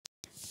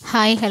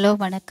Hi hello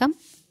வணக்கம்.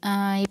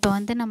 இப்போ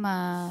வந்து நம்ம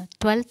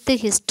 12th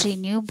ஹிஸ்ட்ரி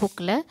நியூ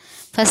புக்கில்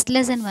ஃபஸ்ட்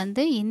லெசன்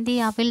வந்து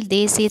இந்தியாவில்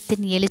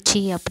தேசியத்தின்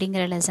எழுச்சி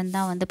அப்படிங்கிற லெசன்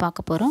தான் வந்து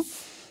பார்க்க போகிறோம்.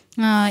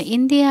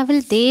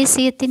 இந்தியாவில்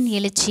தேசியத்தின்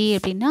எழுச்சி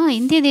அப்படின்னா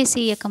இந்திய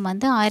தேசிய இயக்கம்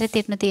வந்து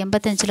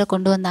 1885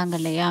 கொண்டு வந்தாங்க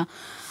இல்லையா?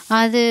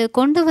 அது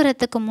கொண்டு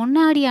வரத்துக்கு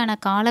முன்னாடியான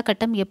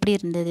காலகட்டம் எப்படி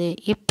இருந்தது,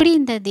 எப்படி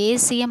இந்த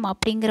தேசியம்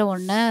அப்படிங்கிற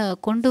ஒன்றை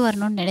கொண்டு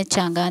வரணும்னு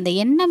நினச்சாங்க, அந்த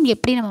எண்ணம்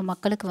எப்படி நம்ம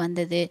மக்களுக்கு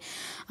வந்தது,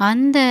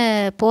 அந்த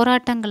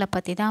போராட்டங்களை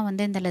பற்றி தான்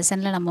வந்து இந்த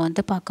லெசனில் நம்ம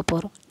வந்து பார்க்க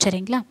போகிறோம்.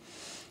 சரிங்களா?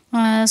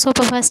 ஸோ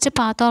இப்போ ஃபஸ்ட்டு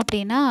பார்த்தோம்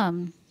அப்படின்னா,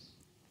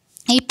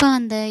 இப்போ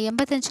அந்த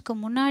 85க்கு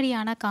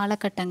முன்னாடியான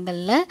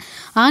காலகட்டங்களில்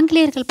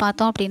ஆங்கிலேயர்கள்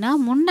பார்த்தோம் அப்படின்னா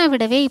முன்னை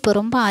விடவே இப்போ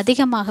ரொம்ப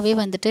அதிகமாகவே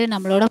வந்துட்டு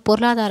நம்மளோட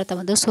பொருளாதாரத்தை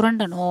வந்து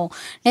சுரண்டணும்,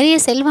 நிறைய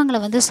செல்வங்களை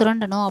வந்து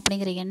சுரண்டணும்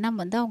அப்படிங்கிற எண்ணம்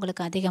வந்து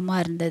அவங்களுக்கு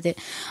அதிகமாக இருந்தது.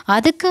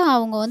 அதுக்கு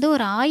அவங்க வந்து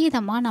ஒரு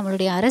ஆயுதமாக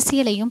நம்மளுடைய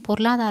அரசியலையும்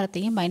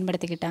பொருளாதாரத்தையும்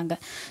பயன்படுத்திக்கிட்டாங்க.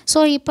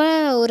 ஸோ இப்போ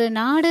ஒரு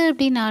நாடு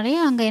அப்படின்னாலே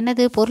அங்கே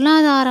என்னது,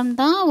 பொருளாதாரம்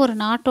தான் ஒரு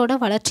நாட்டோட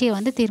வளர்ச்சியை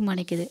வந்து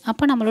தீர்மானிக்குது.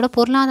 அப்போ நம்மளோட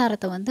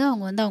பொருளாதாரத்தை வந்து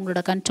அவங்க வந்து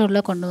அவங்களோட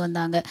கண்ட்ரோலில் கொண்டு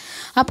வந்தாங்க.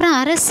 அப்புறம்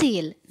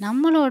அரசியல்,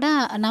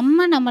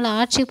 நம்மளை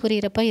ஆட்சி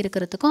புரிகிறப்ப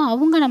இருக்கிறதுக்கும்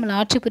அவங்க நம்மளை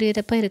ஆட்சி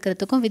புரிகிறப்ப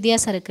இருக்கிறதுக்கும்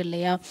வித்தியாசம் இருக்குது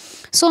இல்லையா?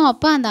 ஸோ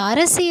அப்போ அந்த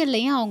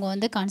அரசியல்லையும் அவங்க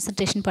வந்து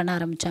கான்சன்ட்ரேஷன் பண்ண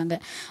ஆரம்பித்தாங்க.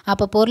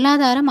 அப்போ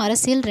பொருளாதாரம்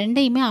அரசியல்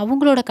ரெண்டையுமே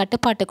அவங்களோட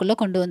கட்டுப்பாட்டுக்குள்ளே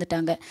கொண்டு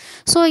வந்துட்டாங்க.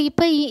 ஸோ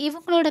இப்போ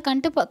இவங்களோட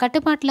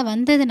கட்டுப்பாட்டில்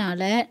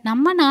வந்ததுனால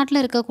நம்ம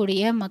நாட்டில்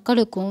இருக்கக்கூடிய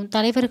மக்களுக்கும்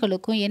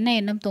தலைவர்களுக்கும் என்ன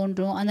எண்ணம்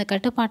தோன்றும், அந்த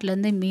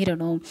கட்டுப்பாட்டிலேருந்து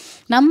மீறணும்,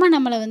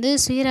 நம்மளை வந்து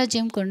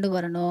சுயராஜ்யம் கொண்டு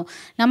வரணும்,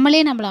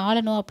 நம்மளை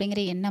ஆளணும்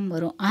அப்படிங்கிற எண்ணம்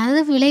வரும். அது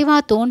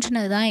விளைவாக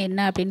தோன்றினது தான்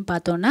என்ன அப்படின்னு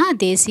பார்த்தோன்னா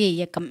தேசிய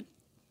இயக்கம்.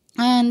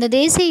 இந்த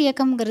தேசிய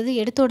இயக்கம்ங்கிறது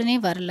எடுத்த உடனே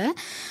வரல.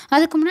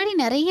 அதுக்கு முன்னாடி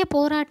நிறைய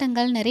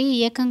போராட்டங்கள், நிறைய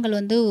இயக்கங்கள்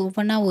வந்து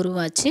ஒவ்வொன்றா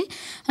உருவாச்சு.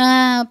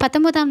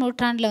 19ஆம்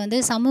நூற்றாண்டில் வந்து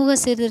சமூக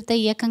சீர்திருத்த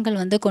இயக்கங்கள்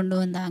வந்து கொண்டு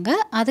வந்தாங்க.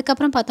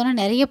 அதுக்கப்புறம் பார்த்தோன்னா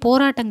நிறைய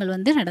போராட்டங்கள்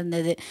வந்து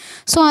நடந்தது.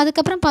 ஸோ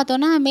அதுக்கப்புறம்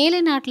பார்த்தோன்னா மேலை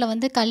நாட்டில்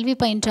வந்து கல்வி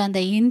பயின்ற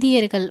அந்த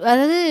இந்தியர்கள்,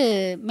 அதாவது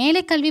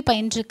மேலை கல்வி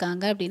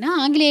பயின்றிருக்காங்க அப்படின்னா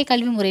ஆங்கிலேய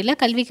கல்வி முறையில்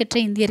கல்வி கற்ற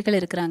இந்தியர்கள்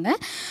இருக்கிறாங்க.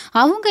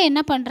 அவங்க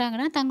என்ன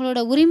பண்ணுறாங்கன்னா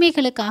தங்களோட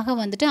உரிமைகளுக்காக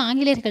வந்துட்டு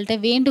ஆங்கிலேயர்கள்ட்ட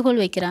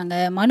வேண்டுகோள்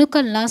வைக்கிறாங்க,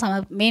 மனுக்கள்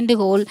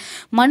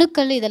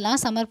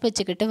இதெல்லாம்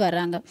சமர்ப்பிச்சுக்கிட்டு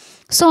வர்றாங்க.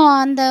 ஸோ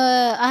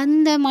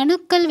அந்த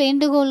மனுக்கள்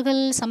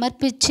வேண்டுகோள்கள்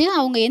சமர்ப்பித்து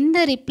அவங்க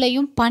எந்த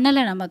ரிப்ளையும்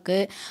பண்ணலை நமக்கு.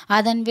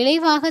 அதன்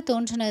விளைவாக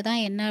தோன்றினது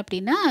தான் என்ன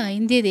அப்படின்னா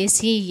இந்திய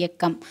தேசிய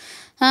இயக்கம்.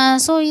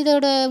 ஸோ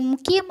இதோட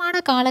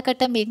முக்கியமான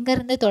காலகட்டம்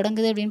எங்கேருந்து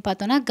தொடங்குது அப்படின்னு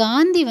பார்த்தோன்னா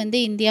காந்தி வந்து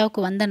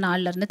இந்தியாவுக்கு வந்த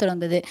நாள்லேருந்து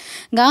தொடங்குது.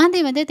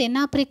 காந்தி வந்து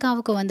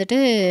தென்னாப்பிரிக்காவுக்கு வந்துட்டு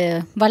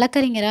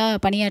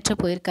வழக்கறிஞராக பணியாற்ற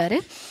போயிருக்காரு.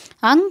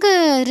 அங்கே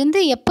இருந்து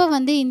எப்போ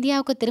வந்து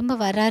இந்தியாவுக்கு திரும்ப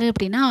வர்றாரு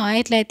அப்படின்னா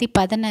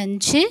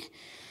 1915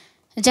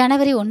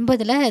 ஜனவரி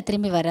 9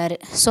 திரும்பி வர்றாரு.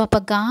 ஸோ அப்போ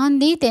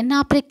காந்தி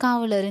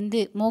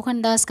தென்னாப்பிரிக்காவிலேருந்து,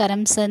 மோகன்தாஸ்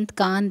கரம்சந்த்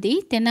காந்தி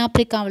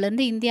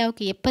தென்னாப்பிரிக்காவிலேருந்து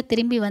இந்தியாவுக்கு எப்போ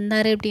திரும்பி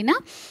வந்தார் அப்படின்னா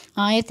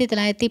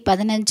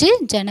 1915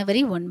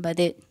 ஜனவரி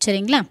 9.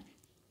 சரிங்களா?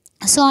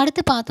 ஸோ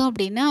அடுத்து பார்த்தோம்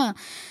அப்படின்னா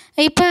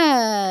இப்போ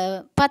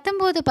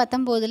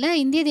 1919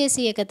 இந்திய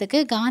தேசிய இயக்கத்துக்கு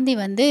காந்தி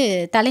வந்து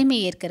தலைமை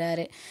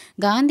ஏற்கிறாரு.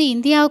 காந்தி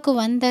இந்தியாவுக்கு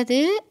வந்தது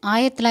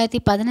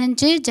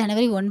 1915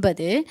 ஜனவரி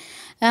 9.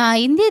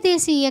 இந்திய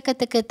தேசிய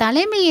இயக்கத்துக்கு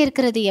தலைமை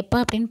ஏற்கிறது எப்போ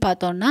அப்படின்னு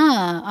பார்த்தோன்னா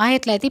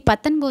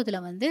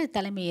 1919 வந்து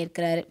தலைமை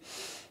ஏற்கிறாரு.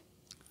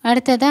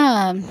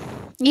 அடுத்ததாக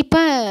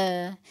இப்போ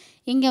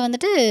இங்கே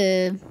வந்துட்டு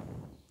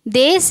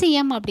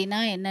தேசியம் அப்படின்னா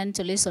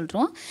என்னன்னு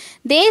சொல்கிறோம்.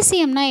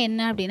 தேசியம்னா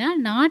என்ன அப்படின்னா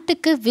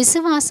நாட்டுக்கு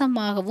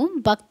விசுவாசமாகவும்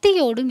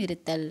பக்தியோடும்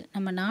இருத்தல்.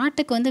 நம்ம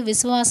நாட்டுக்கு வந்து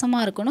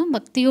விசுவாசமாக இருக்கணும்,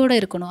 பக்தியோடு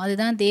இருக்கணும்,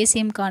 அதுதான்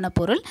தேசியம்கான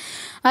பொருள்.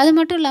 அது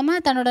மட்டும்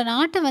இல்லாமல் தன்னோட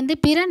நாட்டை வந்து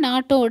பிற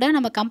நாட்டோட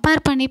நம்ம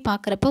கம்பேர் பண்ணி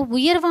பார்க்குறப்ப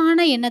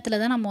உயர்வான எண்ணத்தில்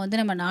தான் நம்ம வந்து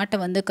நம்ம நாட்டை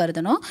வந்து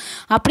கருதணும்.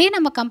 அப்படியே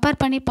நம்ம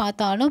கம்பேர் பண்ணி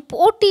பார்த்தாலும்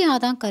போட்டியாக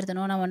தான்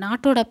கருதணும். நம்ம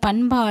நாட்டோட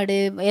பண்பாடு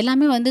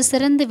எல்லாமே வந்து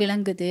சிறந்து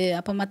விளங்குது.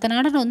 அப்போ மற்ற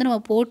நாடை வந்து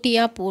நம்ம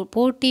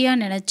போட்டியாக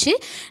நினச்சி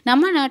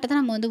நம்ம நாட்டை தான்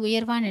நம்ம வந்து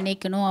உயர்வாக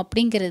நினைக்கணும்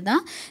அப்படிங்கிறது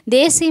தான்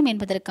தேசியம்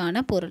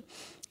என்பதற்கான பொருள்.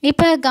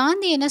 இப்போ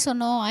காந்தி என்ன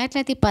சொன்னோம்,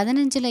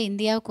 1915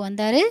 இந்தியாவுக்கு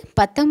வந்தார்,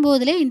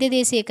 19 இந்திய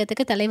தேசிய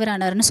இயக்கத்துக்கு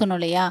தலைவரானார்னு சொன்னோம்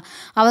இல்லையா?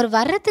 அவர்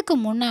வர்றதுக்கு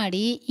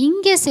முன்னாடி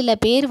இங்கே சில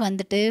பேர்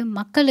வந்துட்டு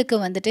மக்களுக்கு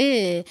வந்துட்டு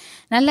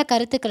நல்ல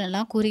கருத்துக்கள்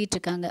எல்லாம் கூறிக்கிட்டு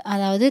இருக்காங்க.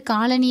 அதாவது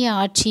காலனிய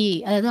ஆட்சி,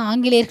 அதாவது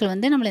ஆங்கிலேயர்கள்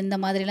வந்து நம்மளை இந்த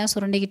மாதிரிலாம்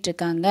சுரண்டிக்கிட்டு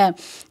இருக்காங்க,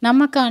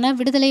 நமக்கான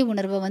விடுதலை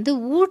உணர்வை வந்து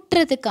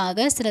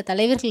ஊற்றுறதுக்காக சில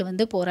தலைவர்கள்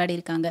வந்து போராடி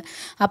இருக்காங்க.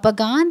 அப்போ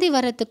காந்தி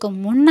வர்றதுக்கு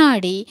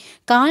முன்னாடி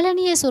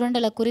காலனிய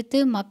சுரண்டலை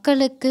குறித்து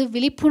மக்களுக்கு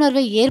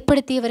விழிப்புணர்வை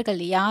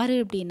ஏற்படுத்தியவர்கள் யார்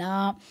அப்படின்னா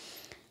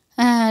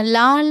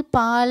லால்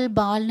பால்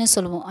பால்னு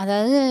சொல்லுவோம்.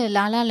 அதாவது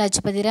லாலா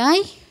லஜபதி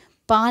ராய்,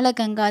 பால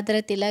கங்காதர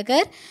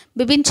திலகர்,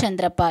 பிபின்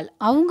சந்திரபால்,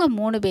 அவங்க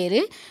 3 பேர்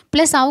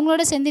ப்ளஸ்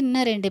அவங்களோட சேர்ந்து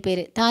இன்னும் 2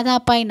 பேர்,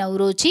 தாதாபாய்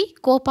நவ்ரோஜி,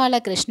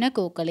 கோபால கிருஷ்ண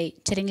கோகலே.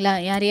 சரிங்களா?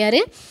 யார்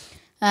யார்?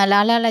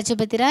 லாலா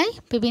லஜபதி ராய்,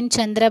 பிபின்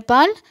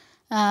சந்திரபால்,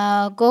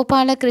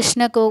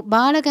 கோபாலகிருஷ்ண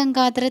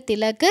பாலகங்காதர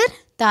திலகர்,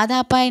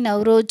 தாதாபாய்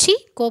நவ்ரோஜி,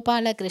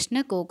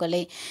 கோபாலகிருஷ்ண கோகலே.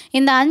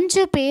 இந்த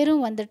 5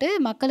 பேரும் வந்துட்டு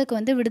மக்களுக்கு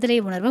வந்து விடுதலை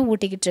உணர்வை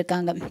ஊட்டிக்கிட்டு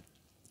இருக்காங்க.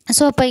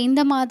 ஸோ அப்போ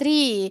இந்த மாதிரி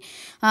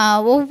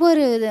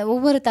ஒவ்வொரு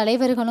ஒவ்வொரு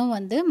தலைவர்களும்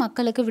வந்து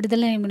மக்களுக்கு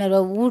விடுதலை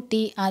உணர்வை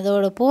ஊட்டி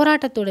அதோட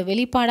போராட்டத்தோட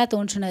வெளிப்பாடாக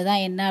தோன்றினது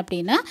தான் என்ன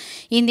அப்படின்னா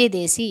இந்திய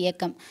தேசிய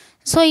இயக்கம்.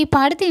 ஸோ இப்போ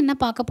அடுத்து என்ன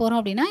பார்க்க போகிறோம்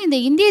அப்படின்னா, இந்த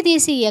இந்திய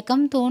தேசிய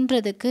இயக்கம்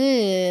தோன்றதுக்கு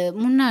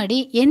முன்னாடி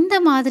எந்த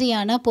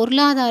மாதிரியான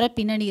பொருளாதார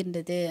பின்னணி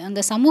இருந்தது,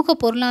 அங்கே சமூக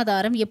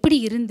பொருளாதாரம் எப்படி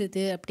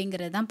இருந்தது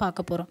அப்படிங்கிறது தான்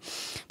பார்க்க போகிறோம்.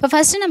 இப்போ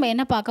ஃபஸ்ட்டு நம்ம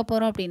என்ன பார்க்க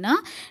போகிறோம் அப்படின்னா,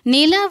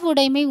 நில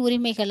உடைமை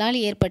உரிமைகளால்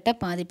ஏற்பட்ட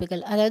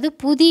பாதிப்புகள், அதாவது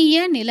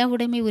புதிய நில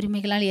உடைமை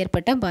உரிமைகளால்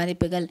ஏற்பட்ட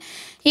பாதிப்புகள்.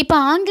 இப்போ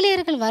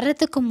ஆங்கிலேயர்கள்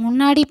வர்றதுக்கு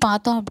முன்னாடி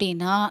பார்த்தோம்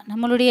அப்படின்னா,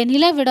 நம்மளுடைய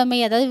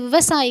நிலவுடைமை அதாவது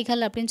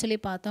விவசாயிகள் அப்படின்னு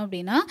சொல்லி பார்த்தோம்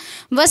அப்படின்னா,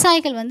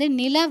 விவசாயிகள் வந்து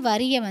நில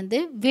வரியை வந்து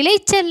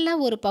விளைச்சலில்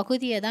ஒரு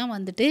பகுதியை தான்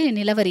வந்துட்டு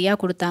நிலவரியாக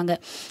கொடுத்தாங்க.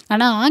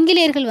 ஆனால்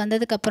ஆங்கிலேயர்கள்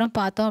வந்ததுக்கப்புறம்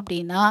பார்த்தோம்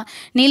அப்படின்னா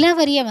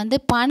நிலவரியை வந்து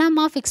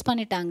பணமாக ஃபிக்ஸ்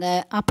பண்ணிட்டாங்க.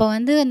 அப்போ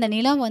வந்து அந்த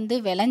நிலம் வந்து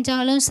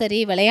விளைஞ்சாலும் சரி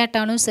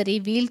விளையாட்டாலும் சரி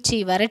வீழ்ச்சி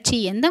வறட்சி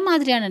எந்த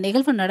மாதிரியான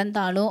நிகழ்வு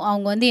நடந்தாலும்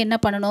அவங்க வந்து என்ன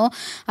பண்ணணும்,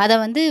 அதை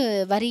வந்து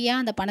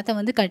வரியாக அந்த பணத்தை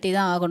வந்து கட்டி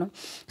தான் ஆகணும்.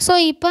 ஸோ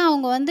இப்போ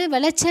அவங்க வந்து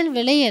விளைச்சல்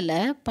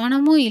விளையலை,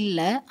 பணமும்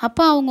இல்லை.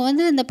 அப்போ அவங்க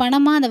வந்து அந்த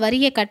பணமாக அந்த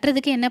வரியை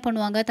கட்டுறதுக்கு என்ன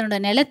பண்ணுவாங்க,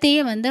 தன்னோட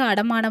நிலத்தையே வந்து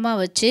அடமானமாக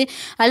வச்சு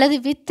அல்லது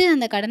விற்று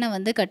அந்த கடனை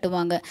வந்து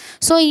கட்டுவாங்க.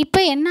 ஸோ இப்போ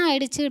என்ன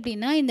ஆயிடுச்சு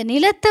அப்படின்னா, இந்த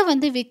நிலத்தை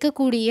வந்து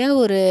விற்கக்கூடிய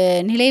ஒரு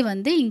நிலை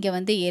வந்து இங்கே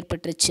வந்து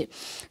ஏற்பட்டுருச்சு.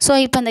 ஸோ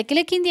இப்போ அந்த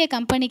கிழக்கிந்திய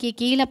கம்பெனிக்கு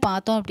கீழே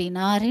பார்த்தோம்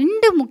அப்படின்னா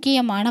 2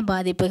 முக்கியமான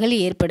பாதிப்புகள்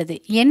ஏற்படுது.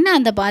 என்ன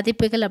அந்த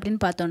பாதிப்புகள்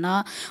அப்படின்னு பார்த்தோன்னா,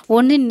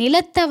 ஒன்று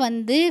நிலத்தை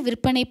வந்து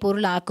விற்பனை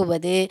பொருள்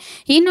ஆக்குவது,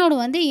 இன்னொன்று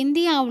வந்து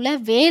இந்தியாவில்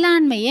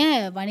வேளாண்மையை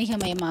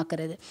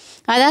வணிகமயமாக்குறது.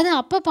 அதாவது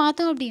அப்போ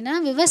பார்த்தோம் அப்படின்னா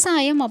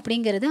விவசாயம்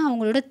அப்படிங்கிறது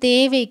அவங்களோட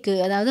தேவைக்கு,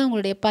 அதாவது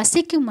அவங்களுடைய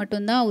பசிக்கு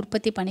மட்டும்தான்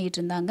உற்பத்தி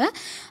பண்ணிக்கிட்டு இருந்தாங்க.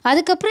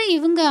 அதுக்கப்புறம்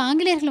இவங்க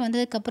ஆங்கிலேயர்கள்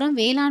வந்ததுக்கப்புறம்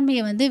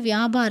வேளாண்மையை வந்து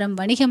வியாபாரம்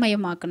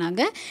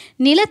வணிகமயமாக்குனாங்க,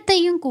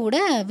 நிலத்தையும் கூட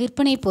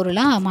விற்பனை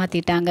பொருளாக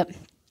மாற்றிட்டாங்க.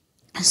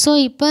 ஸோ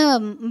இப்போ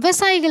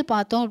விவசாயிகள்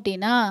பார்த்தோம்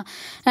அப்படின்னா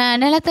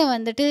நிலத்தை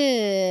வந்துட்டு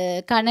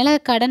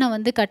கடனை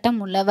வந்து கட்ட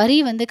முடியல, வரி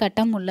வந்து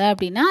கட்ட முடியல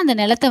அப்படின்னா அந்த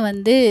நிலத்தை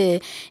வந்து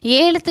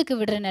ஏலத்துக்கு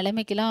விடுற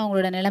நிலைமைக்கெல்லாம்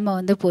அவங்களோட நிலைமை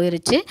வந்து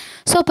போயிருச்சு.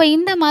 ஸோ இப்போ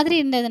இந்த மாதிரி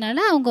இருந்ததுனால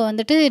அவங்க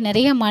வந்துட்டு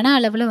நிறைய மன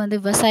அளவில்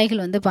வந்து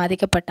விவசாயிகள் வந்து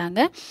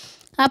பாதிக்கப்பட்டாங்க.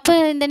 அப்போ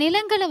இந்த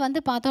நிலங்களை வந்து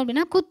பார்த்தோம்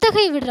அப்படின்னா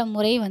குத்தகை விடுற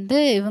முறை வந்து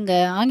இவங்க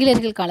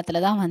ஆங்கிலேயர்கள் காலத்தில்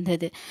தான்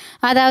வந்தது.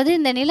 அதாவது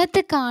இந்த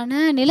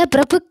நிலத்துக்கான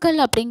நிலப்பிரபுக்கள்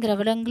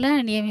அப்படிங்கிறவங்களை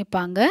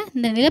நியமிப்பாங்க.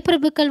 இந்த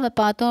நிலப்பிரபுக்கள்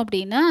பார்த்தோம்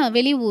அப்படின்னா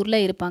வெளியூரில்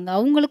இருப்பாங்க,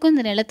 அவங்களுக்கும்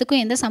இந்த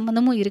நிலத்துக்கும் எந்த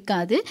சம்மந்தமும்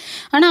இருக்காது.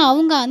 ஆனால்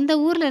அவங்க அந்த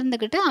ஊரில்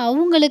இருந்துக்கிட்டு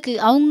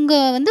அவங்க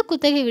வந்து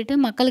குத்தகை விட்டு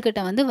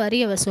மக்கள்கிட்ட வந்து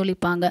வரியை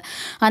வசூலிப்பாங்க.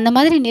 அந்த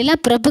மாதிரி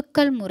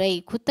நிலப்பிரபுக்கள் முறை,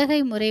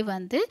 குத்தகை முறை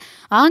வந்து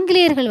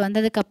ஆங்கிலேயர்கள்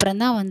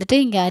வந்ததுக்கப்புறம் தான் வந்துட்டு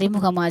இங்கே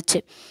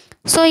அறிமுகமாச்சு.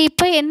 ஸோ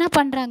இப்போ என்ன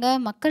பண்ணுறாங்க,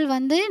 மக்கள்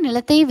வந்து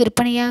நிலத்தையும்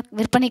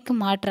விற்பனைக்கு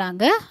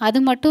மாட்டுறாங்க.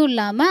 அது மட்டும்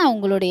இல்லாமல்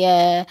அவங்களுடைய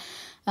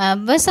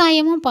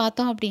விவசாயமும்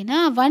பார்த்தோம் அப்படின்னா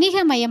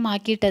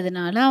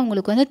வணிகமயமாக்கிட்டதுனால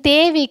அவங்களுக்கு வந்து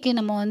தேவைக்கு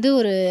நம்ம வந்து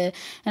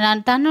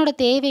தன்னோட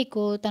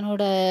தேவைக்கோ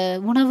தன்னோட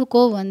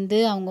உணவுக்கோ வந்து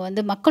அவங்க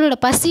வந்து மக்களோட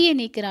பசியை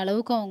நீக்கிற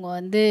அளவுக்கு அவங்க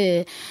வந்து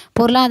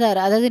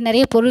பொருளாதாரம், அதாவது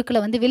நிறைய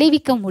பொருட்களை வந்து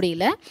விளைவிக்க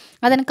முடியல.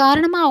 அதன்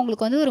காரணமாக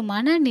அவங்களுக்கு வந்து ஒரு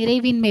மன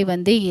நிறைவின்மை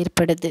வந்து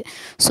ஏற்படுது.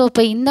 ஸோ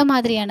இப்போ இந்த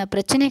மாதிரியான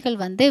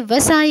பிரச்சனைகள் வந்து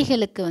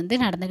விவசாயிகளுக்கு வந்து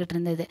நடந்துக்கிட்டு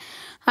இருந்தது.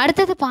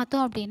 அடுத்தது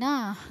பார்த்தோம் அப்படின்னா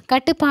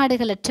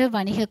கட்டுப்பாடுகளற்ற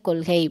வணிக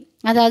கொள்கை,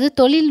 அதாவது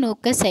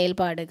தொழில்நோக்க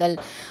செயல்பாடுகள்,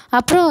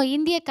 அப்புறம்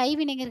இந்திய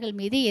கைவினைஞர்கள்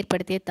மீது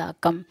ஏற்படுத்திய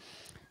தாக்கம்.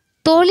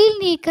 தொழில்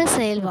நீக்க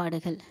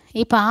செயல்பாடுகள்,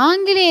 இப்போ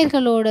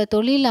ஆங்கிலேயர்களோட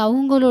தொழில்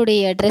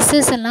அவங்களுடைய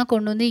ட்ரெஸ்ஸஸ் எல்லாம்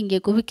கொண்டு வந்து இங்கே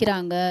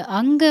குவிக்கிறாங்க.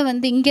 அங்கே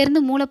வந்து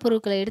இங்கேருந்து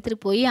மூலப்பொருட்களை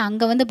எடுத்துகிட்டு போய்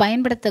அங்கே வந்து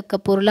பயன்படுத்தக்க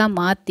பொருளாக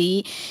மாற்றி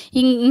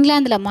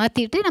இங்கிலாந்தில்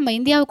மாற்றிட்டு நம்ம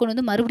இந்தியாவுக்கு கொண்டு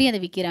வந்து மறுபடியும்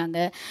அதை விற்கிறாங்க.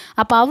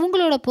 அப்போ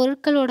அவங்களோட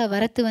பொருட்களோட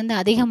வரத்து வந்து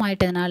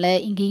அதிகமாயிட்டதுனால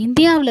இங்கே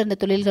இந்தியாவில் இருந்த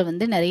தொழில்கள்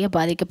வந்து நிறைய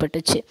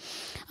பாதிக்கப்பட்டுச்சு.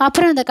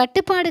 அப்புறம் அந்த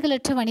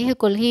கட்டுப்பாடுகளற்ற வணிக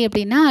கொள்கை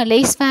அப்படின்னா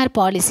லேஸ்ஃபேர்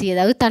பாலிசி,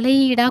 அதாவது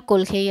தலையீடா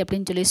கொள்கை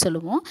அப்படின்னு சொல்லி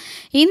சொல்லுவோம்.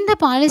 இந்த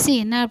பாலிசி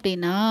என்ன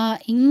அப்படின்னா,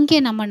 இங்கே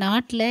நம்ம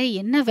நாட்டில்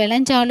என்ன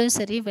விளைஞ்சாலும்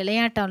சரி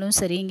விளையாட்டாலும்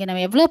சரி, இங்கே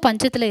நம்ம எவ்வளோ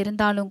பஞ்சத்தில்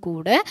இருந்தாலும்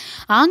கூட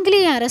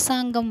ஆங்கிலேய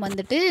அரசாங்கம்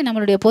வந்துட்டு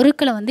நம்மளுடைய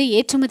பொருட்களை வந்து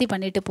ஏற்றுமதி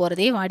பண்ணிட்டு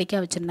போகிறதே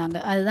வாடிக்கையாக வச்சுருந்தாங்க.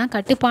 அதுதான்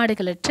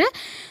கட்டுப்பாடுகளற்ற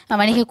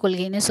வணிக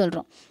கொள்கைன்னு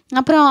சொல்கிறோம்.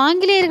 அப்புறம்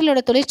ஆங்கிலேயர்களோட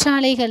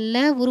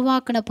தொழிற்சாலைகளில்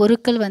உருவாக்கின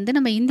பொருட்கள் வந்து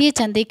நம்ம இந்திய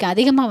சந்தைக்கு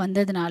அதிகமாக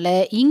வந்ததுனால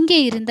இங்கே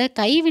இருந்த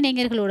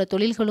கைவினைஞர்களோட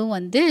தொழில்களும்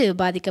வந்து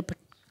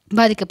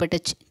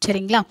பாதிக்கப்பட்டுச்சு.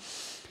 சரிங்களா?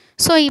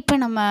 ஸோ இப்போ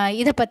நம்ம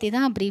இதை பற்றி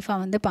தான் ப்ரீஃபாக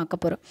வந்து பார்க்க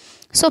போகிறோம்.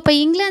 ஸோ இப்போ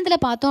இங்கிலாந்தில்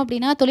பார்த்தோம்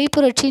அப்படின்னா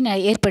தொழிற்புரட்சி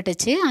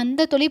ஏற்பட்டுச்சு.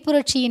 அந்த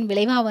தொழிற்புரட்சியின்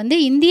விளைவாக வந்து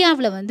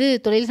இந்தியாவில் வந்து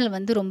தொழில்கள்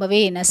வந்து ரொம்பவே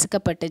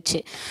நசுக்கப்பட்டுச்சு.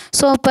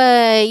 ஸோ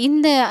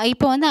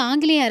இப்போ வந்து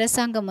ஆங்கிலேய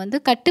அரசாங்கம் வந்து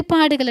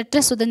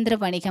கட்டுப்பாடுகளற்ற சுதந்திர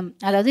வணிகம்,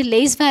 அதாவது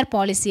லேஸ்ஃபேர்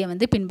பாலிசியை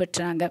வந்து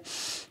பின்பற்றுறாங்க.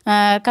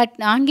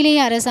 ஆங்கிலேய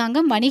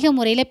அரசாங்கம் வணிக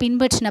முறையில்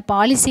பின்பற்றின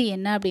பாலிசி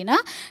என்ன அப்படின்னா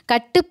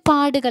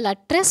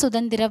கட்டுப்பாடுகளற்ற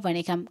சுதந்திர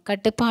வணிகம்,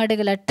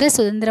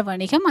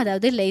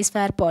 அதாவது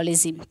லேஸ்ஃபேர்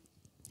பாலிசி.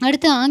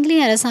 அடுத்து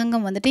ஆங்கிலேய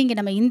அரசாங்கம் வந்துட்டு இங்கே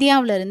நம்ம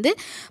இந்தியாவில் இருந்து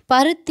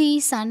பருத்தி,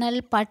 சணல்,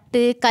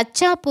 பட்டு,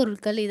 கச்சா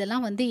பொருட்கள்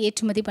இதெல்லாம் வந்து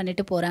ஏற்றுமதி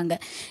பண்ணிட்டு போகிறாங்க.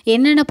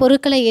 என்னென்ன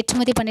பொருட்களை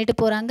ஏற்றுமதி பண்ணிட்டு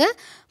போகிறாங்க?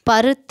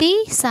 பருத்தி,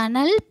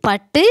 சணல்,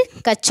 பட்டு,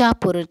 கச்சா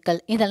பொருட்கள்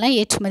இதெல்லாம்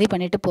ஏற்றுமதி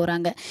பண்ணிட்டு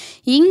போகிறாங்க.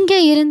 இங்கே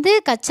இருந்து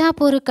கச்சா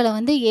பொருட்களை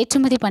வந்து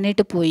ஏற்றுமதி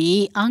பண்ணிட்டு போய்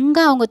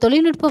அங்கே அவங்க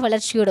தொழில்நுட்ப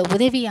வளர்ச்சியோட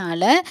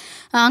உதவியால்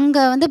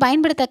அங்கே வந்து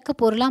பயன்படத்தக்க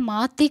பொருளாக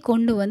மாற்றி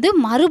கொண்டு வந்து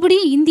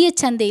மறுபடியும் இந்திய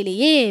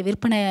சந்தையிலேயே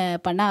விற்பனை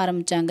பண்ண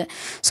ஆரம்பித்தாங்க.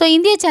 ஸோ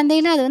இந்திய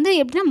சந்தையில் அது வந்து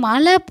எப்படின்னா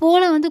மழை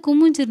போல் வந்து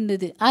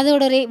குமிஞ்சிருந்தது.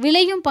 அதோட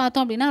விலையும்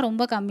பார்த்தோம் அப்படின்னா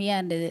ரொம்ப கம்மியாக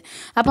இருந்தது.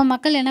 அப்போ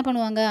மக்கள் என்ன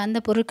பண்ணுவாங்க, அந்த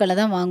பொருட்களை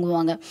தான்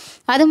வாங்குவாங்க.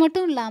 அது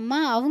மட்டும்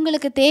இல்லாமல்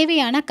அவங்களுக்கு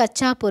தேவையான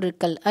கச்சா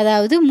பொருட்கள்,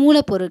 அதாவது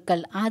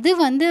மூலப்பொருட்கள், அது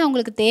வந்து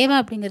அவங்களுக்கு தேவை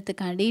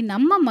அப்படிங்கிறதுக்காண்டி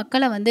நம்ம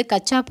மக்களை வந்து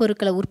கச்சா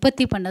பொருட்களை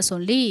உற்பத்தி பண்ண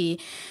சொல்லி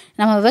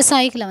நம்ம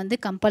விவசாயிகளை வந்து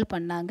கம்பல்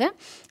பண்ணாங்க.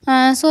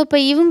 ஸோ இப்போ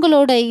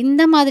இவங்களோட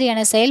இந்த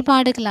மாதிரியான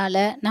செயல்பாடுகளால்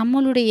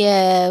நம்மளுடைய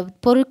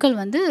பொருட்கள்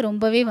வந்து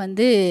ரொம்பவே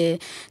வந்து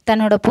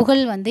தன்னோட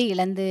புகழ் வந்து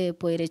இழந்து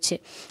போயிருச்சு.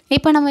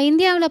 இப்போ நம்ம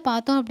இந்தியாவில்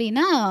பார்த்தோம்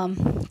அப்படின்னா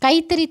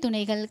கைத்தறி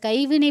துணிகள்,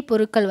 கைவினை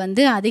பொருட்கள்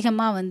வந்து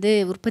அதிகமாக வந்து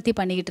உற்பத்தி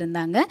பண்ணிக்கிட்டு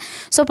இருந்தாங்க.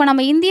 ஸோ இப்போ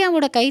நம்ம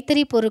இந்தியாவோட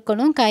கைத்தறி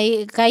பொருட்களும்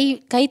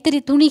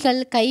கைத்தறி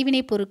துணிகள்,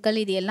 கைவினை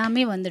பொருட்கள் இது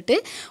எல்லாமே வந்துட்டு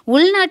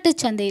உள்நாட்டு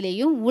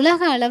சந்தையிலையும் உலக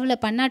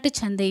அளவில் பன்னாட்டு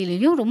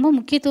சந்தையிலையும் ரொம்ப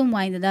முக்கியத்துவம்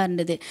வாய்ந்ததாக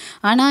இருந்தது.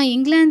 ஆனால்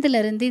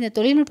இங்கிலாந்துலேருந்து இந்த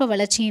தொழில்நுட்ப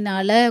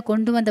வளர்ச்சியினால்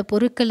கொண்டு வந்த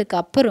பொருட்களுக்கு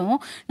அப்புறம்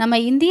நம்ம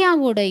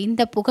இந்தியாவோட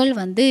இந்த புகழ்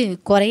வந்து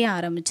குறைய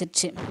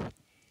ஆரம்பிச்சிருச்சு.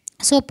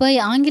 ஸோ இப்போ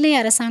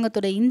ஆங்கிலேய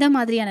அரசாங்கத்தோட இந்த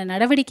மாதிரியான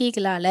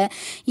நடவடிக்கைகளால்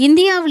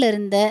இந்தியாவில்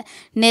இருந்த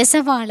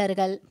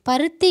நெசவாளர்கள்,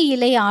 பருத்தி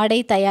இலை ஆடை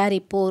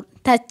தயாரிப்போர்,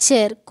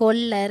 தச்சர்,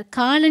 கொல்லர்,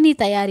 காலணி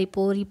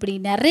தயாரிப்போர், இப்படி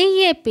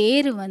நிறைய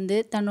பேர் வந்து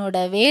தன்னோட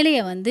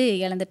வேலையை வந்து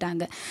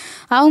இழந்துட்டாங்க.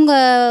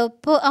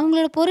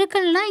 அவங்களோட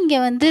பொருட்கள்லாம் இங்கே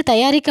வந்து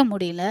தயாரிக்க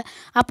முடியல.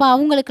 அப்போ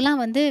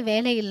அவங்களுக்கெல்லாம் வந்து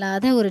வேலை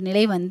இல்லாத ஒரு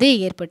நிலை வந்து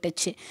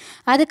ஏற்பட்டுச்சு.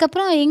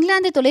 அதுக்கப்புறம்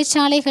இங்கிலாந்து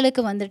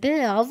தொழிற்சாலைகளுக்கு வந்துட்டு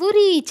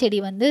அவுரி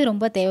செடி வந்து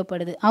ரொம்ப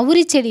தேவைப்படுது.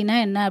 அவுரி செடினா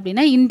என்ன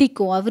அப்படின்னா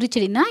அவுரி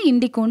செடினா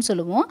இண்டிகோன்னு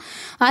சொல்லுவோம்.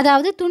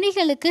 அதாவது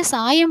துணிகளுக்கு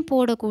சாயம்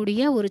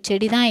போடக்கூடிய ஒரு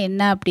செடி தான்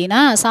என்ன அப்படின்னா,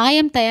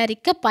 சாயம்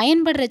தயாரிக்க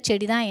பயன்படுற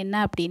செடி தான் என்ன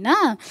அப்படின்னா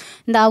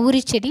இந்த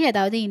அவுரி செடி,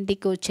 அதாவது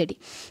இண்டிகோ செடி.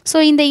 ஸோ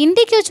இந்த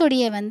இண்டிகோ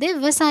செடியை வந்து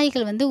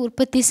விவசாயிகள் வந்து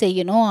உற்பத்தி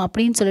செய்யணும்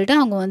அப்படின்னு சொல்லிட்டு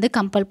அவங்க வந்து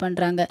கம்பல்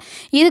பண்ணுறாங்க.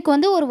 இதுக்கு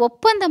வந்து ஒரு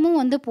ஒப்பந்தமும்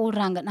வந்து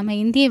போடுறாங்க. நம்ம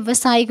இந்திய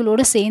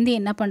விவசாயிகளோடு சேர்ந்து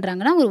என்ன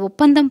பண்ணுறாங்கன்னா ஒரு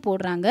ஒப்பந்தம்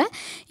போடுறாங்க.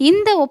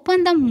 இந்த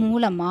ஒப்பந்தம்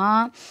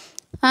மூலமாக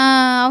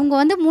அவங்க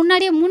வந்து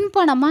முன்னாடியே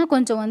முன்பணமாக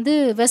கொஞ்சம் வந்து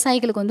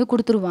விவசாயிகளுக்கு வந்து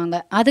கொடுத்துருவாங்க.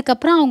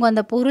 அதுக்கப்புறம் அவங்க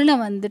அந்த பொருளை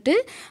வந்துட்டு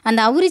அந்த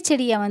அவுரி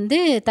செடியை வந்து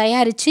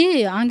தயாரித்து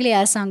ஆங்கிலேய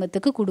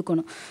அரசாங்கத்துக்கு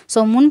கொடுக்கணும்.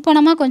 ஸோ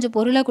முன்பணமாக கொஞ்சம்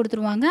பொருளை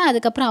கொடுத்துருவாங்க.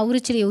 அதுக்கப்புறம்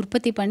அவுரி செடியை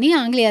உற்பத்தி பண்ணி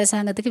ஆங்கிலேய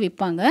அரசாங்கத்துக்கு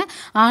விற்பாங்க.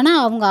 ஆனால்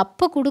அவங்க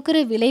அப்போ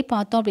கொடுக்குற விலை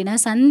பார்த்தோம் அப்படின்னா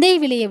சந்தை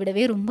விலையை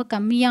விடவே ரொம்ப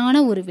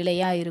கம்மியான ஒரு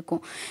விலையாக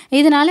இருக்கும்.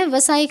 இதனால்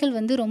விவசாயிகள்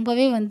வந்து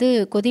ரொம்பவே வந்து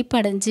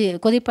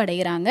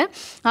கொதிப்படைகிறாங்க.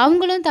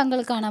 அவங்களும்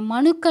தங்களுக்கான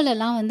மனுக்கள்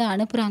எல்லாம் வந்து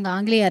அனுப்புகிறாங்க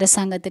ஆங்கிலேய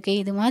அரசாங்கத்துக்கு.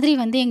 இது மாதிரி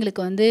வந்து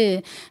எங்களுக்கு வந்து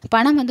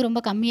பணம் வந்து ரொம்ப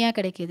கம்மியாக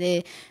கிடைக்கிது,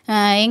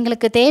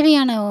 எங்களுக்கு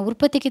தேவையான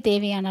உற்பத்திக்கு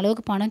தேவையான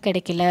அளவுக்கு பணம்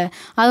கிடைக்கல,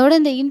 அதோட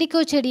இந்த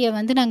இண்டிகோ செடியை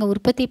வந்து நாங்கள்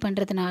உற்பத்தி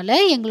பண்ணுறதுனால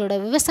எங்களோட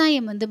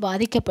விவசாயம் வந்து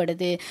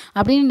பாதிக்கப்படுது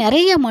அப்படின்னு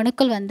நிறைய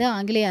மனுக்கள் வந்து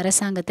ஆங்கிலேய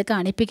அரசாங்கத்துக்கு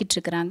அனுப்பிக்கிட்டு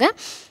இருக்கிறாங்க.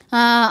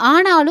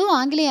 ஆனாலும்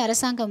ஆங்கிலேய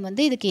அரசாங்கம்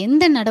வந்து இதுக்கு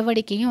எந்த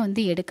நடவடிக்கையும்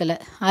வந்து எடுக்கலை.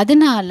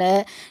 அதனால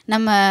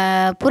நம்ம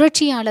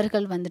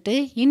புரட்சியாளர்கள் வந்துட்டு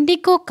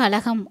இண்டிகோ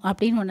கழகம்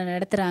அப்படின்னு ஒன்று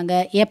நடத்துகிறாங்க.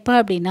 எப்போ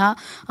அப்படின்னா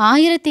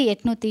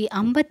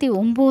 1859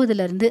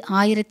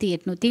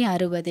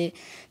 1860.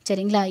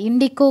 சரிங்களா?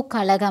 இண்டிகோ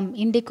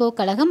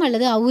கழகம்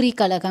அல்லது அவுரி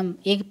கழகம்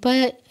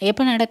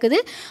எப்போ நடக்குது?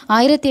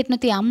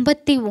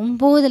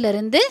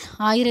 1859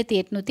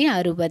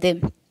 1860.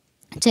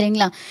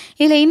 சரிங்களா?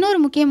 இதில் இன்னொரு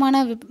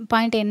முக்கியமான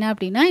பாயிண்ட் என்ன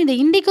அப்படின்னா, இந்த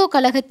இண்டிகோ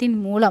கழகத்தின்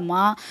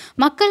மூலமாக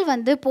மக்கள்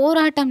வந்து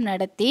போராட்டம்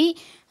நடத்தி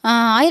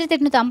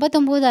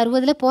 1859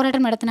 60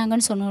 போராட்டம்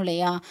நடத்தினாங்கன்னு சொன்னோம்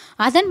இல்லையா?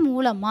 அதன்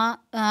மூலமாக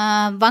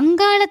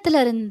வங்காளத்தில்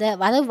இருந்த,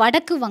 அதாவது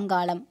வடக்கு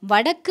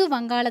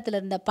வங்காளத்தில்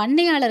இருந்த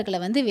பண்ணையாளர்களை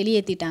வந்து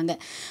வெளியேற்றிட்டாங்க.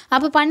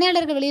 அப்போ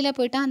பண்ணையாளர்கள் வெளியில்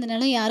போயிட்டால் அந்த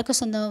நிலம் யாருக்கு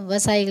சொந்தம்?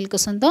 விவசாயிகளுக்கு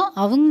சொந்தம்.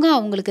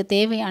 அவங்களுக்கு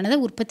தேவையானதை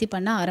உற்பத்தி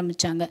பண்ண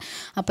ஆரம்பித்தாங்க.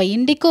 அப்போ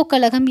இண்டிகோ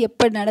கழகம்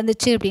எப்போ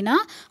நடந்துச்சு அப்படின்னா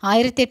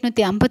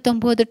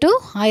 1859 to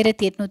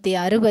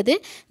 1860.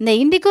 இந்த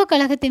இண்டிகோ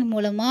கழகத்தின்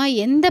மூலமாக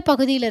எந்த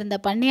பகுதியில் இருந்த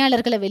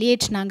பண்ணையாளர்களை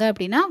வெளியேற்றினாங்க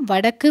அப்படின்னா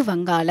வடக்கு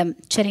வங்காளம்.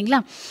 சரிங்களா?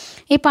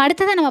 இப்போ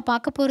அடுத்ததாக நம்ம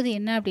பார்க்க போகிறது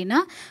என்ன அப்படின்னா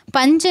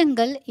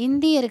பஞ்சங்கள்,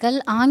 இந்தியர்கள்,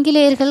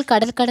 ஆங்கிலேயர்கள்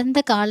கடல்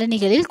கடந்த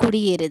காலனிகளில்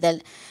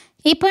குடியேறுதல்.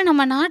 இப்போ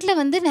நம்ம நாட்டில்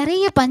வந்து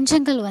நிறைய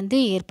பஞ்சங்கள் வந்து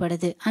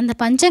ஏற்படுது. அந்த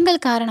பஞ்சங்கள்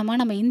காரணமாக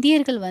நம்ம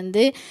இந்தியர்கள்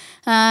வந்து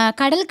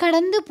கடல்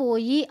கடந்து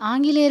போய்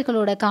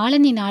ஆங்கிலேயர்களோட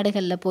காலனி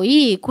நாடுகளில் போய்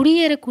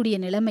குடியேறக்கூடிய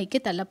நிலைமைக்கு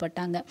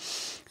தள்ளப்பட்டாங்க.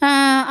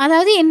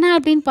 அதாவது என்ன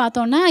அப்படின்னு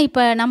பார்த்தோன்னா,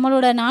 இப்போ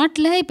நம்மளோட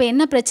நாட்டில் இப்போ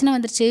என்ன பிரச்சனை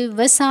வந்துருச்சு?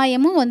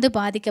 விவசாயமும் வந்து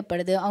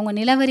பாதிக்கப்படுது. அவங்க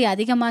நிலவரி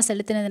அதிகமாக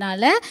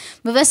செலுத்தினதுனால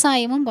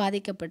விவசாயமும்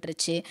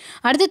பாதிக்கப்பட்டுருச்சு.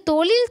 அடுத்து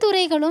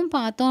தொழில்துறைகளும்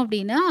பார்த்தோம்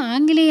அப்படின்னா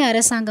ஆங்கிலேய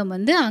அரசாங்கம்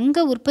வந்து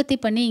அங்கே உற்பத்தி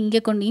பண்ணி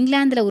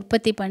இங்கிலாந்தில்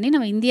உற்பத்தி பண்ணி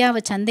நம்ம இந்தியாவை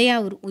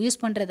சந்தையாக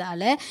யூஸ்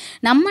பண்ணுறதால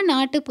நம்ம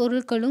நாட்டு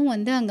பொருட்களும்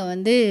வந்து அங்கே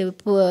வந்து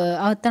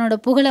தன்னோட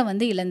புகழை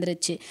வந்து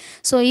இழந்துருச்சு.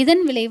 ஸோ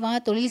இதன் விளைவாக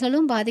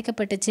தொழில்களும்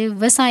பாதிக்கப்பட்டுச்சு,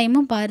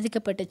 விவசாயமும்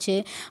பாதிக்கப்பட்டுச்சு.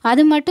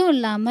 அது மட்டும்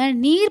இல்லாமல்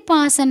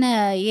நீர்ப்பாசன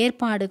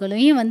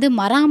ஏற்பாடுகளையும் வந்து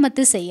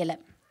மராமத்து செய்யலை.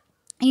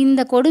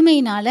 இந்த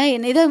கொடுமையினால்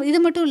இது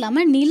மட்டும்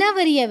இல்லாமல்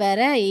நிலவரியை வேற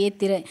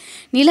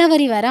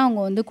நிலவரி வேற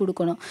அவங்க வந்து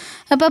கொடுக்கணும்.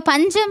 அப்போ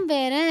பஞ்சம்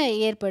வேற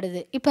ஏற்படுது.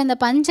 இப்போ இந்த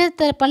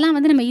பஞ்சத்தப்பெல்லாம்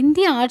வந்து நம்ம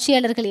இந்திய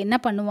ஆட்சியாளர்கள் என்ன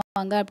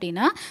பண்ணுவாங்க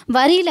அப்படின்னா,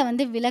 வரியில்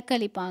வந்து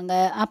விலக்களிப்பாங்க.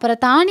 அப்புறம்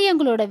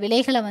தானியங்களோட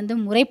விலைகளை வந்து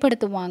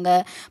முறைப்படுத்துவாங்க.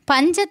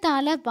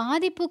 பஞ்சத்தால்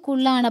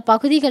பாதிப்புக்குள்ளான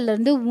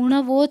பகுதிகளிலிருந்து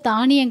உணவோ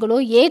தானியங்களோ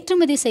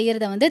ஏற்றுமதி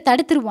செய்கிறத வந்து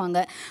தடுத்துருவாங்க.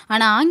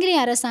 ஆனால் ஆங்கிலேய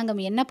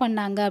அரசாங்கம் என்ன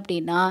பண்ணாங்க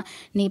அப்படின்னா,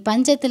 நீ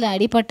பஞ்சத்தில்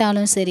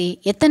அடிபட்டாலும் சரி,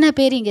 எத்தனை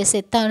பேர் இங்கே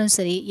செத்தாலும்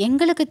சரி,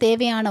 எங்களுக்கு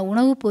தேவையான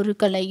உணவுப்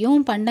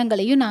பொருட்களையும்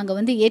பண்டங்களையும் நாங்கள்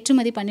வந்து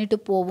ஏற்றுமதி பண்ணிட்டு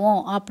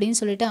போவோம் அப்படின்னு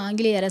சொல்லிட்டு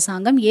ஆங்கிலேய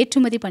அரசாங்கம்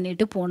ஏற்றுமதி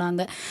பண்ணிட்டு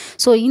போனாங்க.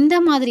 ஸோ இந்த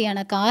மாதிரியான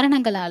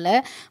காரணங்களால்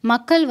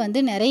மக்கள் வந்து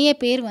நிறைய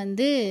பேர்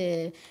வந்து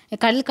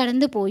கடல்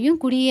கடந்து போயும்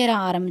குடியேற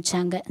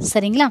ஆரம்பித்தாங்க.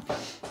 சரிங்களா?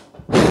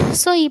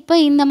 ஸோ இப்போ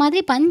இந்த மாதிரி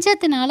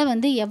பஞ்சத்தினால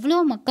வந்து எவ்வளோ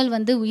மக்கள்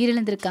வந்து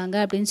உயிரிழந்திருக்காங்க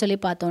அப்படின்னு சொல்லி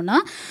பார்த்தோன்னா,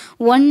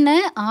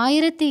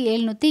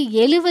 1770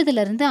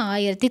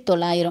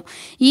 1900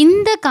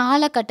 இந்த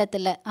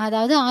காலகட்டத்தில்,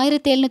 அதாவது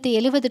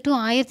 1770 to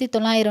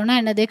 1900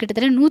 என்னது,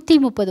 கிட்டத்தட்ட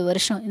 130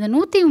 வருஷம். இந்த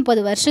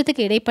 130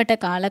 வருஷத்துக்கு இடைப்பட்ட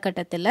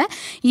காலகட்டத்தில்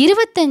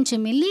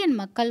 25 மில்லியன்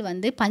மக்கள்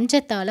வந்து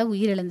பஞ்சத்தால்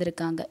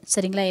உயிரிழந்திருக்காங்க.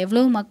 சரிங்களா?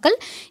 எவ்வளோ மக்கள்?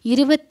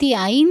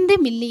 25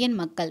 மில்லியன்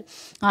மக்கள்.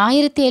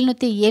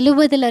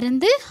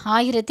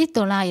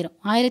 1770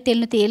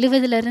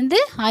 1770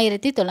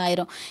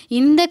 1900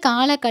 இந்த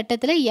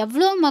காலகட்டத்தில்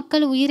எவ்வளோ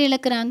மக்கள்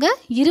உயிரிழக்கிறாங்க?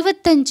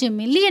 25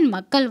 மில்லியன்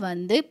மக்கள்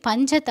வந்து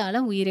பஞ்சத்தால்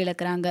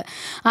உயிரிழக்கிறாங்க.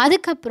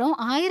 அதுக்கப்புறம்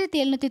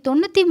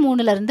 1793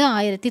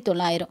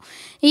 1900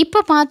 இப்போ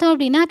பார்த்தோம்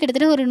அப்படின்னா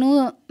கிட்டத்தட்ட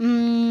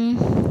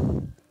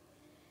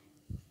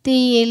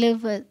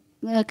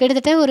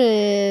ஒரு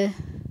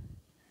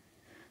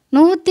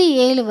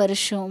 107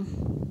 வருஷம்.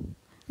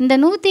 இந்த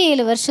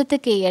 107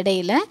 வருஷத்துக்கு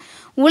இடையில்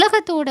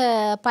உலகத்தோட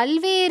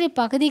பல்வேறு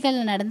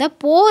பகுதிகளில் நடந்த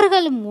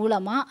போர்கள்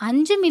மூலமாக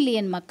 5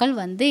 மில்லியன் மக்கள்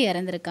வந்து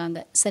இறந்துருக்காங்க.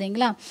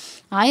 சரிங்களா?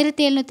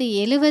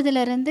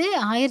 1770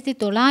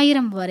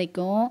 1900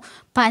 வரைக்கும்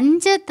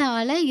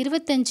பஞ்சத்தால்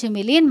 25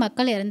 மில்லியன்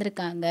மக்கள்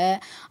இறந்துருக்காங்க.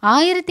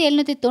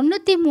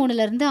 1793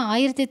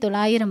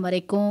 1900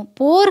 வரைக்கும்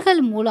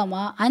போர்கள்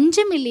மூலமாக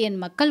 5 மில்லியன்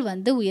மக்கள்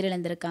வந்து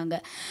உயிரிழந்திருக்காங்க.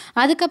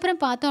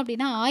 அதுக்கப்புறம் பார்த்தோம்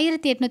அப்படின்னா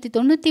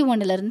 1891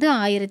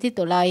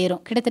 1900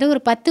 கிட்டத்தட்ட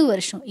ஒரு 10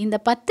 வருஷம். இந்த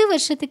 10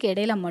 வருஷத்துக்கு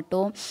இடையில மட்டும்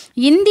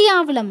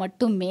இந்தியாவில்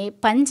மட்டுமே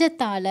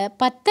பஞ்சத்தால்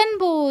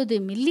 19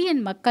 மில்லியன்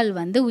மக்கள்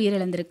வந்து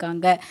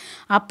உயிரிழந்திருக்காங்க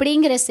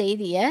அப்படிங்கிற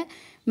செய்தியை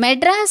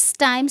மெட்ராஸ்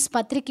டைம்ஸ்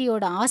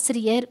பத்திரிகையோட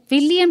ஆசிரியர்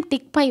வில்லியம்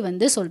டிக்பை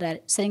வந்து சொல்கிறார்.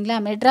 சரிங்களா?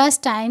 மெட்ராஸ்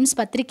டைம்ஸ்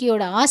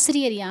பத்திரிகையோட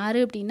ஆசிரியர் யார்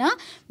அப்படின்னா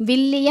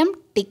வில்லியம்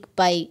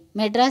டிக்பை.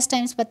 மெட்ராஸ்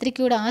டைம்ஸ்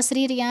பத்திரிகையோட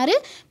ஆசிரியர் யார்?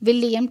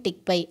 வில்லியம்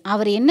டிக்பை.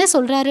 அவர் என்ன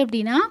சொல்கிறாரு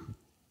அப்படின்னா,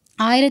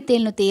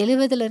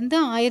 1770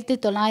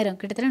 1900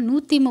 கிட்டத்தட்ட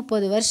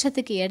 130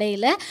 வருஷத்துக்கு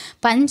இடையில்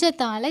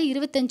பஞ்சத்தால்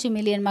 25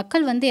 மில்லியன்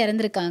மக்கள் வந்து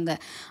இறந்துருக்காங்க.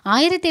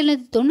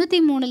 1793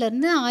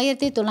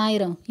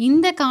 1900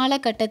 இந்த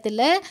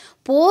காலகட்டத்தில்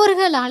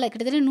போர்களால்,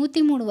 கிட்டத்தட்ட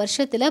 103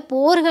 வருஷத்தில்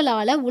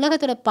போர்களால்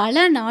உலகத்தோட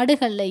பல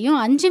நாடுகள்லையும்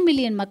 5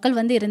 மில்லியன் மக்கள்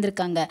வந்து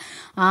இருந்திருக்காங்க.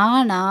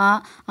 ஆனால்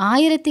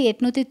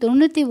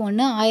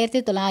 1891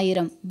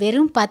 1900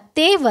 வெறும்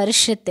 10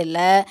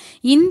 வருஷத்தில்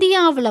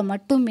இந்தியாவில்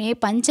மட்டுமே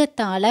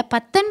பஞ்சத்தால்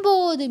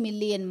 19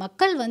 மில்லியன்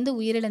மக்கள் வந்து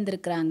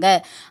உயிரிழந்திருக்கிறாங்க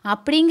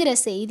அப்படிங்கிற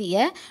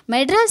செய்தியை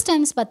மெட்ராஸ்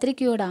டைம்ஸ்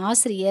பத்திரிகையோட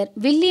ஆசிரியர்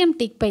வில்லியம்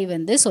டிக்பை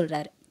வந்து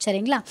சொல்கிறாரு.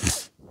 சரிங்களா?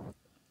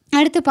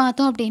 அடுத்து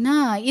பார்த்தோம் அப்படின்னா,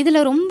 இதில்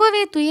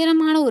ரொம்பவே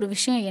துயரமான ஒரு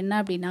விஷயம் என்ன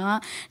அப்படின்னா,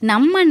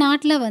 நம்ம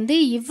நாட்டில் வந்து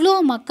இவ்வளோ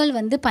மக்கள்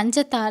வந்து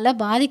பஞ்சத்தால்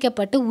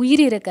பாதிக்கப்பட்டு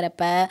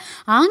உயிரிழக்கிறப்ப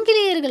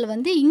ஆங்கிலேயர்கள்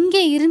வந்து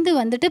இங்கே இருந்து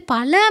வந்துட்டு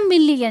பல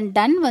மில்லியன்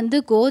டன் வந்து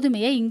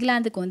கோதுமையை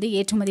இங்கிலாந்துக்கு வந்து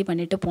ஏற்றுமதி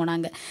பண்ணிட்டு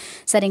போனாங்க.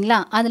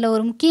 சரிங்களா? அதில்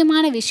ஒரு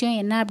முக்கியமான விஷயம்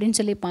என்ன அப்படின்னு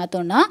சொல்லி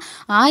பார்த்தோன்னா,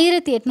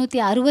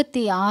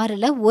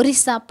 1866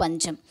 ஒரிசா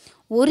பஞ்சம்.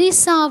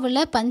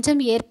 ஒரிசாவில்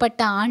பஞ்சம்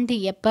ஏற்பட்ட ஆண்டு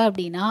எப்போ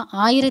அப்படின்னா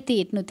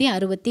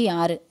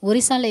 1866.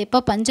 ஒரிசாவில் எப்போ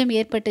பஞ்சம்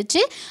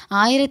ஏற்பட்டுச்சு?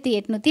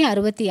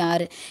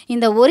 1866.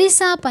 இந்த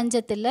ஒரிசா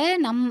பஞ்சத்தில்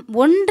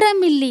 1.5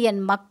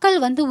 மில்லியன் மக்கள்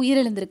வந்து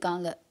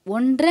உயிரிழந்திருக்காங்க.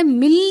 1.5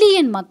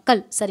 மில்லியன்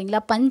மக்கள். சரிங்களா?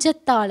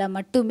 பஞ்சத்தால்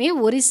மட்டுமே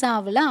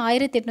ஒரிசாவில்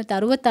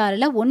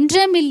 1866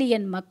 1.5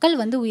 மில்லியன் மக்கள்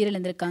வந்து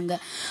உயிரிழந்திருக்காங்க.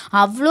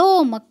 அவ்வளோ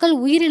மக்கள்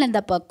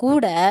உயிரிழந்தப்போ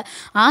கூட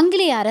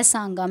ஆங்கிலேய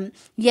அரசாங்கம்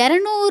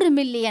 200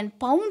 மில்லியன்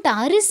பவுண்ட்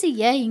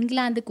அரிசியை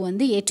இங்கிலாந்துக்கு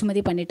வந்து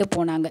ஏற்றுமதி பண்ணிட்டு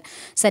போனாங்க.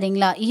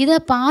 சரிங்களா? இதை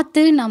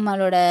பார்த்து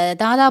நம்மளோட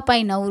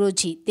தாதாபாய்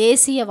நவ்ரோஜி,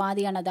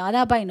 தேசியவாதியான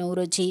தாதாபாய்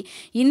நவ்ரோஜி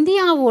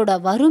இந்தியாவோட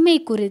வறுமை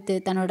குறித்து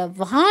தன்னோட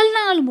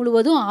வாழ்நாள்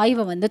முழுவதும்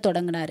ஆய்வை வந்து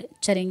தொடங்கினார்.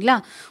 சரிங்களா?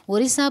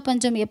 ஒரிசா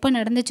பஞ்சம் எப்போ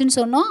நடந்துச்சுன்னு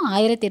சொன்னோம்?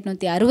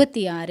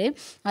 1866.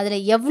 அதில்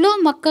எவ்வளோ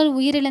மக்கள்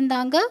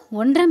உயிரிழந்தாங்க?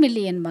 1.5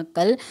 மில்லியன்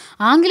மக்கள்.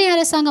 ஆங்கிலேய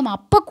அரசாங்கம்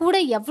அப்போ கூட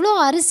எவ்வளோ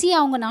அரிசியை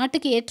அவங்க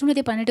நாட்டுக்கு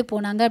ஏற்றுமதி பண்ணிட்டு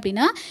போனாங்க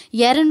அப்படின்னா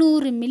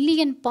 200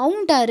 மில்லியன்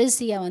பவுண்ட்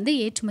அரிசியை வந்து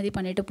ஏற்றுமதி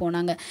பண்ணிட்டு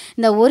போனாங்க.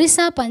 இந்த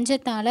ஒரிசா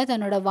பஞ்சத்தால்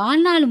தன்னோட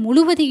வாழ்நாள்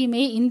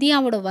முழுவதையுமே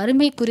இந்தியாவோட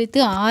வறுமை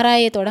குறித்து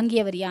ஆராய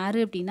தொடங்கியவர் யார்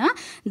அப்படின்னா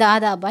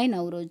தாதாபாய்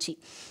நவ்ரோஜி.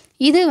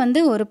 இது வந்து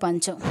ஒரு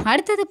பஞ்சம்.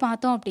 அடுத்தது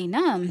பார்த்தோம்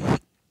அப்படின்னா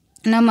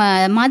நம்ம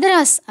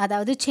மதராஸ்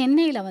அதாவது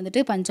சென்னையில்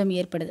வந்துட்டு பஞ்சம்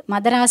ஏற்படுது.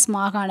 மதராஸ்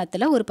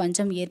மாகாணத்தில் ஒரு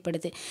பஞ்சம்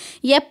ஏற்படுது.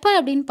 எப்போ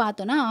அப்படின்னு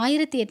பார்த்தோன்னா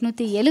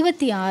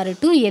 1876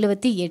 டு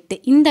 78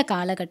 இந்த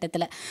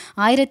காலகட்டத்தில்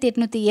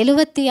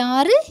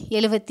 1876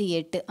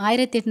 78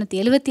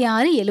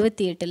 1876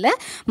 78ல்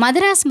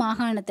மதராஸ்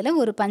மாகாணத்தில்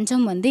ஒரு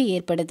பஞ்சம் வந்து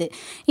ஏற்படுது.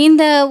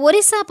 இந்த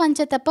ஒரிசா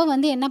பஞ்சத்தப்போ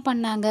வந்து என்ன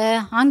பண்ணாங்க,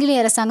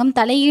 ஆங்கிலேய அரசாங்கம்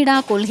தலையீடா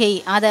கொள்கை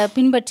அதை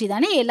பின்பற்றி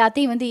தானே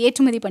எல்லாத்தையும் வந்து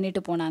ஏற்றுமதி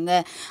பண்ணிட்டு போனாங்க.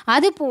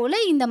 அதுபோல்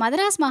இந்த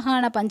மதராஸ்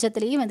மாகாண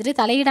பஞ்சத்திலேயே வந்துட்டு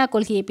தலையிடா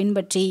கொள்கையை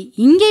பின்பற்றி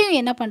இங்கேயும்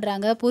என்ன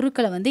பண்ணுறாங்க,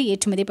 பொருட்களை வந்து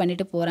ஏற்றுமதி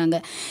பண்ணிட்டு போகிறாங்க.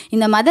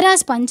 இந்த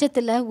மதராஸ்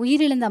பஞ்சத்தில்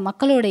உயிரிழந்த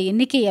மக்களோட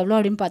எண்ணிக்கை எவ்வளோ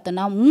அப்படின்னு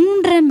பார்த்தோன்னா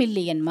 3.5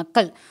 மில்லியன்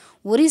மக்கள்.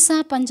 ஒரிசா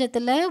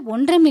பஞ்சத்தில்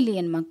 1.5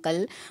 மில்லியன் மக்கள்,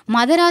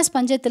 மதராஸ்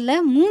பஞ்சத்தில்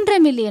 3.5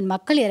 மில்லியன்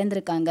மக்கள்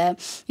இறந்திருக்காங்க.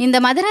 இந்த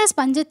மதராஸ்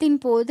பஞ்சத்தின்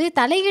போது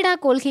தலையிடா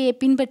கொள்கையை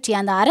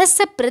பின்பற்றிய அந்த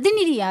அரச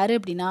பிரதிநிதி யார்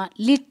அப்படின்னா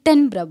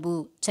லிட்டன் பிரபு.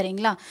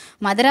 சரிங்களா,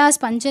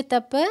 மதராஸ்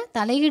பஞ்சத்தப்ப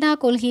தலையிடா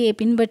கொள்கையை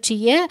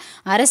பின்பற்றிய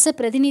அரச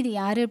பிரதிநிதி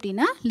யார்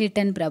அப்படின்னா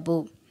லிட்டன் பிரபு.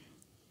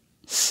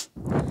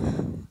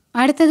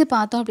 அடுத்தது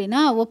பார்த்தோம் அப்படின்னா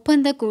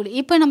ஒப்பந்த கூலி.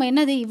 இப்போ நம்ம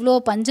என்னது, இவ்வளோ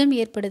பஞ்சம்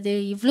ஏற்படுது,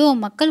 இவ்வளோ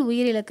மக்கள்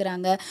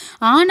உயிரிழக்கிறாங்க,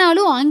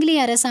 ஆனாலும் ஆங்கிலேய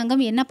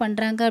அரசாங்கம் என்ன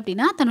பண்ணுறாங்க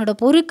அப்படின்னா தன்னோட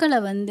பொருட்களை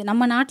வந்து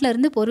நம்ம நாட்டில்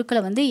இருந்து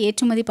பொருட்களை வந்து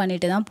ஏற்றுமதி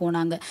பண்ணிட்டு தான்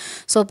போனாங்க.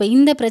 ஸோ இப்போ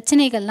இந்த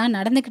பிரச்சனைகள்லாம்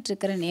நடந்துக்கிட்டு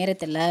இருக்கிற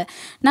நேரத்தில்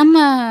நம்ம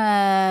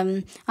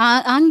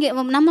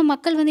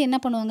மக்கள் வந்து என்ன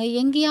பண்ணுவாங்க,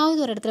 எங்கேயாவது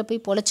ஒரு இடத்துல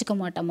போய் பொழைச்சிக்க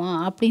மாட்டோமா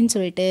அப்படின்னு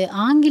சொல்லிட்டு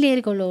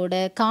ஆங்கிலேயர்களோட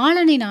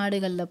காலனி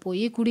நாடுகளில்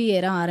போய்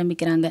குடியேற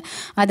ஆரம்பிக்கிறாங்க.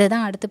 அதை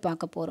தான் அடுத்து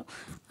பார்க்க போகிறோம்.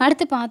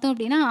 அடுத்து பார்த்தோம்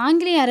அப்படின்னா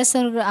ஆங்கிலேய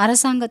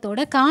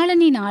அரசாங்கத்தோட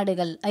காலனி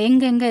நாடுகள்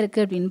எங்கெங்கே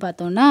இருக்குது அப்படின்னு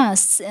பார்த்தோன்னா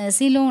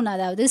சிலோன்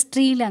அதாவது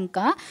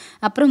ஸ்ரீலங்கா,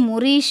 அப்புறம்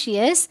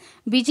மொரீஷியஸ்,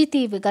 பிஜி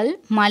தீவுகள்,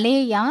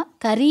 மலேயா,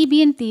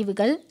 கரீபியன்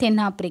தீவுகள்,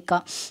 தென்னாப்பிரிக்கா,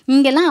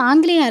 இங்கெல்லாம்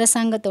ஆங்கிலேய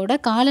அரசாங்கத்தோட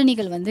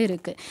காலனிகள் வந்து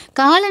இருக்குது.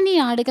 காலனி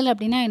நாடுகள்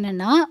அப்படின்னா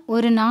என்னென்னா,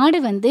 ஒரு நாடு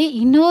வந்து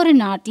இன்னொரு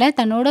நாட்டில்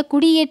தன்னோட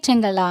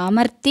குடியேற்றங்களை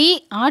அமர்த்தி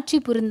ஆட்சி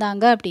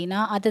புரிந்தாங்க அப்படின்னா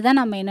அதுதான்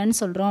நம்ம என்னன்னு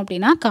சொல்கிறோம்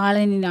அப்படின்னா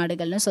காலனி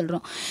நாடுகள்னு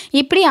சொல்கிறோம்.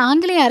 இப்படி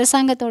ஆங்கிலேய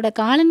அரசாங்கத்தோட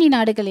காலனி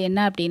நாடுகள் என்ன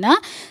அப்படின்னா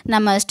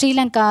நம்ம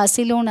ஸ்ரீலங்கா,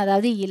 சிலோன்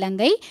அதாவது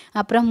இலங்கை,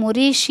 அப்புறம்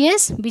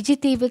மொரீஷியஸ், பிஜி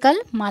தீவுகள்,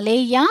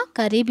 மலேயா,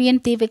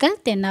 கரீபியன் தீவுகள்,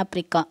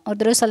 தென்னாப்பிரிக்கா. ஒரு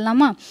தடவை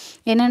சொல்லலாமா,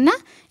 என்னென்னா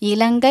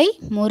இலங்கை,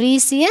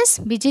 மொரீஷியஸ்,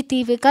 பிஜி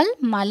தீவுகள்,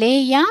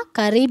 மலேயா,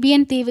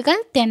 கரீபியன்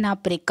தீவுகள்,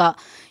 தென்னாப்பிரிக்கா.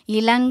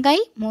 இலங்கை,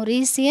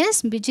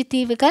 மொரீஷியஸ், பிஜி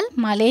தீவுகள்,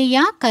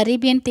 மலேயா,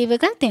 கரீபியன்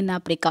தீவுகள்,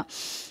 தென்னாப்பிரிக்கா.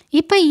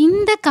 இப்போ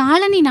இந்த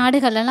காலனி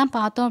நாடுகளெல்லாம்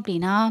பார்த்தோம்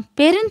அப்படின்னா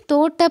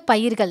பெருந்தோட்ட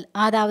பயிர்கள்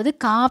அதாவது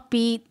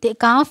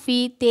காஃபி,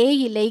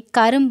 தேயிலை,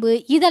 கரும்பு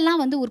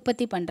இதெல்லாம் வந்து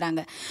உற்பத்தி பண்ணுறாங்க.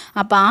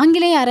 அப்போ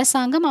ஆங்கிலேய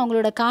அரசாங்கம்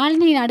அவங்களோட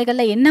காலனி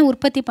நாடுகளில் என்ன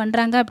உற்பத்தி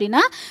பண்ணுறாங்க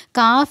அப்படின்னா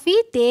காஃபி,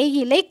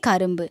 தேயிலை,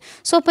 கரும்பு.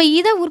 ஸோ இப்போ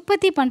இதை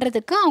உற்பத்தி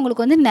பண்ணுறதுக்கு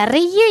அவங்களுக்கு வந்து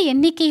நிறைய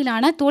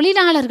எண்ணிக்கையிலான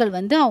தொழிலாளர்கள்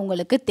வந்து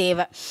அவங்களுக்கு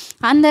தேவை.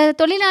 அந்த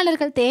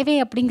தொழிலாளர்கள் தேவை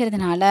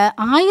அப்படிங்கிறதுனால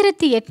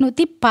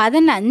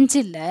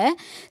 1815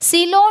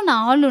 சிலோன்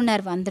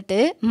ஆளுநர்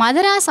வந்துட்டு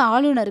மதராஸ்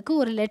ஆளுநருக்கு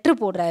ஒரு லெட்ரு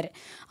போடுறாரு.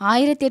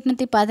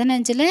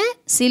 1815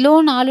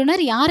 சிலோன்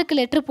ஆளுநர் யாருக்கு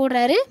லெட்ரு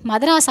போடுறாரு,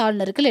 மதராஸ்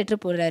ஆளுநருக்கு லெட்ரு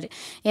போடுறாரு.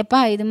 எப்பா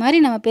இது மாதிரி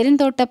நம்ம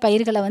பெருந்தோட்ட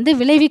பயிர்களை வந்து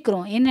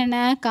விளைவிக்கிறோம், என்னென்ன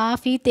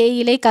காஃபி,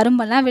 தேயிலை,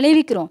 கரும்பெல்லாம்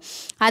விளைவிக்கிறோம்,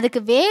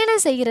 அதுக்கு வேலை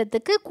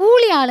செய்கிறதுக்கு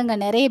கூலி ஆளுங்க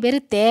நிறைய பேர்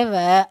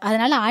தேவை,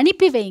 அதனால்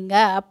அனுப்பி வைங்க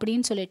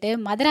அப்படின்னு சொல்லிட்டு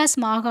மதராஸ்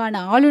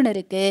மாகாண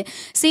ஆளுநருக்கு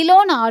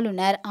சிலோன்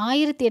ஆளுநர்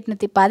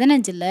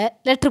 1815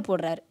 லெட்ரு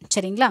போடுறாரு.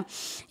 சரிங்களா,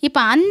 இப்போ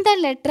அந்த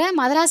லெட்டரை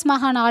மதராஸ்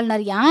மாகாண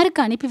ஆளுநர்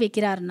யாருக்கு அனுப்பி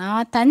வைக்கிறாருன்னா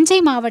தஞ்சை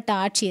மாவட்ட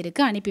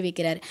ஆட்சியருக்கு அனுப்பி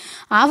வைக்கிறார்.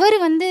 அவர்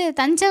வந்து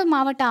தஞ்சை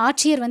மாவட்ட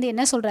ஆட்சியர் வந்து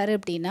என்ன சொல்கிறாரு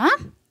அப்படின்னா,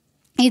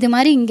 இது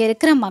மாதிரி இங்கே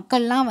இருக்கிற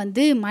மக்கள்லாம்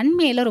வந்து மண்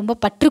மேலே ரொம்ப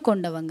பற்று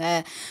கொண்டவங்க,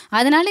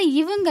 அதனால்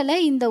இவங்களை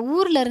இந்த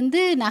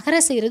ஊர்லேருந்து நகர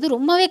செய்கிறது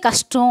ரொம்பவே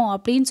கஷ்டம்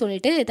அப்படின்னு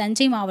சொல்லிட்டு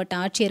தஞ்சை மாவட்ட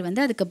ஆட்சியர்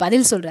வந்து அதுக்கு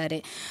பதில் சொல்கிறாரு.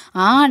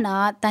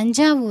 ஆனால்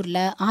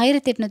தஞ்சாவூரில்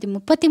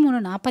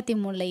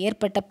 1833-43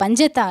 ஏற்பட்ட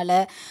பஞ்சத்தால்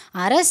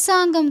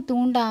அரசாங்கம்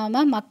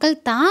தூண்டாமல் மக்கள்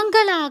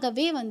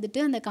தாங்களாகவே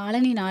வந்துட்டு அந்த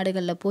காலனி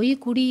நாடுகளில் போய்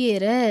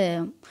குடியேற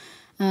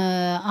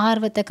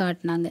ஆர்வத்தை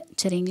காட்டினாங்க.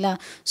 சரிங்களா,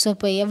 ஸோ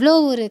இப்போ எவ்வளோ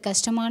ஒரு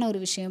கஷ்டமான ஒரு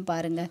விஷயம்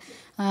பாருங்கள்.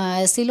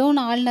 சிலோன்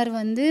ஆளுநர்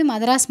வந்து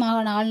மதராஸ்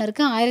மாகாண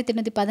ஆளுநருக்கு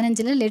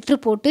 1815 லெட்ரு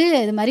போட்டு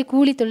இது மாதிரி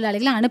கூலி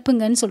தொழிலாளிகளை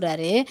அனுப்புங்கன்னு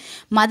சொல்கிறாரு.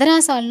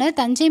 மதராஸ் ஆளுநர்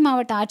தஞ்சை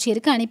மாவட்ட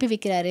ஆட்சியருக்கு அனுப்பி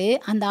வைக்கிறாரு.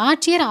 அந்த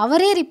ஆட்சியர்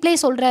அவரே ரிப்ளை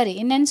சொல்கிறாரு.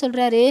 என்னன்னு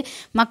சொல்கிறாரு,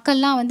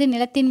 மக்கள்லாம் வந்து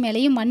நிலத்தின்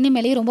மேலேயும் மண்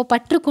மேலேயும் ரொம்ப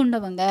பற்று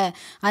கொண்டவங்க,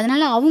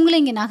 அதனால் அவங்கள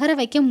இங்கே நகர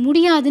வைக்க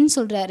முடியாதுன்னு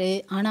சொல்கிறாரு.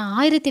 ஆனால்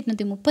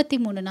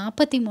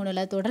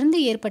 1833-43 தொடர்ந்து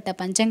ஏற்பட்ட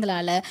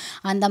பஞ்சங்களால்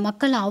அந்த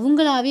மக்கள்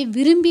அவங்களாவே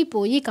விரும்பி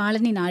போய்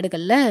காலனி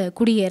நாடுகளில்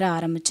குடியேற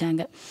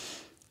ஆரம்பித்தாங்க.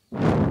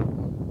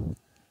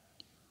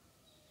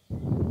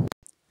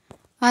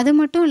 அது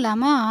மட்டும்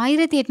இல்லாமல்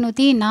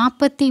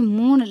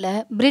 1843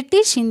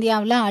 பிரிட்டிஷ்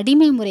இந்தியாவில்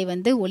அடிமை முறை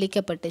வந்து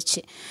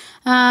ஒழிக்கப்பட்டுச்சு.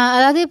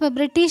 அதாவது இப்போ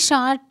பிரிட்டிஷ்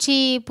ஆட்சி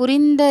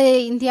புரிந்த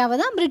இந்தியாவை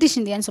தான் பிரிட்டிஷ்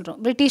இந்தியான்னு சொல்கிறோம்.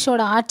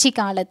 பிரிட்டிஷோட ஆட்சி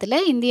காலத்தில்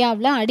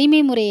இந்தியாவில்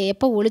அடிமை முறையை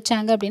எப்போ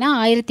ஒழிச்சாங்க அப்படின்னா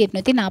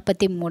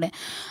 1843.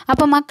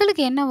 அப்போ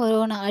மக்களுக்கு என்ன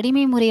வரும்,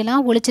 அடிமை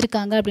முறையெல்லாம்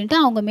ஒழிச்சிருக்காங்க அப்படின்ட்டு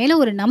அவங்க மேலே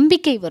ஒரு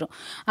நம்பிக்கை வரும்.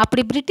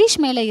 அப்படி பிரிட்டிஷ்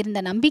மேலே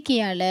இருந்த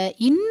நம்பிக்கையால்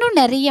இன்னும்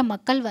நிறைய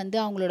மக்கள் வந்து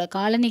அவங்களோட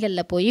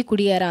காலனிகளில் போய்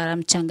குடியேற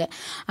ஆரம்பித்தாங்க.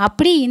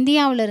 அப்படி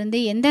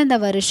இந்தியாவிலேருந்து எந்தெந்த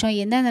வருஷம்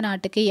எந்தெந்த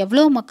நாட்டுக்கு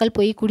எவ்வளோ மக்கள்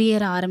போய்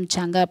குடியேற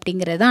ஆரம்பித்தாங்க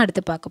அப்படிங்கிறத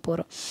அடுத்து பார்க்க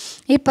போகிறோம்.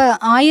 இப்போ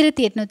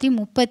 1837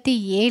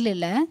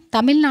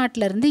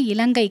 தமிழ்நாட்டிலேருந்து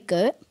இலங்கைக்கு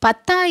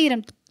 10,000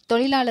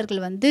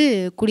 தொழிலாளர்கள் வந்து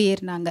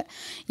குடியேறினாங்க.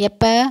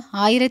 எப்போ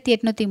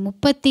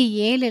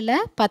 1837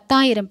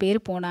 10,000 பேர்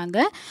போனாங்க.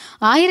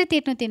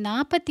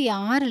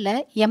 1846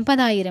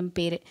 80,000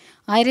 பேர்.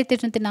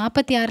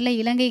 1846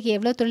 இலங்கைக்கு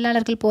எவ்வளோ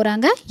தொழிலாளர்கள்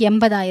போகிறாங்க,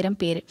 80,000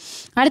 பேர்.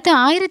 அடுத்து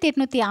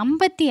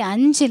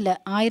 1855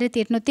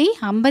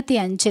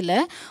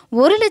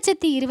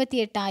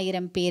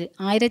 1,28,000 பேர்.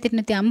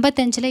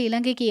 1855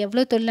 இலங்கைக்கு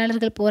எவ்வளோ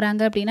தொழிலாளர்கள்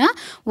போகிறாங்க அப்படின்னா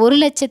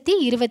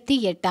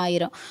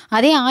 1,28,000.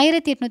 அதே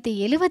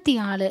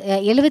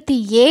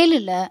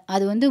 1877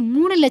 அது வந்து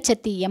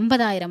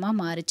 3,80,000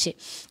 மாறுச்சு.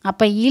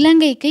 அப்போ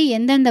இலங்கைக்கு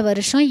எந்தெந்த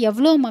வருஷம்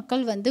எவ்வளோ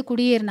மக்கள் வந்து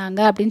குடியேறினாங்க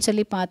அப்படின்னு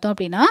சொல்லி பார்த்தோம்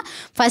அப்படின்னா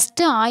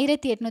ஃபஸ்ட்டு 1837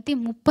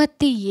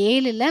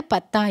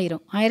 10,000.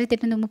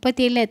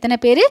 1837 எத்தனை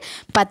பேர்,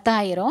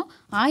 10,000.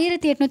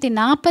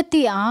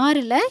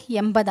 1846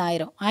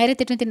 80,000.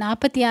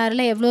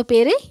 1846 எவ்வளோ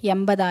பேர்,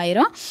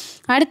 80,000.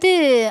 அடுத்து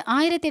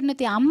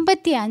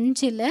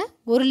 1855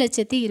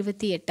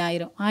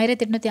 1,28,000.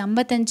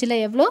 1855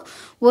 எவ்வளோ,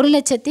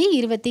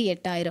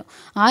 1,28,000.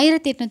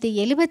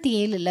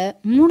 1877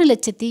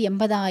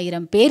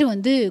 3,80,000 பேர்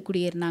வந்து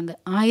குடியேறினாங்க.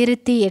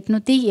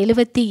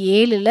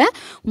 1877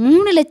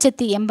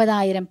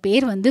 3,80,000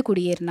 பேர் வந்து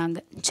குடியேறினாங்க.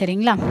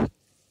 சரிங்களா?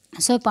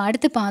 ஸோ இப்போ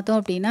அடுத்து பார்த்தோம்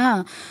அப்படின்னா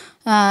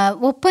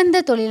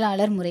ஒப்பந்த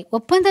தொழிலாளர் முறை.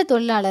 ஒப்பந்த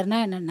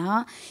தொழிலாளர்னால் என்னென்னா,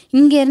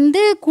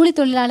 இங்கேருந்து கூலி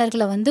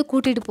தொழிலாளர்களை வந்து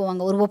கூட்டிகிட்டு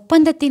போவாங்க ஒரு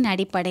ஒப்பந்தத்தின்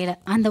அடிப்படையில்.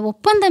 அந்த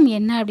ஒப்பந்தம்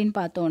என்ன அப்படின்னு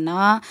பார்த்தோன்னா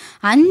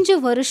 5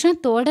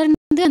 வருஷம் தொடர்ந்து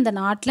அந்த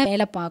நாட்டில்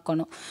வேலை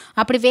பார்க்கணும்.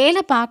 அப்படி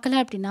வேலை பார்க்கல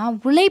அப்படின்னா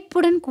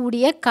உழைப்புடன்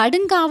கூடிய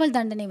கடுங்காவல்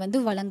தண்டனை வந்து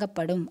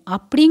வழங்கப்படும்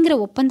அப்படிங்கிற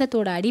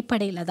ஒப்பந்தத்தோட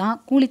அடிப்படையில் தான்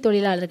கூலி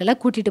தொழிலாளர்களை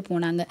கூட்டிகிட்டு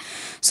போனாங்க.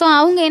 ஸோ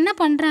அவங்க என்ன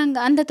பண்ணுறாங்க,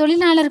 அந்த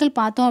தொழிலாளர்கள்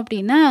பார்த்தோம்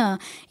அப்படின்னா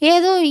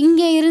ஏதோ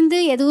இங்கே இருந்து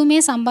எதுவுமே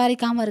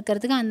சம்பாதிக்காமல்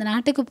இருக்கிறதுக்கு அந்த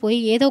நாட்டுக்கு போய்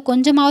ஏதோ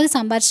கொஞ்சமாவது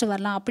சம்பாரிச்சு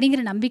வரலாம்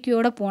அப்படிங்கிற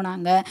நம்பிக்கையோடு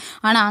போனாங்க.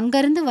 ஆனால்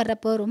அங்கேருந்து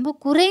வர்றப்போ ரொம்ப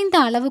குறைந்த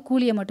அளவு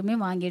கூலியை மட்டுமே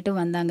வாங்கிட்டு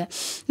வந்தாங்க.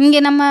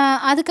 இங்கே நம்ம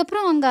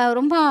அதுக்கப்புறம் அங்கே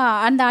ரொம்ப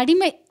அந்த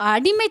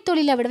அடிமை தொழிலை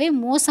விடவே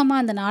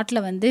மோசமாக அந்த நாட்டில்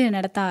வந்து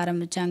நடத்த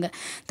ஆரம்பித்தாங்க.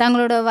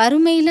 தங்களோட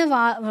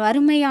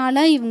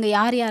வறுமையால் இவங்க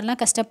யாரெல்லாம்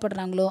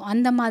கஷ்டப்படுறாங்களோ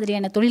அந்த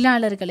மாதிரியான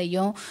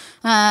தொழிலாளர்களையும்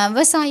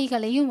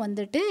விவசாயிகளையும்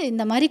வந்துட்டு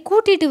இந்த மாதிரி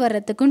கூட்டிகிட்டு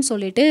வர்றதுக்குன்னு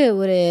சொல்லிட்டு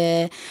ஒரு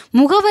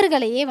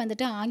முகவர்களையே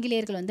வந்துட்டு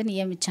ஆங்கிலேயர்கள் வந்து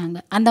நியமித்தாங்க.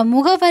 அந்த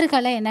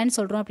முகவர்களை என்னன்னு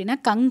சொல்கிறோம் அப்படின்னா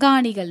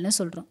கங்காணிகள்னு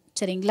சொல்கிறோம்.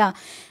 சரிங்களா?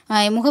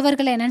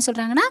 முகவர்களை என்னன்னு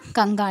சொல்கிறாங்கன்னா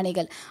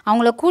கங்காணிகள்.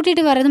 அவங்கள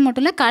கூட்டிகிட்டு வர்றது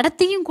மட்டும் இல்லை,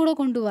 கடத்தியும் கூட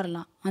கொண்டு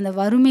வரலாம். அந்த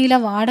வறுமையில்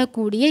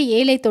வாடக்கூடிய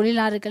ஏழை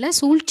தொழிலாளர்களை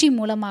சூழ்ச்சி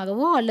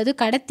மூலமாகவோ அல்லது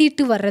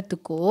கடத்திட்டு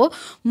வர்றதுக்கோ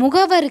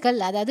முகவர்கள்,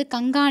 அதாவது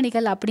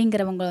கங்காணிகள்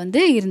அப்படிங்கிறவங்க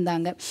வந்து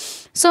இருந்தாங்க.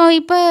 ஸோ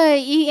இப்போ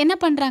என்ன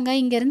பண்ணுறாங்க,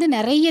 இங்கேருந்து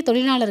நிறைய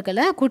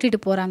தொழிலாளர்களை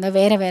கூட்டிகிட்டு போகிறாங்க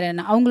வேறு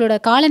அவங்களோட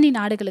காலனி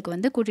நாடுகளுக்கு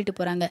வந்து கூட்டிகிட்டு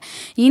போகிறாங்க.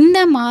 இந்த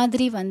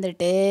மாதிரி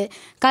வந்துட்டு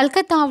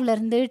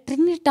கல்கத்தாவிலேருந்து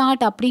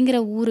ட்ரினிடாட் அப்படிங்கிற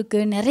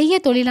ஊருக்கு நிறைய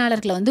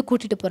தொழிலாளர்களை வந்து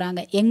கூட்டிகிட்டு போகிறாங்க.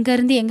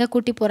 எங்கேருந்து எங்கே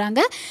கூட்டி போகிறாங்க,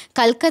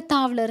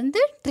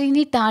 கல்கத்தாவிலேருந்து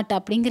ட்ரினிடாட்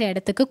அப்படிங்கிற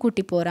இடத்துக்கு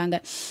கூட்டி போகிறாங்க.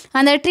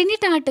 அந்த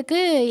ட்ரினிடாட்டுக்கு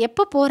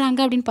எப்போ போகிறாங்க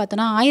அப்படின்னு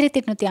பார்த்தோன்னா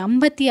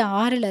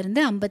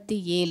 1856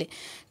 57.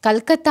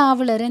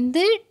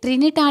 கல்கத்தாவிலிருந்து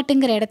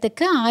ட்ரினிடாட்டுங்கிற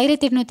இடத்துக்கு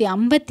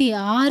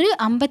 1856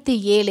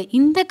 57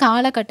 இந்த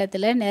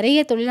காலகட்டத்தில்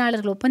நிறைய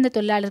தொழிலாளர்கள், ஒப்பந்த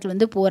தொழிலாளர்கள்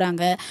வந்து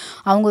போகிறாங்க.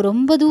 அவங்க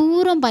ரொம்ப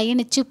தூரம்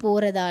பயணித்து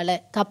போகிறதால,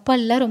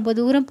 கப்பலில் ரொம்ப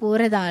தூரம்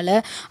போகிறதால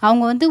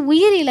அவங்க வந்து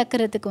உயிர்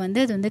இழக்கிறதுக்கு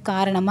வந்து அது வந்து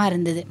காரணமாக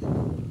இருந்தது.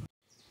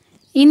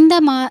 இந்த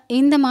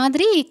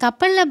மாதிரி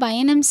கப்பலில்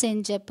பயணம்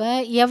செஞ்சப்போ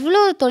எவ்வளோ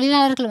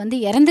தொழிலாளர்கள் வந்து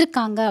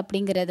இறந்துருக்காங்க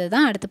அப்படிங்கிறத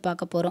தான் அடுத்து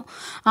பார்க்க போகிறோம்.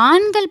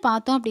 ஆண்கள்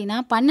பார்த்தோம் அப்படின்னா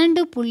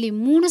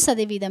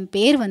 12.3%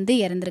 பேர் வந்து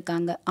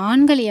இறந்துருக்காங்க.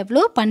 ஆண்கள்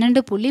எவ்வளோ,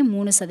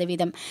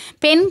 12.3%.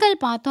 பெண்கள்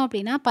பார்த்தோம்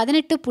அப்படின்னா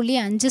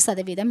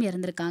 18.5%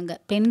 இறந்துருக்காங்க.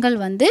 பெண்கள்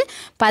வந்து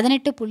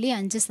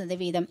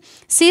 18.5%.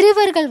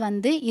 சிறுவர்கள்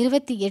வந்து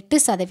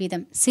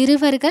 28%.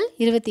 சிறுவர்கள்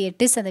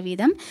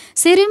 28%.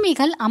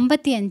 சிறுமிகள்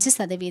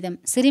 55%.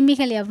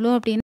 சிறுமிகள் எவ்வளோ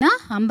அப்படின்னா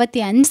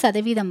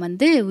 55%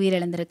 வந்து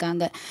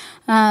உயிரிழந்திருக்காங்க.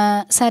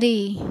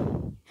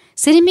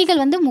 சிறுமிகள்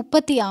வந்து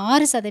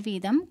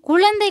 36%,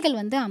 குழந்தைகள்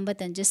வந்து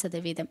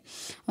 55%.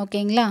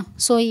 ஓகேங்களா?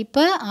 ஸோ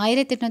இப்போ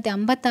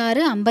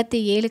 1856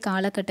 57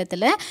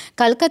 காலகட்டத்தில்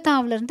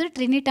கல்கத்தாவிலேருந்து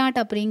ட்ரினிடாட்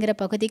அப்படிங்கிற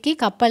பகுதிக்கு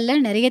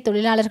கப்பலில் நிறைய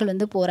தொழிலாளர்கள்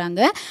வந்து போகிறாங்க.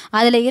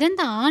 அதில்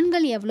இறந்த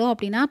ஆண்கள் எவ்வளோ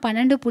அப்படின்னா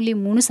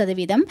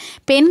 12.3%,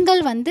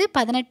 பெண்கள் வந்து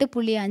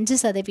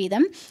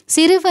 18.5%,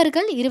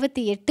 சிறுவர்கள்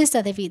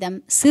 28%,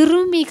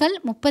 சிறுமிகள்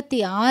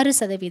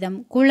 36%,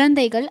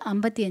 குழந்தைகள்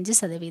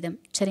 55%.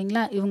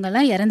 சரிங்களா,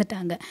 இவங்கெல்லாம்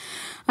இறந்துட்டாங்க.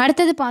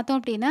 அடுத்தது பார்த்தோம்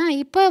அப்படின்னா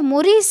இப்போ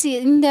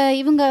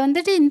இவங்க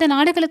வந்துட்டு இந்த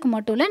நாடுகளுக்கு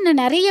மட்டும் இல்லை, இன்னும்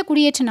நிறைய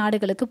குடியேற்ற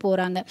நாடுகளுக்கு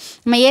போகிறாங்க.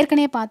 நம்ம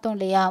ஏற்கனவே பார்த்தோம்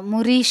இல்லையா,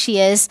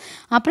 மொரீஷியஸ்,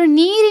 அப்புறம்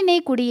நீரிணை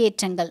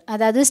குடியேற்றங்கள்,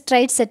 அதாவது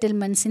ஸ்ட்ரைட்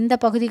செட்டில்மெண்ட்ஸ், இந்த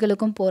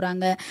பகுதிகளுக்கும்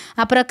போகிறாங்க.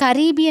 அப்புறம்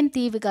கரீபியன்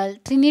தீவுகள்,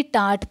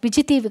 ட்ரினிடாட்,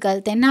 பிஜி தீவுகள்,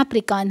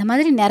 தென்னாப்பிரிக்கா, இந்த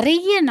மாதிரி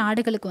நிறைய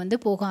நாடுகளுக்கு வந்து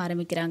போக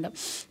ஆரம்பிக்கிறாங்க.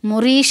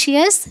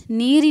 மொரீஷியஸ்,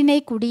 நீரிணை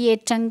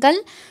குடியேற்றங்கள்,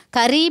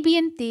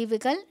 கரீபியன்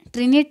தீவுகள்,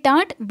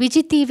 ட்ரினிடாட்,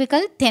 பிஜி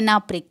தீவுகள்,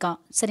 தென்னாப்பிரிக்கா,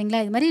 சரிங்களா,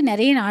 இது மாதிரி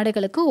நிறைய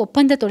நாடுகளுக்கு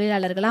ஒப்பந்த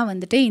தொழிலாளர்களாக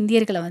வந்துட்டு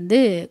இந்தியர்களை வந்து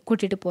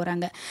கூட்டிகிட்டு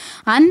போகிறாங்க.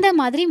 அந்த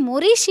மாதிரி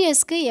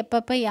மொரீஷியஸ்க்கு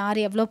எப்பப்போ யார்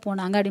எவ்வளோ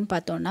போனாங்க அப்படின்னு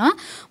பார்த்தோன்னா,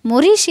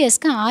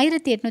 மொரீஷியஸ்க்கு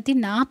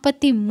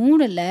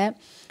 1843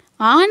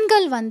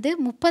 ஆண்கள் வந்து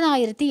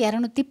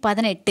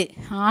 30,218.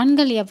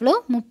 ஆண்கள் எவ்வளோ?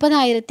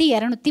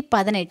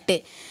 30,218.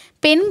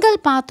 பெண்கள்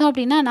பார்த்தோம்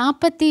அப்படின்னா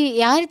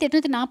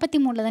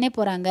 1843 தானே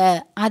போகிறாங்க.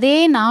 அதே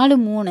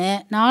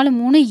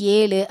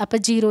 4-3-7 அப்போ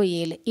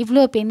 07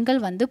 இவ்வளோ பெண்கள்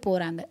வந்து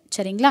போகிறாங்க.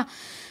 சரிங்களா,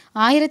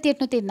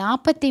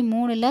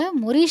 1843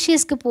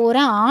 மொரீஷியஸ்க்கு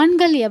போகிற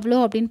ஆண்கள் எவ்வளோ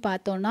அப்படின்னு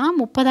பார்த்தோன்னா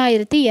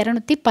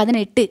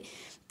 30,218.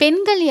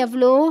 பெண்கள்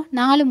எவ்வளோ?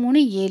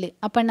 4-3-7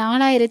 அப்போ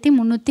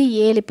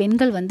 4,307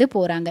 பெண்கள் வந்து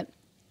போகிறாங்க.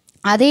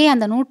 அதே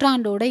அந்த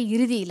நூற்றாண்டோட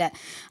இறுதியில்,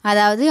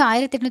 அதாவது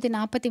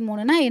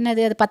 1843னா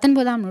என்னது, அது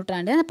 19ஆம்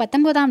நூற்றாண்டு. அந்த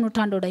 19ஆம்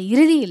நூற்றாண்டோட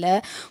இறுதியில்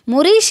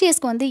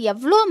மொரீஷியஸ்க்கு வந்து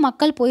எவ்வளோ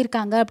மக்கள்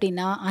போயிருக்காங்க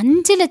அப்படின்னா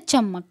 5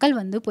 லட்சம் மக்கள்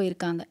வந்து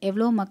போயிருக்காங்க.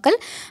 எவ்வளோ மக்கள்?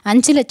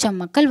 5 லட்சம்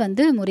மக்கள்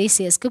வந்து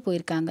மொரீஷியஸ்க்கு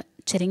போயிருக்காங்க.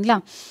 சரிங்களா,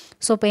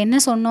 ஸோ இப்போ என்ன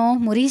சொன்னோம்,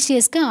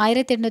 மொரீஷியஸ்க்கு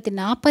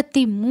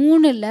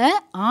 1843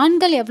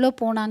 ஆண்கள் எவ்வளோ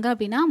போனாங்க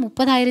அப்படின்னா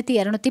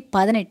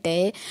 30,218.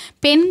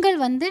 பெண்கள்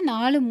வந்து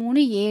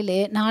 4-3-7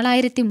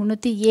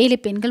 4,307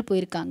 பெண்கள்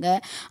போயிருக்காங்க.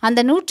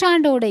 அந்த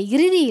நூற்றாண்டோட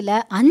இறுதியில்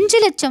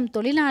 5 லட்சம்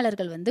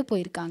தொழிலாளர்கள் வந்து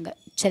போயிருக்காங்க.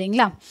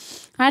 சரிங்களா,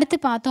 அடுத்து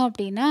பார்த்தோம்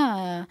அப்படின்னா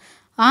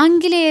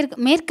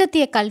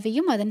மேற்கத்திய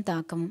கல்வியும் அதன்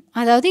தாக்கமும்.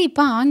 அதாவது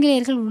இப்போ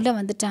ஆங்கிலேயர்கள் உள்ளே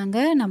வந்துட்டாங்க,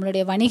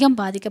 நம்மளுடைய வணிகம்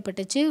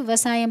பாதிக்கப்பட்டுச்சு,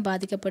 விவசாயம்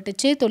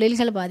பாதிக்கப்பட்டுச்சு,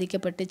 தொழில்கள்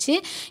பாதிக்கப்பட்டுச்சு,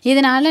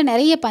 இதனால்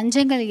நிறைய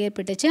பஞ்சங்கள்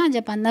ஏற்பட்டுச்சு.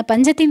 அந்த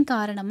பஞ்சத்தின்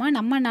காரணமாக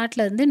நம்ம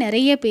நாட்டில் இருந்து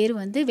நிறைய பேர்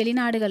வந்து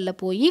வெளிநாடுகளில்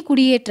போய்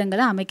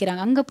குடியேற்றங்களை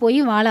அமைக்கிறாங்க, அங்கே போய்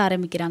வாழ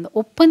ஆரம்பிக்கிறாங்க,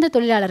 ஒப்பந்த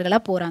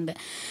தொழிலாளர்களாக போகிறாங்க.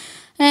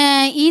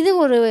 இது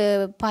ஒரு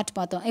பார்ட்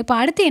பார்த்தோம். இப்போ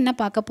அடுத்து என்ன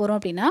பார்க்க போகிறோம்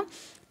அப்படின்னா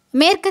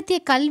மேற்கத்திய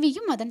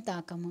கல்வியும் அதன்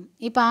தாக்கமும்.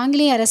 இப்போ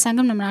ஆங்கிலேய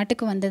அரசாங்கம் நம்ம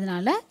நாட்டுக்கு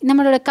வந்ததுனால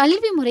நம்மளோட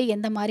கல்வி முறை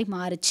எந்த மாதிரி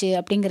மாறுச்சு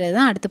அப்படிங்கிறது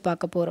தான் அடுத்து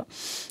பார்க்க போகிறோம்.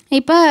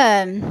 இப்போ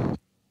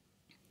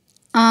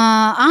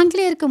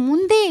ஆங்கிலேயருக்கு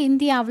முந்தைய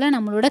இந்தியாவில்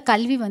நம்மளோட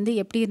கல்வி வந்து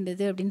எப்படி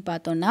இருந்தது அப்படின்னு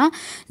பார்த்தோன்னா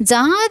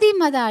ஜாதி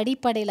மத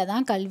அடிப்படையில்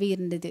தான் கல்வி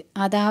இருந்தது.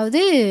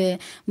 அதாவது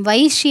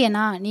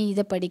வைஷ்யனா நீ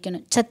இதை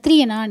படிக்கணும்,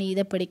 சத்திரியனா நீ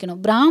இதை படிக்கணும்,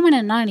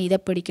 பிராமணனா நீ இதை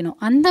படிக்கணும்,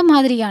 அந்த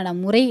மாதிரியான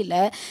முறையில்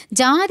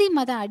ஜாதி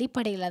மத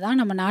அடிப்படையில் தான்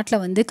நம்ம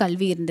நாட்டில் வந்து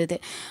கல்வி இருந்தது.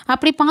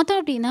 அப்படி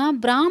பார்த்தோம் அப்படின்னா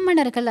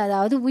பிராமணர்கள்,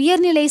 அதாவது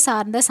உயர்நிலை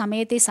சார்ந்த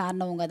சமயத்தை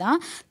சார்ந்தவங்க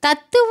தான்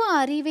தத்துவ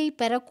அறிவை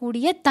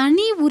பெறக்கூடிய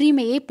தனி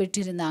உரிமையை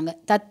பெற்றிருந்தாங்க.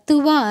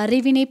 தத்துவ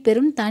அறிவினை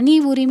பெறும் தனி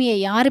உரிமையை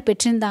யார்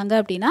பெற்றிருந்தாங்க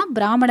அப்படின்னா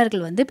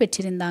பிராமணர்கள் வந்து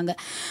பெற்றிருந்தாங்க.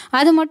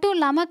 அது மட்டும்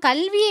இல்லாமல்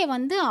கல்வியை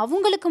வந்து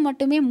அவங்களுக்கு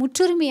மட்டுமே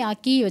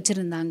முற்றுரிமையாக்கி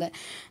வச்சுருந்தாங்க.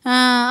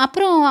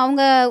 அப்புறம்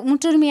அவங்க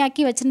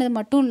முற்றுரிமையாக்கி வச்சுருந்தது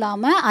மட்டும்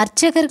இல்லாமல்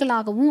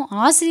அர்ச்சகர்களாகவும்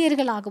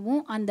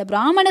ஆசிரியர்களாகவும் அந்த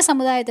பிராமண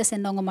சமுதாயத்தை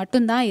சேர்ந்தவங்க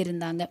மட்டும்தான்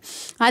இருந்தாங்க.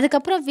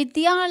 அதுக்கப்புறம்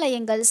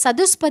வித்யாலயங்கள்,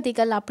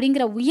 சதுஸ்பதிகள்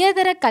அப்படிங்கிற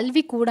உயர்தர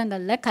கல்வி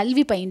கூடங்களில்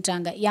கல்வி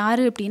பயின்றாங்க.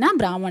 யார் அப்படின்னா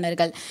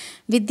பிராமணர்கள்.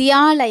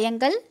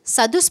 வித்யாலயங்கள்,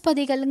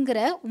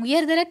 சதுஸ்பதிகள்ங்கிற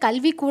உயர்தர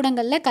கல்வி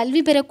கூடங்களில்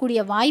கல்வி பெறக்கூடிய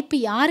வாய்ப்பு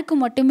யாருக்கு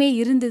மட்டுமே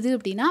இருந்தது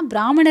அப்படின்னா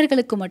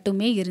பிராமணர்களுக்கு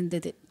மட்டுமே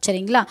இருந்தது.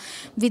 சரிங்களா,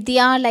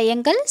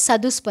 வித்யாலயங்கள்,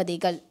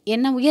 சதுஸ்பதிகள்,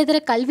 என்ன உயர்தர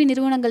கல்வி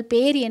நிறுவனங்கள்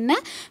பேர்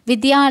என்ன?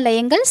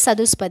 வித்யாலயங்கள்,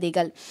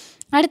 சதுஸ்பதிகள்.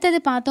 அடுத்தது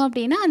பார்த்தோம்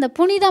அப்படின்னா அந்த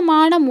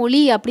புனிதமான மொழி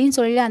அப்படின்னு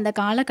சொல்லி அந்த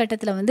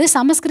காலகட்டத்தில் வந்து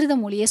சமஸ்கிருத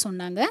மொழியை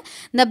சொன்னாங்க.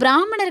 இந்த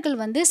பிராமணர்கள்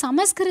வந்து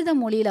சமஸ்கிருத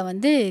மொழியில்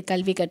வந்து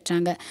கல்வி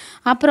கற்றாங்க.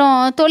 அப்புறம்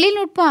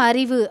தொழில்நுட்ப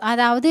அறிவு,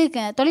 அதாவது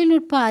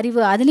தொழில்நுட்ப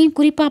அறிவு, அதுலேயும்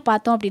குறிப்பாக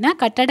பார்த்தோம் அப்படின்னா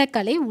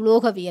கட்டடக்கலை,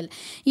 உலோகவியல்,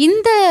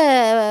 இந்த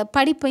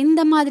படிப்பு,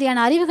 இந்த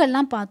மாதிரியான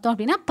அறிவுகள்லாம் பார்த்தோம்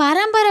அப்படின்னா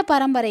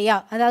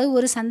பரம்பரையாக, அதாவது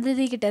ஒரு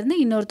சந்ததிக்கிட்ட இருந்து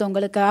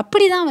இன்னொருத்தவங்களுக்கு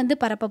அப்படி தான் வந்து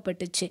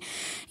பரப்பப்பட்டுச்சு.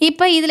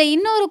 இப்போ இதில்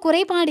இன்னொரு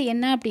குறைபாடு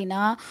என்ன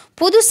அப்படின்னா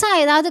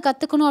புதுசாக ஏதாவது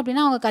கற்றுக்கணும் அப்படின்னா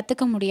அவங்க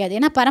கற்றுக்க முடியாது.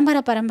 ஏன்னா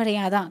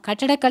பரம்பரையாக தான்.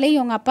 கட்டடக்கலை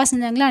உங்கள் அப்பா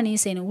செஞ்சாங்களா நீ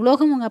செய்யணும்,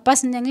 உலோகம் உங்கள் அப்பா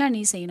செஞ்சாங்களா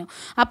நீ செய்யணும்.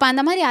 அப்போ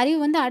அந்த மாதிரி அறிவு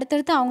வந்து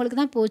அடுத்தடுத்து அவங்களுக்கு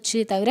தான் போச்சு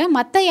தவிர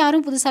மற்ற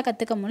யாரும் புதுசாக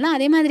கற்றுக்க முடியல.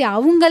 அதே மாதிரி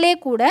அவங்களே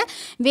கூட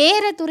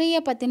வேறு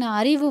துறையை பற்றின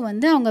அறிவு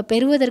வந்து அவங்க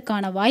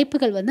பெறுவதற்கான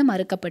வாய்ப்புகள் வந்து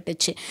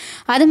மறுக்கப்பட்டுச்சு.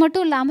 அது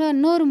மட்டும் இல்லாமல்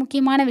இன்னொரு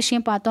முக்கியமான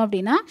விஷயம் பார்த்தோம்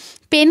அப்படின்னா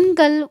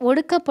பெண்கள்,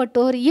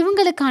 ஒடுக்கப்பட்டோர்,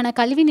 இவங்களுக்கான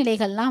கல்வி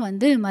நிலைகள்லாம்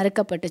வந்து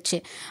மறுக்கப்பட்டுச்சு.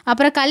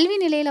 அப்புறம் கல்வி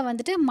நிலையில்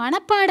வந்துட்டு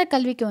மனப்பாட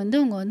கல்விக்கு வந்து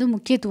அவங்க வந்து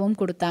முக்கியத்துவம்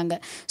கொடுத்தாங்க.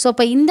 ஸோ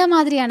இப்போ இந்த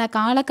மாதிரியான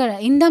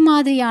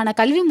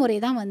கல்வி முறை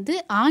தான் வந்து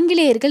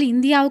ஆங்கிலேயர்கள்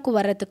இந்தியாவுக்கு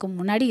வர்றதுக்கு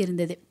முன்னாடி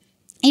இருந்தது.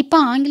 இப்போ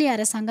ஆங்கிலேய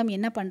அரசாங்கம்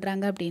என்ன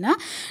பண்ணுறாங்க அப்படின்னா,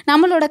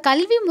 நம்மளோட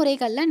கல்வி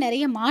முறைகளில்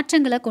நிறைய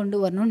மாற்றங்களை கொண்டு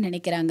வரணும்னு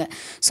நினைக்கிறாங்க.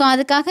 ஸோ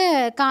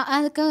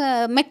அதுக்கு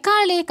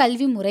மெக்காலே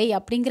கல்வி முறை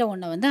அப்படிங்கிற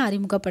ஒன்றை வந்து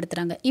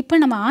அறிமுகப்படுத்துகிறாங்க. இப்போ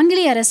நம்ம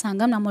ஆங்கிலேய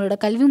அரசாங்கம் நம்மளோட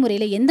கல்வி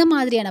முறையில் எந்த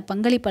மாதிரியான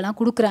பங்களிப்பெல்லாம்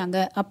கொடுக்குறாங்க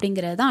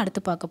அப்படிங்கிறத தான்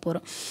அடுத்து பார்க்க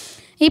போகிறோம்.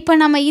 இப்போ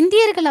நம்ம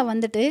இந்தியர்களை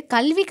வந்துட்டு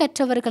கல்வி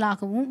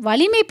கற்றவர்களாகவும்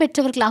வலிமை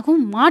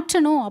பெற்றவர்களாகவும்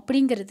மாற்றணும்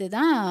அப்படிங்கிறது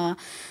தான்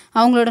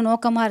அவங்களோட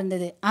நோக்கமாக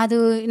இருந்தது. அது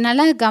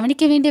நல்லா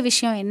கவனிக்க வேண்டிய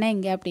விஷயம் என்ன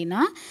இங்கே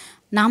அப்படின்னா,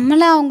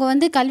 நம்மளை அவங்க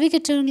வந்து கல்வி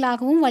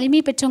கற்றவங்களாகவும் வலிமை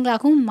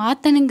பெற்றவங்களாகவும்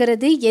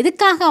மாற்றணுங்கிறது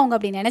எதுக்காக அவங்க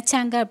அப்படி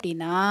நினச்சாங்க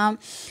அப்படின்னா,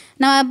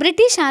 நான்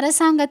பிரிட்டிஷ்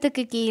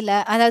அரசாங்கத்துக்கு கீழே,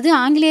 அதாவது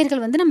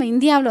ஆங்கிலேயர்கள் வந்து நம்ம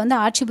இந்தியாவில் வந்து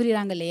ஆட்சி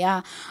புரிகிறாங்க இல்லையா,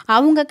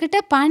 அவங்கக்கிட்ட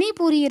பணி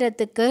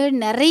புரியறதுக்கு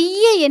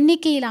நிறைய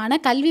எண்ணிக்கையிலான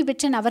கல்வி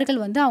பெற்ற நபர்கள்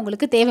வந்து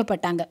அவங்களுக்கு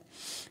தேவைப்பட்டாங்க.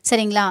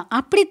 சரிங்களா?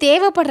 அப்படி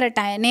தேவைப்படுற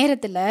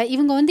நேரத்தில்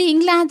இவங்க வந்து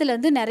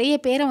இங்கிலாந்துலேருந்து நிறைய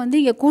பேரை வந்து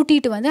இங்கே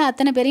கூட்டிகிட்டு வந்து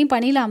அத்தனை பேரையும்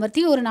பணியில்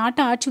அமர்த்தி ஒரு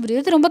நாட்டை ஆட்சி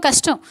புரிகிறது ரொம்ப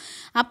கஷ்டம்.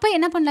 அப்போ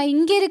என்ன பண்ணலாம்,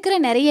 இங்கே இருக்கிற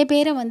நிறைய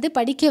பேரை வந்து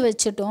படிக்க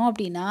வச்சுட்டோம்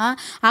அப்படின்னா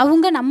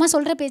அவங்க நம்ம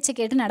சொல்கிற பேச்சை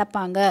கேட்டு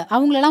நடப்பாங்க.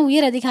 அவங்களெல்லாம்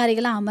உயர்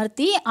அதிகாரிகளாக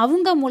அமர்த்தி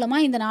அவங்க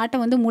மூலமாக இந்த நாட்டை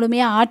வந்து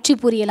முழுமையாக ஆட்சி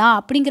புரியலாம்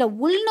அப்படிங்கிற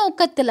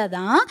உள்நோக்கத்தில்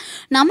தான்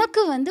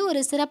நமக்கு வந்து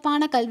ஒரு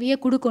சிறப்பான கல்வியை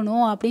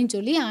கொடுக்கணும் அப்படின்னு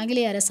சொல்லி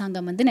ஆங்கிலேய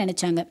அரசாங்கம் வந்து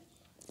நினச்சாங்க.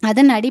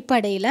 அதன்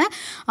அடிப்படையில்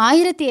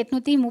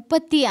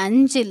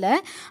 1835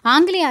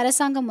 ஆங்கிலேய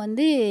அரசாங்கம்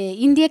வந்து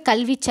இந்திய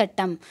கல்வி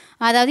சட்டம்,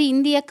 அதாவது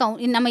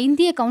நம்ம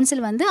இந்திய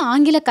கவுன்சில் வந்து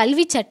ஆங்கில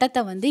கல்வி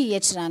சட்டத்தை வந்து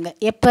இயற்றுறாங்க.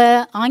 எப்போ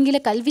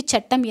ஆங்கில கல்வி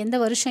சட்டம் எந்த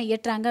வருஷம்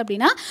இயற்றுறாங்க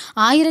அப்படின்னா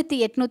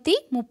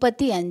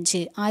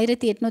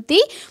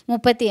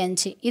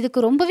 1835.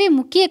 இதுக்கு ரொம்பவே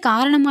முக்கிய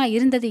காரணமாக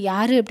இருந்தது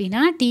யார்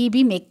அப்படின்னா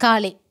டிபி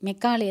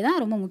மெக்காலே தான்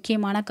ரொம்ப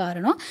முக்கியமான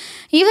காரணம்.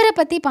 இவரை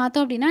பற்றி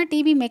பார்த்தோம் அப்படின்னா,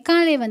 டிபி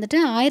மெக்காலே வந்துட்டு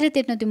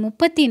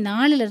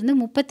 1834லேருந்து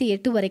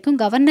 38 வரைக்கும்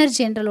கவர்னர்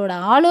ஜெனரலோட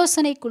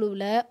ஆலோசனை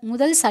குழுவில்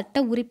முதல்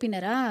சட்ட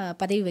உறுப்பினராக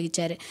பதவி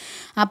வகித்தார்.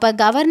 அப்போ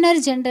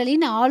கவர்னர்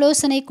ஜெனரலின்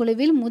ஆலோசனை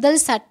குழுவில்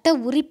முதல் சட்ட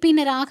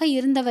உறுப்பினராக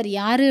இருந்தவர்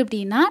யார்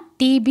அப்படின்னா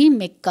டிபி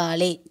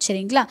மெக்காலே.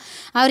 சரிங்களா?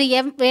 அவர்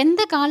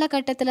எந்த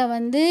காலகட்டத்தில்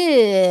வந்து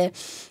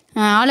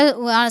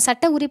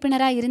சட்ட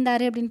உறுப்பினராக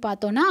இருந்தார் அப்படின்னு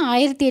பார்த்தோன்னா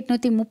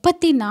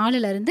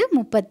 1834லேருந்து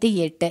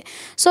 38.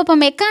 ஸோ இப்போ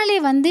மெக்காலே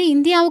வந்து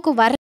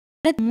இந்தியாவுக்கு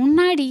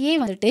முன்னாடியே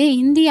வந்துட்டு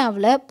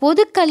இந்தியாவில்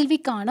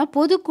பொதுக்கல்விக்கான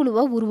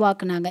பொதுக்குழுவை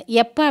உருவாக்குனாங்க.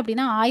 எப்போ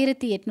அப்படின்னா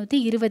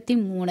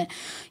 1823.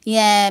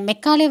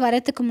 மெக்காலே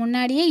வரத்துக்கு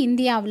முன்னாடியே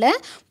இந்தியாவில்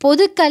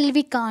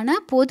பொதுக்கல்விக்கான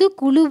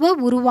பொதுக்குழுவை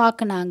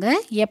உருவாக்குனாங்க.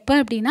 எப்போ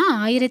அப்படின்னா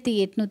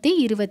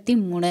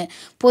 1823.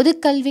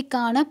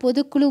 பொதுக்கல்விக்கான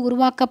பொதுக்குழு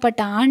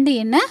உருவாக்கப்பட்ட ஆண்டு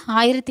என்ன?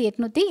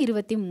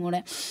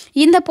 1823.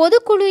 இந்த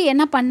பொதுக்குழு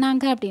என்ன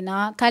பண்ணாங்க அப்படின்னா,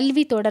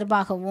 கல்வி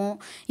தொடர்பாகவும்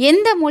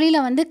எந்த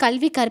மொழியில் வந்து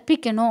கல்வி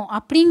கற்பிக்கணும்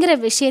அப்படிங்கிற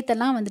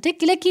விஷயத்தெல்லாம் வந்துட்டு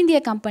கிழக்கிந்திய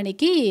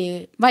கம்பெனிக்கு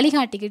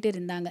வழிகாட்டிக்கிட்டு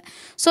இருந்தாங்க.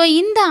 ஸோ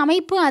இந்த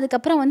அமைப்பு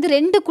அதுக்கப்புறம் வந்து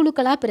 2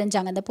 குழுக்களாக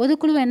பிரிஞ்சாங்க. அந்த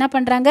பொதுக்குழு என்ன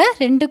பண்ணுறாங்க,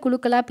 2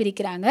 குழுக்களாக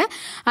பிரிக்கிறாங்க.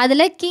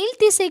 அதில்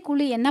கீழ்த்திசை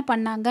குழு என்ன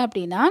பண்ணாங்க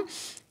அப்படின்னா,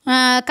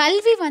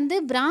 கல்வி வந்து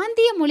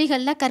பிராந்திய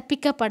மொழிகளில்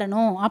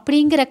கற்பிக்கப்படணும்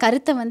அப்படிங்கிற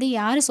கருத்தை வந்து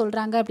யார்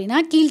சொல்கிறாங்க அப்படின்னா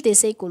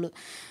கீழ்த்திசை குழு.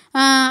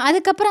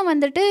 அதுக்கப்புறம்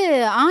வந்துட்டு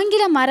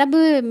ஆங்கில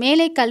மரபு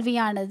மேலை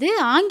கல்வியானது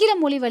ஆங்கில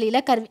மொழி வழியில்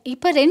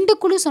இப்போ 2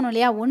 குழு சொன்னோம்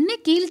இல்லையா, ஒன்று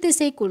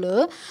கீழ்த்திசை குழு,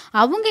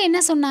 அவங்க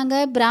என்ன சொன்னாங்க,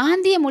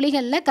 பிராந்திய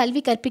மொழிகளில்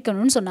கல்வி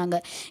கற்பிக்கணும்னு சொன்னாங்க.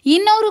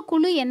 இன்னொரு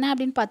குழு என்ன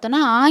அப்படின்னு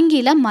பார்த்தோன்னா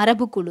ஆங்கில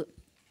மரபு குழு.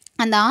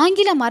 அந்த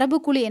ஆங்கில மரபு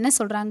குழு என்ன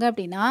சொல்கிறாங்க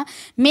அப்படின்னா,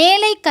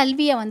 மேலை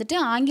கல்வியை வந்துட்டு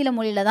ஆங்கில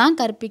மொழியில் தான்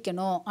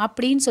கற்பிக்கணும்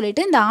அப்படின்னு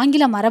சொல்லிட்டு இந்த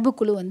ஆங்கில மரபு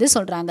குழு வந்து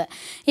சொல்கிறாங்க.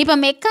 இப்போ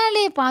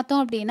மெக்காலே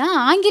பார்த்தோம் அப்படின்னா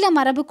ஆங்கில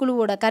மரபு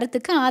குழுவோட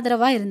கருத்துக்கு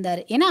ஆதரவாக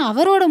இருந்தார். ஏன்னா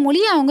அவரோட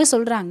மொழியை அவங்க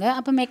சொல்கிறாங்க.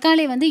 அப்போ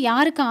மெக்காலே வந்து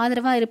யாருக்கு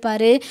ஆதரவாக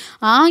இருப்பார்,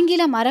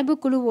 ஆங்கில மரபு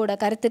குழுவோட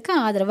கருத்துக்கு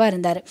ஆதரவாக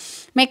இருந்தார்.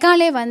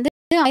 மெக்காலே வந்து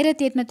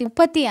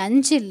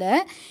 1835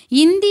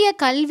 இந்திய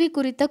கல்வி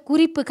குறித்த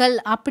குறிப்புகள்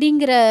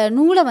அப்படிங்கிற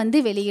நூலை வந்து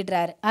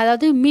வெளியிடுறாரு.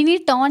 அதாவது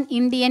மினிட் ஆன்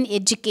இந்தியன்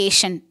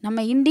எஜுகேஷன்.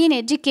 நம்ம இந்தியன்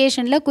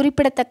எஜுகேஷனில்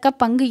குறிப்பிடத்தக்க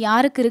பங்கு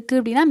யாருக்கு இருக்குது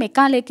அப்படின்னா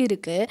மெக்காலேக்கு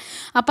இருக்குது.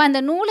 அப்போ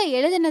அந்த நூலை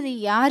எழுதினது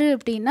யார்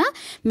அப்படின்னா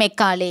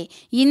மெக்காலே.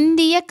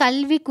 இந்திய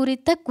கல்வி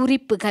குறித்த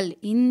குறிப்புகள்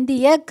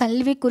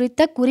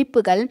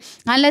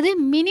அல்லது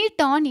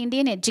மினிட் ஆன்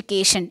இந்தியன்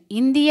எஜுகேஷன்,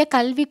 இந்திய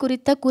கல்வி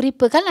குறித்த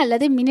குறிப்புகள்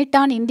அல்லது மினிட்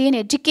ஆன் இந்தியன்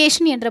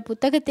எஜுகேஷன் என்ற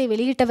புத்தகத்தை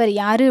வெளியிட்டவர்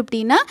யார்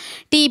அப்படின்னா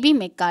டிபி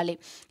மெக்காலே.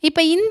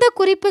 இப்போ இந்த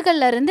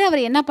குறிப்புகள்ல இருந்து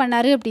அவர் என்ன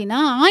பண்ணார் அப்படின்னா,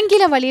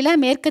 ஆங்கில வழியில்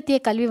மேற்கத்திய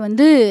கல்வி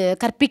வந்து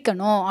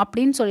கற்பிக்கணும்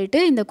அப்படின்னு சொல்லிட்டு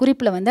இந்த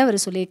குறிப்பில் வந்து அவர்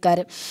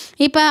சொல்லியிருக்காரு.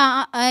 இப்போ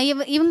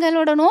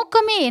இவங்களோட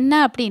நோக்கமே என்ன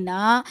அப்படின்னா,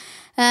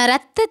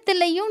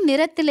 ரத்தத்திலையும்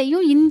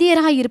நிறத்திலையும்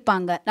இந்தியராக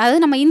இருப்பாங்க.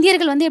 அதாவது நம்ம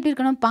இந்தியர்கள் வந்து எப்படி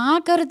இருக்கணும்,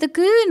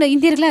 பார்க்கறதுக்கு இந்த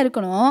இந்தியர்களாக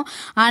இருக்கணும்,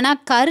 ஆனால்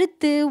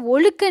கருத்து,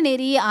 ஒழுக்க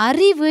நெறி,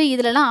 அறிவு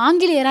இதிலெல்லாம்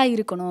ஆங்கிலேயராக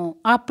இருக்கணும்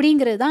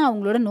அப்படிங்கிறது தான்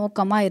அவங்களோட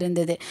நோக்கமாக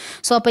இருந்தது.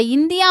 ஸோ அப்போ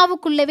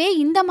இந்தியாவுக்குள்ளவே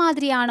இந்த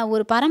மாதிரியான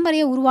ஒரு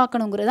பரம்பரையை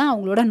உருவாக்கணுங்கிறது தான்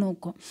அவங்களோட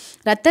நோக்கம்.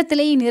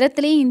 ரத்தத்திலையும்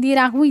நிறத்திலையும்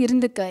இந்தியராகவும்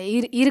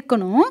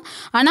இருக்கணும்,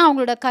 ஆனால்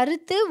அவங்களோட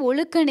கருத்து,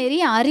 ஒழுக்க நெறி,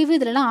 அறிவு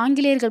இதிலெல்லாம்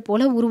ஆங்கிலேயர்கள்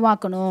போல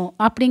உருவாக்கணும்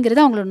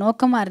அப்படிங்கிறது அவங்களோட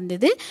நோக்கமாக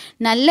இருந்தது.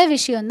 நல்ல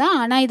விஷயம்தான்.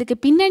 ஆனால் ஆனால் இதுக்கு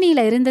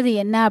பின்னணியில் இருந்தது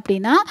என்ன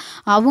அப்படின்னா,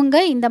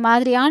 அவங்க இந்த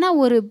மாதிரியான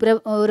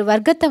ஒரு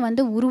வர்க்கத்தை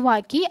வந்து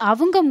உருவாக்கி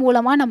அவங்க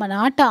மூலமாக நம்ம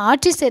நாட்டை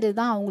ஆட்சி செய்கிறது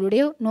தான்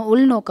அவங்களுடைய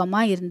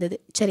உள்நோக்கமாக இருந்தது.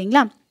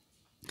 சரிங்களா?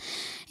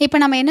 இப்போ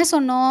நம்ம என்ன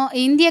சொன்னோம்,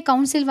 இந்திய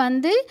கவுன்சில்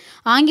வந்து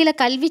ஆங்கில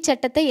கல்வி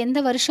சட்டத்தை எந்த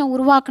வருஷம்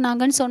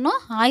உருவாக்குனாங்கன்னு சொன்னோம்,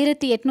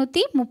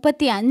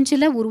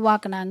 1835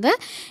 உருவாக்குனாங்க.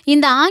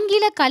 இந்த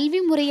ஆங்கில கல்வி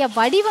முறையை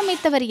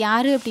வடிவமைத்தவர்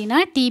யார்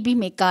அப்படின்னா டிபி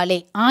மெக்காலே.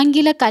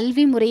 ஆங்கில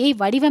கல்வி முறையை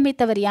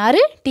வடிவமைத்தவர் யார்?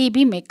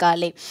 DP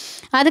Macaulay.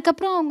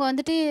 அதுக்கப்புறம் அவங்க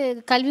வந்துட்டு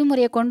கல்வி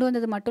முறையை கொண்டு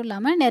வந்தது மட்டும்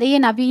இல்லாமல் நிறைய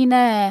நவீன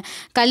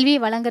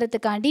கல்வியை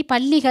வழங்குறதுக்காண்டி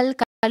பள்ளிகள்,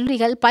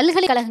 கல்லூரிகள்,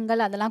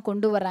 பல்கலைக்கழகங்கள் அதெல்லாம்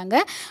கொண்டு வர்றாங்க.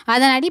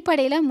 அதன்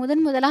அடிப்படையில்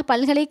முதலாக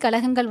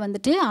பல்கலைக்கழகங்கள்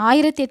வந்துட்டு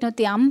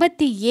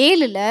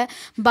 1857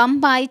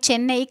 பம்பாய்,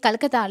 சென்னை,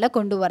 கல்கத்தாவில்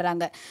கொண்டு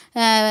வர்றாங்க.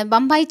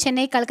 பம்பாய்,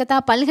 சென்னை, கல்கத்தா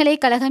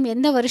பல்கலைக்கழகம்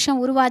எந்த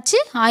வருஷம் உருவாச்சு?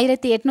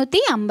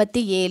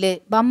 1857.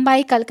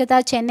 பம்பாய், கல்கத்தா,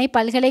 சென்னை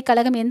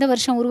பல்கலைக்கழகம் எந்த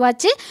வருஷம்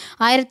உருவாச்சு?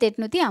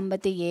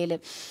 1857.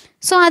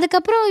 ஸோ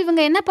அதுக்கப்புறம்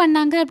இவங்க என்ன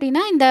பண்ணாங்க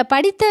அப்படின்னா, இந்த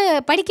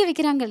படிக்க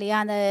வைக்கிறாங்க இல்லையா,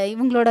 அந்த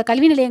இவங்களோட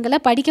கல்வி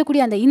நிலையங்களில்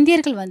படிக்கக்கூடிய அந்த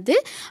இந்தியர்கள் வந்து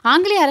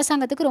ஆங்கிலேய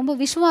அரசாங்கத்துக்கு ரொம்ப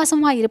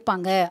விசுவாசமாக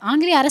இருப்பாங்க,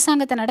 ஆங்கிலேய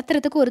அரசாங்கத்தை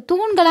நடத்துறதுக்கு ஒரு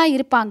தூண்களாக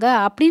இருப்பாங்க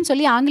அப்படின்னு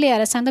சொல்லி ஆங்கிலேய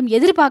அரசாங்கம்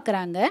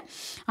எதிர்பார்க்குறாங்க.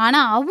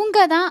 ஆனால்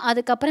அவங்க தான்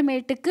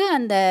அதுக்கப்புறமேட்டுக்கு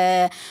அந்த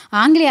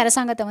ஆங்கிலேய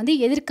அரசாங்கத்தை வந்து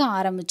எதிர்க்க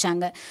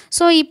ஆரம்பித்தாங்க.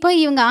 ஸோ இப்போ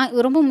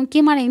இவங்க ரொம்ப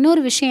முக்கியமான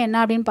இன்னொரு விஷயம்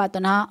என்ன அப்படின்னு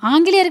பார்த்தோன்னா,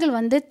 ஆங்கிலேயர்கள்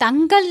வந்து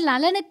தங்கள்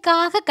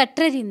நலனுக்காக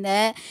கற்றறிந்த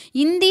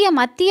இந்திய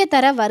மத்திய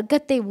தர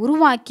வர்க்கத்தை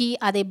உருவாக்கி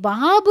அதை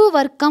பாபு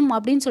வர்க்கம்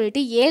அப்படின்னு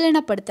சொல்லிட்டு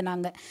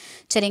ஏளனப்படுத்தினாங்க.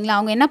 சரிங்களா?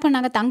 அவங்க என்ன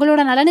பண்ணாங்க,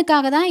 தங்களோட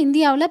நலனுக்காக தான்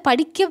இந்தியாவில்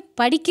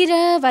படிக்கிற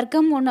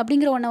வர்க்கம் ஒன்று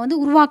அப்படிங்கிற ஒன்றை வந்து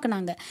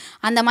உருவாக்குனாங்க.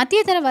 அந்த மத்திய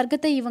தர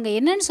வர்க்கத்தை இவங்க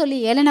என்னன்னு சொல்லி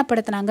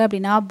ஏளனப்படுத்தினாங்க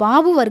அப்படின்னா,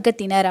 பாபு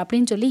வர்க்கத்தினர்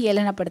அப்படின்னு சொல்லி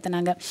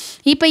ஏளனப்படுத்தினாங்க.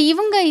 இப்போ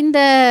இவங்க இந்த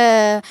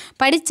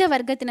படித்த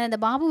வர்க்கத்தினர், இந்த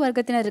பாபு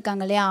வர்க்கத்தினர்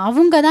இருக்காங்க இல்லையா,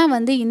 அவங்க தான்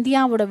வந்து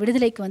இந்தியாவோட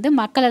விடுதலைக்கு வந்து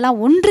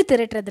மக்களெல்லாம் ஒன்று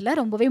திரட்டுறதுல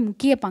ரொம்பவே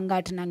முக்கிய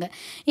பங்காற்றினாங்க.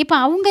 இப்போ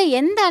அவங்க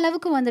எந்த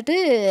அளவுக்கு வந்துட்டு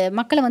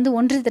மக்களை வந்து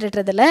ஒன்று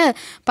திரட்டுறதுல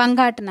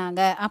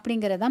பங்காற்றினாங்க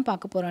அப்படிங்கிறதான்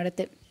பார்க்க போகிறோம்.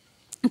 அடுத்து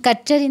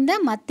கற்றறிந்த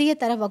மத்திய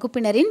தர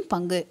வகுப்பினரின்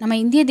பங்கு. நம்ம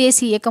இந்திய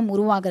தேசிய இயக்கம்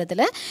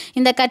உருவாகிறதுல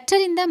இந்த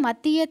கற்றறிந்த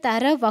மத்திய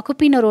தர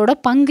வகுப்பினரோட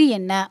பங்கு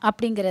என்ன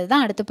அப்படிங்கிறது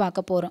தான் அடுத்து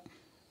பார்க்க போகிறோம்.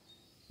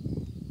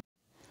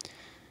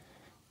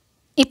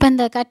 இப்போ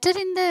இந்த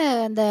கற்றறிந்த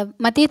அந்த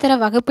மத்திய தர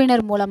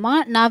வகுப்பினர்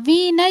மூலமாக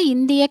நவீன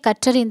இந்திய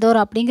கற்றறிந்தோர்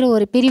அப்படிங்கிற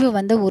ஒரு பிரிவு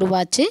வந்து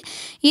உருவாச்சு.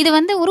 இது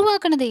வந்து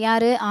உருவாக்குனது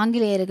யார்?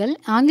 ஆங்கிலேயர்கள்.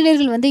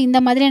 ஆங்கிலேயர்கள் வந்து இந்த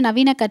மாதிரி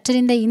நவீன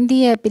கற்றறிந்த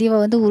இந்திய பிரிவை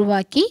வந்து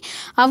உருவாக்கி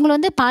அவங்கள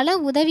வந்து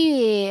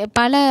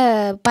பல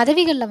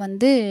பதவிகளில்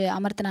வந்து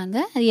அமர்த்தினாங்க.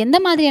 அது எந்த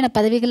மாதிரியான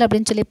பதவிகள்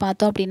அப்படின்னு சொல்லி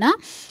பார்த்தோம் அப்படின்னா,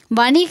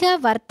 வணிக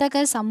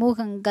வர்த்தக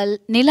சமூகங்கள்,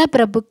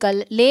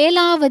 நிலப்பிரபுக்கள்,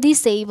 லேலாவதி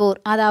செய்வோர்,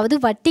 அதாவது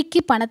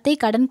வட்டிக்கு பணத்தை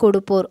கடன்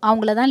கொடுப்போர்,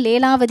 அவங்கள தான்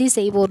லேலாவதி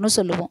செய்வோர்னு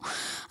சொல்லுவோம்.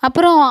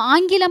 அப்புறம்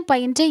ஆங்கிலம்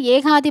பயின்ற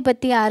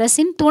ஏகாதிபத்திய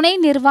அரசின் துணை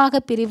நிர்வாக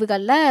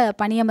பிரிவுகளில்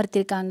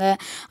பணியமர்த்தியிருக்காங்க.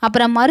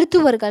 அப்புறம்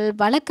மருத்துவர்கள்,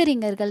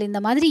 வழக்கறிஞர்கள்,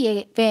 இந்த மாதிரி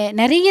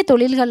நிறைய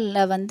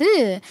தொழில்களில் வந்து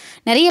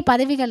நிறைய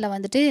பதவிகளில்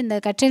வந்துட்டு இந்த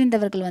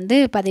கற்றறிந்தவர்கள் வந்து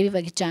பதவி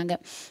வகித்தாங்க.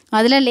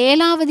 அதில்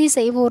லேலாவதி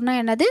செய்வோர்னா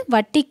என்னது?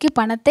 வட்டிக்கு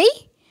பணத்தை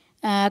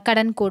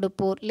கடன்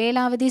கொடுப்போர்.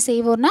 லேலாவதி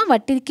செய்வோர்னா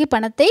வட்டிக்கு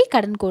பணத்தை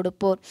கடன்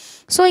கொடுப்போர்.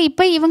 ஸோ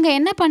இப்போ இவங்க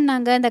என்ன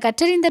பண்ணாங்க, இந்த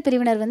கற்றறிந்த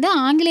பிரிவினர் வந்து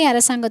ஆங்கிலேய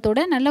அரசாங்கத்தோட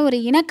நல்ல ஒரு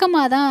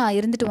இணக்கமாக தான்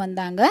இருந்துட்டு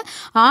வந்தாங்க.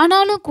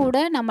 ஆனாலும் கூட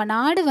நம்ம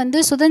நாடு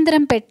வந்து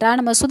சுதந்திரம் பெற்றால்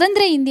நம்ம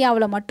சுதந்திர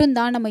இந்தியாவில்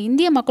மட்டும்தான் நம்ம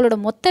இந்திய மக்களோட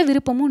மொத்த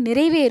விருப்பமும்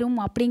நிறைவேறும்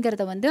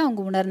அப்படிங்கிறத வந்து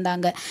அவங்க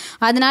உணர்ந்தாங்க.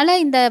 அதனால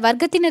இந்த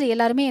வர்க்கத்தினர்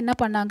எல்லாருமே என்ன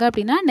பண்ணாங்க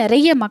அப்படின்னா,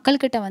 நிறைய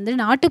மக்கள்கிட்ட வந்து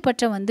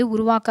நாட்டுப்பற்றை வந்து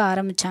உருவாக்க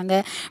ஆரம்பித்தாங்க,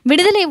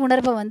 விடுதலை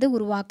உணர்வை வந்து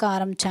உருவாக்க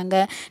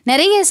ஆரம்பித்தாங்க.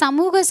 நிறைய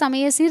சமூக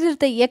சமய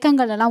சீர்திருத்த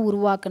இயக்கங்கள் எல்லாம்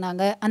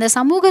உருவாக்குனாங்க. அந்த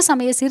சமூக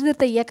சமய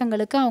சீர்திருத்த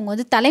இயக்கங்களுக்கு அவங்க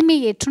வந்து தலைமை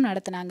ஏற்று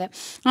நடத்தினாங்க.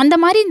 அந்த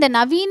மாதிரி இந்த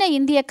நவீன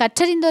இந்திய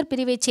கற்றறிந்தோர்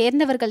பிரிவை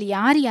சேர்ந்தவர்கள்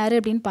யார்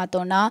அப்படின்னு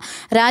பார்த்தோன்னா,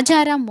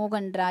 ராஜாராம்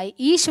மோகன் ராய்,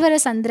 ஈஸ்வர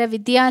சந்திர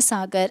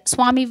வித்யாசாகர்,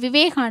 சுவாமி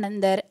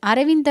விவேகானந்தர்,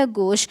 அரவிந்த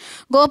கோஷ்,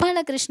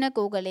 கோபாலகிருஷ்ண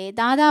கோகலே,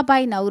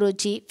 தாதாபாய்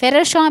நவ்ரோஜி,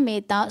 ஃபெரோஷா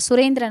மேத்தா,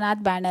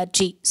 சுரேந்திரநாத்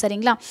பானர்ஜி.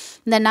 சரிங்களா?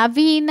 இந்த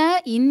நவீன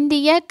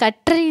இந்திய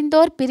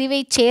கற்றறிந்தோர்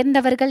பிரிவை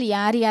சேர்ந்தவர்கள்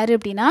யார்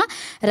அப்படின்னா,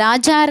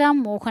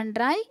 ராஜாராம் மோகன்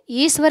ராய்,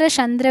 ஈஸ்வர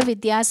சந்திர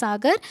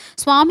வித்யாசாகர்,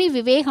 சுவாமி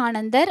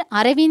விவேகானந்தர்,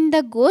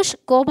 அரவிந்த கோஷ்,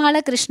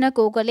 கோபாலகிருஷ்ண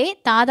கோகலே,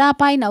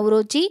 தாதாபாய்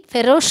நவ்ரோஜி,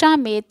 ஃபெரோஷா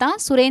மேத்தா,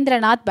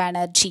 சுரேந்திரநாத்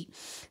பானர்ஜி.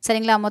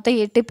 சரிங்களா? மொத்தம்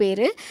 8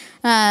 பேர்.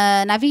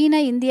 நவீன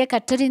இந்திய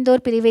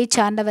கற்றறிந்தோர் பிரிவை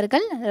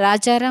சார்ந்தவர்கள்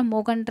ராஜாராம்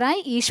மோகன்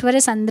ராய், ஈஸ்வர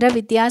சந்திர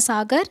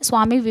வித்யாசாகர்,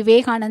 சுவாமி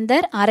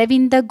விவேகானந்தர்,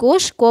 அரவிந்த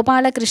கோஷ்,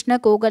 கோபாலகிருஷ்ண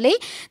கோகலே,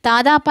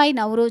 தாதாபாய்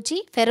நவ்ரோஜி,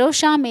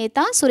 ஃபெரோஷா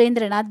மேத்தா,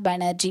 சுரேந்திரநாத்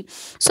பானர்ஜி.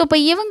 ஸோ இப்போ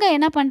இவங்க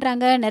என்ன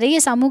பண்ணுறாங்க, நிறைய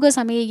சமூக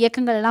சமய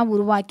இயக்கங்கள் எல்லாம்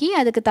உருவாக்கி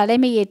அதுக்கு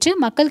தலைமை ஏற்று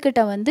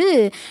மக்கள்கிட்ட வந்து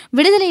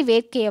விடுதலை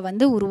வேட்கையை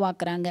வந்து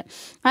உருவாக்குறாங்க.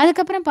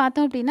 அதுக்கப்புறம்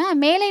பார்த்தோம் அப்படின்னா,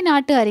 மேலை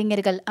நாட்டு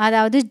அறிஞர்கள்,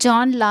 அதாவது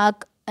John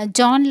lock,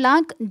 John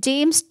lock,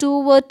 James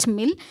Stuart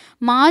mill,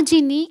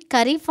 மார்ஜினி,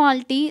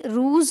 Garibaldi,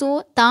 Rousseau,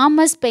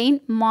 Thomas pain,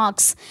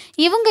 marks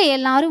இவங்க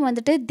எல்லாரும்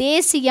வந்துட்டு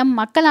தேசியம்,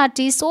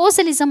 மக்களாட்சி,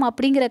 சோசலிசம்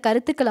அப்படிங்கிற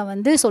கருத்துக்களை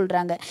வந்து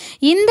சொல்கிறாங்க.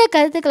 இந்த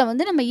கருத்துக்களை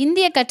வந்து நம்ம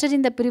இந்திய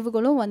கற்றறிந்த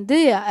பிரிவுகளும் வந்து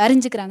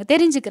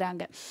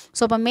தெரிஞ்சுக்கிறாங்க.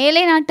 ஸோ இப்போ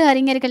மேலை நாட்டு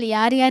அறிஞர்கள்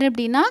யார் யார்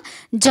அப்படின்னா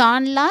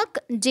John lock,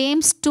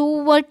 James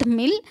Stuart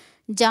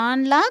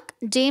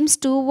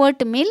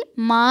mill,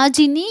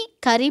 மார்ஜினி,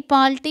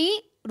 Garibaldi,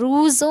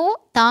 Rousseau,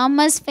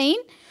 Thomas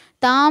pain,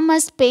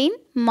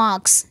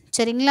 marks.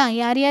 சரிங்களா?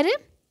 யார் யார்?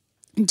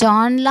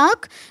 John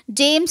lock,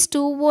 James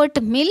Stuart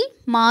mill,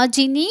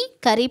 மார்ஜினி,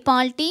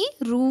 Garibaldi,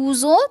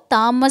 Rousseau,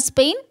 Thomas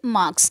pain,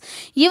 marks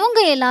இவங்க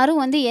எல்லாரும்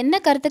வந்து என்ன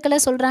கருத்துக்களை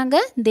சொல்கிறாங்க?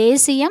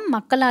 தேசியம்,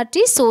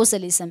 மக்களாட்சி,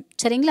 சோசலிசம்.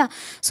 சரிங்களா?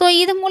 ஸோ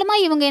இது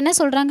மூலமாக இவங்க என்ன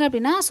சொல்கிறாங்க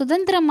அப்படின்னா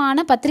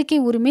சுதந்திரமான பத்திரிகை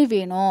உரிமை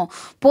வேணும்,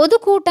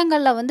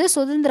 பொதுக்கூட்டங்களில் வந்து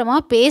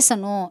சுதந்திரமாக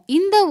பேசணும்,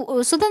 இந்த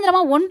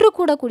சுதந்திரமாக ஒன்று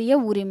கூடக்கூடிய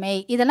உரிமை,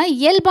 இதெல்லாம்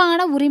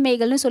இயல்பான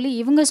உரிமைகள்னு சொல்லி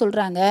இவங்க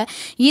சொல்கிறாங்க.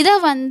 இதை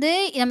வந்து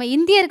நம்ம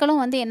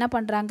இந்தியர்களும் வந்து என்ன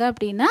பண்ணுறாங்க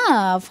அப்படின்னா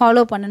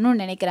ஃபாலோ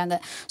பண்ணணும்னு நினைக்கிறாங்க.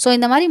 ஸோ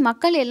இந்த மாதிரி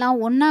மக்கள் எல்லாம்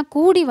ஒன்றா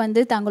கூடி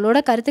வந்து தங்களோட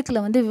கருத்துக்களை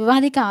வந்து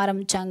விவாதிக்க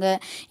ஆரம்பித்தாங்க.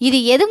 இது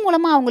எது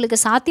மூலமாக அவங்களுக்கு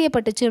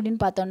சாத்தியப்பட்டுச்சு அப்படின்னு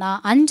பார்த்தோன்னா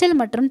அஞ்சல்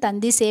மற்றும்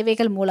தந்தி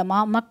சேவைகள்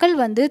மூலமாக மக்கள்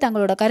வந்து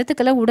தங்களோட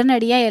கருத்துக்களை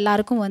உடனடியாக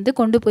எல்லாருக்கும் வந்து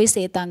கொண்டு போய்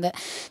சேர்த்தாங்க.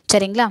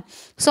 சரிங்களா?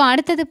 ஸோ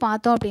அடுத்தது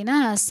பார்த்தோம் அப்படின்னா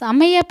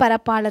சமய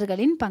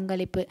பரப்பாளர்களின்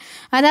பங்களிப்பு.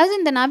 அதாவது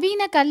இந்த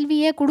நவீன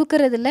கல்வியை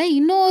கொடுக்கறதுல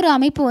இன்னொரு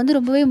அமைப்பு வந்து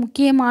ரொம்பவே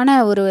முக்கியமான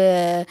ஒரு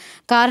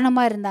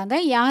காரணமாக இருந்தாங்க.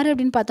 யார்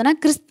அப்படின்னு பார்த்தோன்னா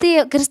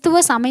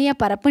கிறிஸ்துவ சமய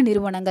பரப்பு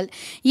நிறுவனங்கள்.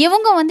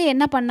 இவங்க வந்து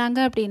என்ன பண்ணாங்க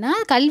அப்படின்னா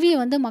கல்வியை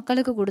வந்து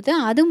மக்களுக்கு கொடுத்து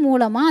அது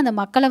மூலமாக அந்த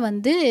மக்களை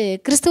வந்து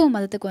கிறிஸ்துவ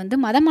மதத்துக்கு வந்து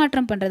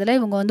மதமாற்றம் பண்ணுறதுல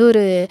இவங்க வந்து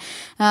ஒரு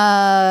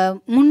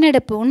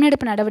முன்னெடுப்பு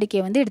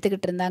நடவடிக்கையை வந்து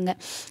எடுத்துக்கிட்டு இருந்தாங்க.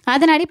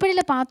 அதன்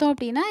அடிப்படையில் பார்த்தோம்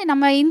அப்படின்னா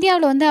நம்ம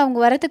இந்தியாவில் வந்து அவங்க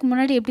வரத்துக்கு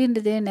முன்னாடி எப்படி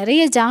இருந்தது?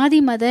 நிறைய ஜாதி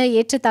மத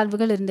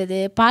ஏற்றத்தாழ்வுகள் இருந்தது,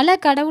 பல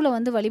கடவுளை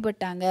வந்து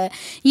வழிபட்டாங்க.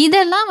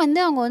 இதெல்லாம் வந்து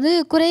அவங்க வந்து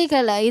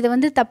குறைகளை, இது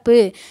வந்து தப்பு,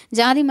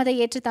 ஜாதி மத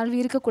ஏற்றத்தாழ்வு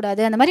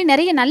இருக்கக்கூடாது, அந்த மாதிரி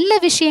நிறைய நல்ல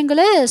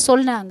விஷயங்களை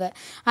சொன்னாங்க.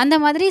 அந்த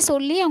மாதிரி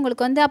சொல்லி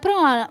அவங்களுக்கு வந்து அப்புறம்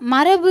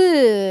மரபு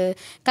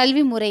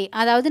கல்வி முறை,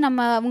 அதாவது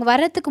அவங்க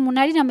வர்றதுக்கு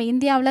முன்னாடி நம்ம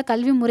இந்தியாவில்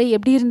கல்வி முறை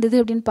எப்படி இருந்தது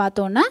அப்படின்னு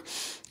பார்த்தோன்னா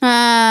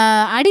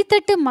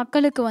அடித்தட்டு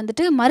மக்களுக்கு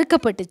வந்துட்டு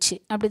மறுக்கப்பட்டுச்சு.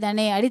 அப்படி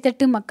தானே?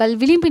 அடித்தட்டு மக்கள்,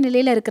 விளிம்பு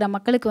நிலையில் இருக்கிற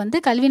மக்களுக்கு வந்து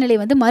கல்வி நிலை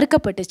வந்து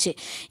மறுக்கப்பட்டுச்சு.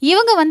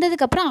 இவங்க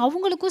வந்ததுக்கப்புறம்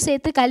அவங்களுக்கும்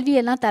சேர்த்து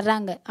கல்வியெல்லாம்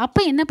தர்றாங்க. அப்போ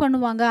என்ன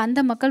பண்ணுவாங்க?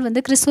 அந்த மக்கள்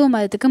வந்து கிறிஸ்துவ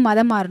மதத்துக்கு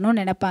மதம்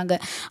மாறணும்னு நினைப்பாங்க.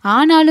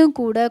 ஆனாலும்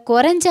கூட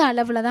குறைஞ்ச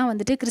அளவில் தான்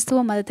வந்துட்டு கிறிஸ்துவ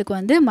மதத்துக்கு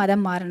வந்து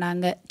மதம்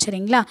மாறினாங்க.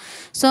 சரிங்களா?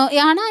 ஸோ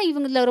ஆனால்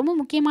இவங்களில் ரொம்ப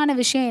முக்கியமான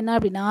விஷயம் என்ன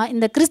அப்படின்னா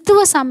இந்த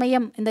கிறிஸ்துவ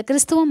சமயம், இந்த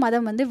கிறிஸ்துவ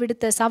மதம் வந்து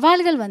விடுத்த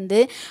சவால்கள்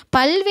வந்து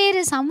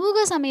பல்வேறு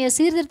சமூக சமய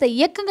சீர்திருத்த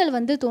இயக்கங்கள்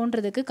வந்து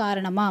தோன்றதுக்கு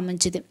காரணமாக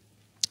அமைஞ்சுது.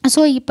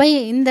 ஸோ இப்போ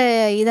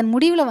இதன்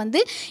முடிவில் வந்து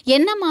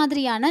என்ன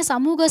மாதிரியான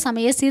சமூக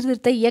சமய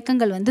சீர்திருத்த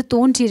இயக்கங்கள் வந்து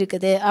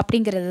தோன்றியிருக்குது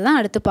அப்படிங்கிறது தான்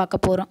அடுத்து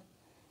பார்க்க போகிறோம்.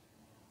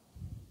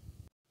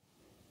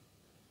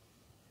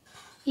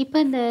 இப்போ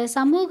இந்த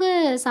சமூக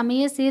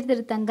சமய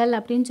சீர்திருத்தங்கள்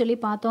அப்படின்னு சொல்லி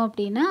பார்த்தோம்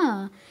அப்படின்னா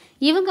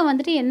இவங்க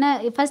வந்துட்டு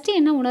ஃபஸ்ட்டு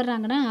என்ன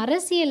உணர்றாங்கன்னா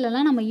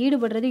அரசியல்லாம் நம்ம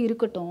ஈடுபடுறது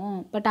இருக்கட்டும்,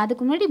 பட்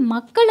அதுக்கு முன்னாடி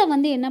மக்களை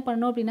வந்து என்ன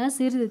பண்ணணும் அப்படின்னா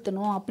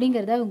சீர்திருத்தணும்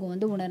அப்படிங்கிறத அவங்க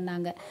வந்து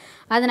உணர்ந்தாங்க.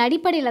 அதன்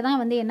அடிப்படையில் தான்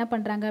வந்து என்ன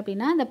பண்ணுறாங்க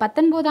அப்படின்னா இந்த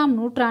 19ஆம்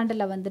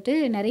நூற்றாண்டில் வந்துட்டு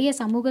நிறைய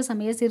சமூக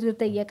சமய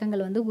சீர்திருத்த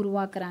இயக்கங்கள் வந்து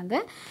உருவாக்குறாங்க.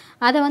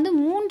 அதை வந்து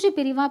 3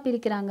 பிரிவாக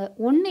பிரிக்கிறாங்க.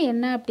 ஒன்று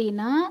என்ன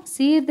அப்படின்னா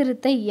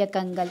சீர்திருத்த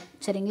இயக்கங்கள்.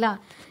 சரிங்களா?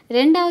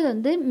 ரெண்டாவது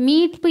வந்து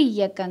மீட்பு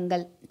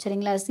இயக்கங்கள்.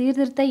 சரிங்களா?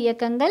 சீர்திருத்த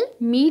இயக்கங்கள்,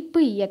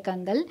 மீட்பு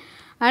இயக்கங்கள்.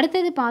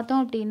 அடுத்தது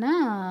பார்த்தோம் அப்படின்னா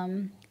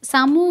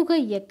சமூக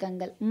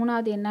இயக்கங்கள்.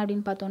 மூணாவது என்ன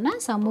அப்படின்னு பார்த்தோம்னா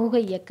சமூக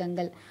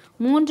இயக்கங்கள்.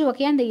 3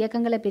 வகையாக அந்த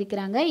இயக்கங்களை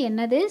பிரிக்கிறாங்க.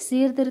 என்னது?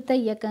 சீர்திருத்த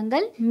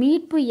இயக்கங்கள்,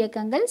 மீட்பு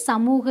இயக்கங்கள்,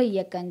 சமூக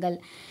இயக்கங்கள்.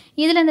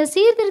 இதில் இந்த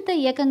சீர்திருத்த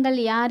இயக்கங்கள்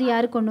யார்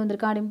யார் கொண்டு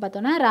வந்திருக்கா அப்படின்னு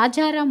பார்த்தோன்னா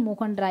ராஜாராம்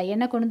மோகன் ராய்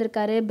என்ன கொண்டு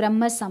வந்திருக்காரு?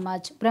 பிரம்ம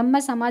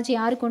சமாஜ்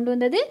யார் கொண்டு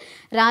வந்தது?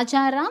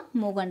 ராஜாராம்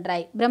மோகன்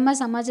ராய். பிரம்ம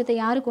சமாஜத்தை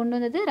யார் கொண்டு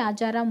வந்தது?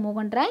 ராஜாராம்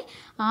மோகன் ராய்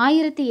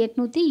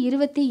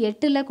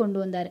 1828 கொண்டு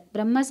வந்தார்.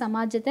 பிரம்ம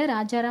சமாஜத்தை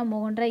ராஜாராம்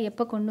மோகன் ராய்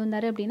எப்போ கொண்டு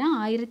வந்தார் அப்படின்னா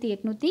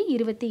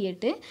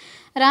 1828.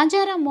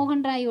 ராஜாராம்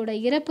மோகன் ராயோட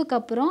இறப்புக்கு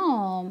அப்புறம்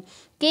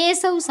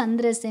கேசவ்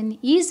சந்திர சென்,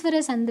 ஈஸ்வர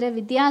சந்திர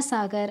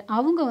வித்யாசாகர்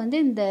அவங்க வந்து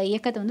இந்த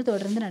இயக்கத்தை வந்து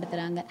தொடர்ந்து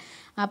நடத்துகிறாங்க.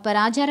 அப்போ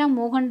ராஜாராம்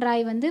மோகன்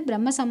ராய் வந்து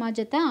பிரம்ம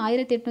சமாஜத்தை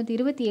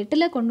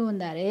 1828 கொண்டு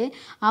வந்தார்.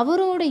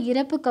 அவரோட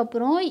இறப்புக்கு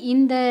அப்புறம்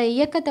இந்த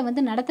இயக்கத்தை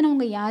வந்து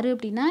நடத்தினவங்க யார்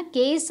அப்படின்னா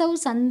கேசவ்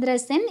சந்திர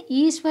சென்,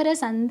 ஈஸ்வர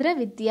சந்திர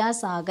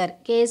வித்யாசாகர்.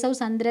 கேசவ்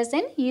சந்திர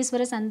சென்,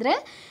 ஈஸ்வர சந்திர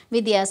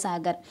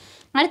வித்யாசாகர்.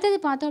 அடுத்தது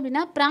பார்த்தோம்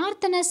அப்படின்னா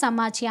பிரார்த்தனை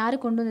சமாஜ் யார்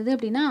கொண்டு வந்தது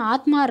அப்படின்னா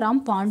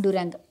ஆத்மாராம்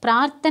பாண்டுரங்.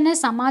 பிரார்த்தனை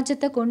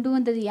சமாஜத்தை கொண்டு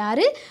வந்தது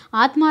யார்?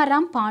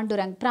 ஆத்மாராம்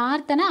பாண்டுரங்.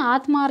 பிரார்த்தனை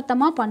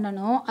ஆத்மார்த்தமாக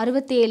பண்ணணும்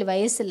 67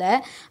 வயசில்.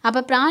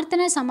 அப்போ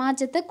பிரார்த்தனை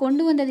சமாஜத்தை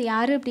கொண்டு வந்தது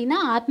யார் அப்படின்னா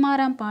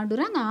ஆத்மாராம்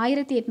பாண்டுரங்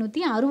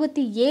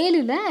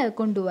 1867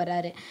 கொண்டு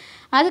வராரு.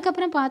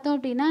 அதுக்கப்புறம் பார்த்தோம்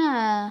அப்படின்னா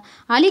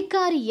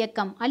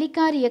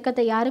அலிகார்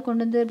இயக்கத்தை யார்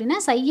கொண்டு வந்தது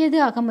அப்படின்னா சையது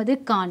அகமது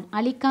கான்.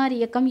 அலிகார்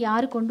இயக்கம்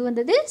யார் கொண்டு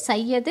வந்தது?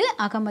 சையது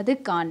அகமது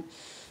கான்.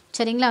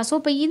 சரிங்களா? ஸோ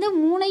இப்போ இது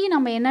 3ஐயும்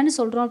நம்ம என்னன்னு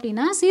சொல்கிறோம்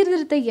அப்படின்னா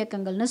சீர்திருத்த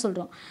இயக்கங்கள்னு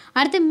சொல்கிறோம்.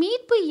 அடுத்து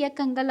மீட்பு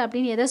இயக்கங்கள்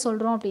அப்படின்னு எதை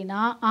சொல்கிறோம்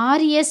அப்படின்னா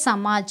ஆரிய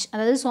சமாஜ்,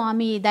 அதாவது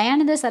சுவாமி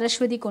தயானந்த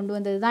சரஸ்வதி கொண்டு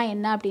வந்தது தான்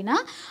என்ன அப்படின்னா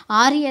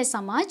ஆரிய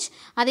சமாஜ்.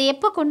 அதை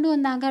எப்போ கொண்டு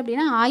வந்தாங்க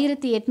அப்படின்னா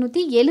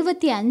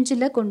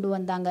 1875 கொண்டு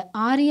வந்தாங்க.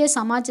 ஆரிய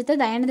சமாஜத்தை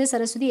தயானந்த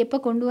சரஸ்வதி எப்போ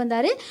கொண்டு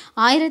வந்தார்?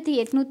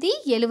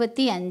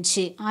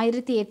 1875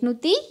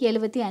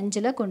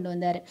 1875 கொண்டு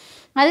வந்தார்.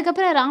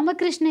 அதுக்கப்புறம்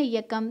ராமகிருஷ்ண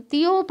இயக்கம்,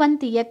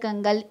 தியோபந்த்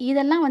இயக்கங்கள்,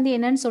 இதெல்லாம் வந்து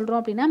என்னன்னு சொல்கிறோம்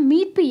அப்படின்னா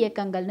மீட்பு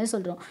இயக்கங்கள்னு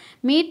சொல்கிறோம்.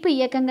 மீட்பு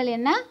இயக்கங்கள்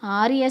என்ன?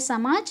 ஆரிய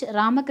சமாஜ்,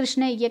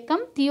 ராமகிருஷ்ண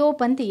இயக்கம்,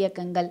 தியோபந்த்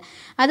இயக்கங்கள்.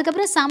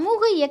 அதுக்கப்புறம்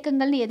சமூக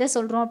இயக்கங்கள்னு எதை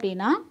சொல்கிறோம்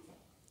அப்படின்னா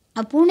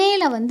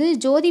புனேயில் வந்து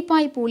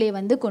ஜோதிபாய் பூலே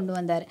வந்து கொண்டு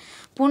வந்தார்.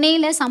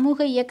 புனேயில்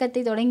சமூக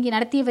இயக்கத்தை தொடங்கி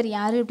நடத்தியவர்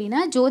யார்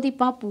அப்படின்னா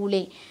ஜோதிபா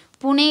பூலே.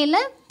 புனேயில்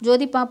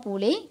ஜோதிபா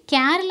பூலே.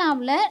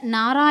 கேரளாவில்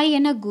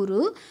நாராயண குரு,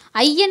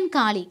 ஐயன்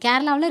காளி.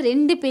 கேரளாவில்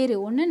 2 பேர்,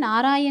 ஒன்று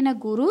நாராயண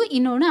குரு,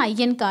 இன்னொன்று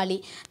ஐயன் காளி.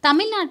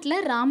 தமிழ்நாட்டில்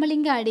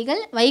ராமலிங்க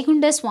அடிகள்,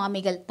 வைகுண்ட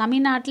சுவாமிகள்.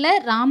 தமிழ்நாட்டில்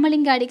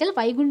ராமலிங்க அடிகள்,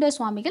 வைகுண்ட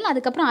சுவாமிகள்,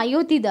 அதுக்கப்புறம்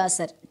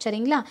அயோத்திதாசர்.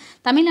 சரிங்களா?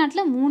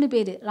 தமிழ்நாட்டில் 3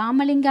 பேர்,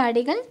 ராமலிங்க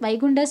அடிகள்,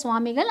 வைகுண்ட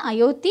சுவாமிகள்,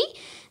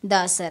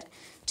 அயோத்திதாசர்.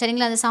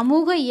 சரிங்களா? அந்த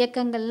சமூக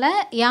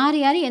இயக்கங்களில் யார்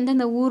யார்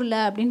எந்தெந்த ஊரில்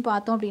அப்படின்னு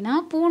பார்த்தோம் அப்படின்னா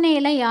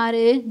பூனேயில்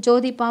யார்?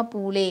 ஜோதிபா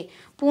பூலே.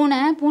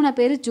 பூனை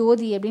பேர்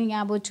ஜோதி அப்படின்னு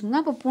ஞாபகம் வச்சுக்கோங்க.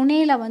 அப்போ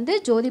புனேயில் வந்து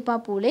ஜோதிபா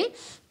பூலே.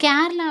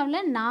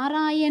 கேரளாவில்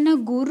நாராயண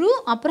குரு,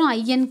 அப்புறம்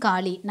ஐயன்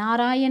காளி.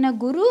 நாராயண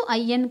குரு,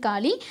 ஐயன்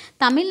காளி.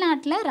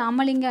 தமிழ்நாட்டில்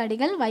ராமலிங்க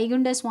அடிகள்,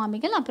 வைகுண்ட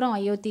சுவாமிகள், அப்புறம்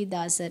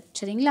அயோத்திதாசர்.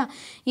 சரிங்களா?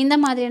 இந்த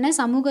மாதிரியான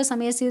சமூக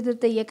சமய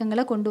சீர்திருத்த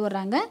இயக்கங்களை கொண்டு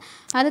வர்றாங்க.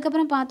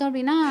 அதுக்கப்புறம் பார்த்தோம்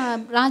அப்படின்னா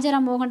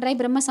ராஜாராம் மோகன் ராய்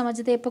பிரம்ம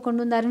சமாஜத்தை எப்போ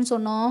கொண்டு வந்தாருன்னு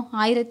சொன்னோம்?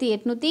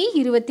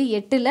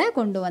 1828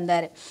 கொண்டு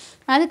வந்தார்.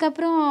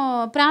 அதுக்கப்புறம்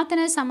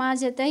பிரார்த்தனை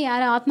சமாஜத்தை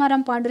யார்?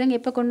 ஆத்மாராம் பாண்டுரங்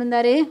எப்போ கொண்டு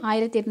வந்தார்?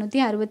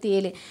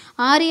 1867.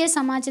 ஆரிய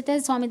சமாஜத்தை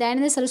சுவாமி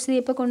தயானந்த சரஸ்வதி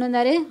எப்போ கொண்டு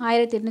வந்தார்?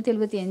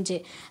 1875.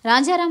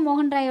 ராஜாராம்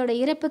மோகன் ராயோட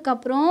இறப்புக்கு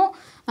அப்புறம்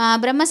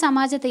பிரம்ம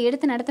சமாஜத்தை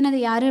எடுத்து நடத்தினது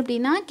யார்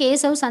அப்படின்னா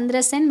கேசவ் சந்திர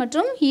சென்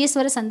மற்றும்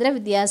ஈஸ்வர சந்திர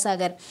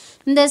வித்யாசாகர்.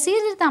 இந்த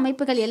சீர்திருத்த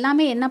அமைப்புகள்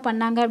எல்லாமே என்ன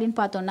பண்ணாங்க அப்படின்னு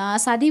பார்த்தோம்னா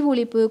சதி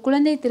ஒழிப்பு,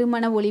 குழந்தை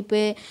திருமண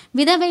ஒழிப்பு,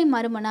 விதவை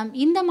மறுமணம்,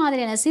 இந்த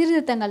மாதிரியான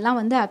சீர்திருத்தங்கள்லாம்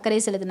வந்து அக்கறை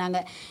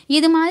செலுத்தினாங்க.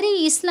 இது மாதிரி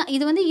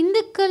இது வந்து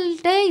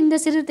இந்துக்கள்கிட்ட இந்த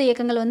சீர்திருத்த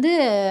இயக்கங்கள் வந்து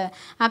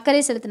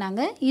அக்கறை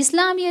செலுத்தினாங்க.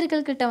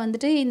 இஸ்லாமியர்கள்கிட்ட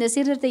வந்துட்டு இந்த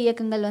சீர்திருத்த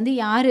இயக்கங்கள் வந்து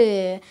யார்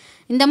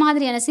இந்த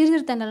மாதிரியான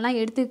சீர்திருத்தங்கள்லாம்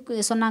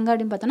எடுத்து சொன்னாங்க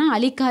அப்படின்னு பார்த்தோன்னா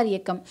அலிகார்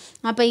இயக்கம்.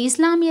 அப்போ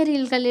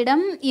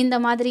இஸ்லாமியர்களிடம் இந்த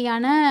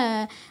மாதிரியான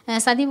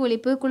சதி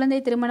ஒழிப்பு, குழந்தை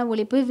திருமண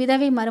ஒழிப்பு,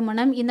 விதவை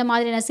மறுமணம், இந்த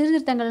மாதிரியான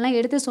சீர்திருத்தங்கள்லாம்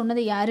எடுத்து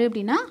சொன்னது யார்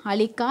அப்படின்னா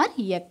அலிகார்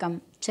இயக்கம்.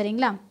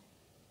 சரிங்களா?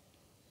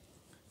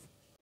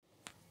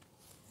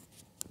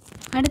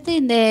 அடுத்து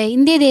இந்த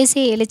இந்திய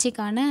தேசிய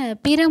எழுச்சிக்கான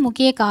பிற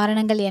முக்கிய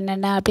காரணங்கள்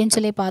என்னென்ன அப்படின்னு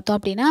சொல்லி பார்த்தோம்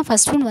அப்படின்னா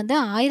ஃபர்ஸ்ட் ஒன் வந்து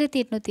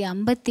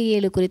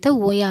 1857 குறித்த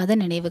ஓயாத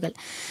நினைவுகள்.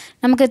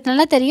 நமக்கு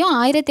நல்லா தெரியும்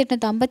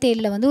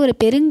 1857 வந்து ஒரு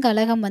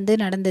பெருங்கலகம் வந்து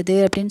நடந்தது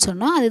அப்படின்னு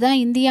சொன்னோம். அதுதான்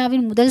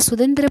இந்தியாவின் முதல்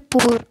சுதந்திர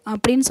போர்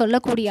அப்படின்னு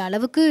சொல்லக்கூடிய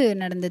அளவுக்கு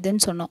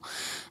நடந்ததுன்னு சொன்னோம்.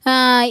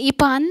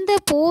 இப்போ அந்த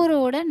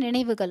போரோட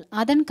நினைவுகள்,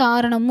 அதன்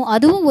காரணமும்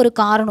அதுவும் ஒரு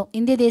காரணம்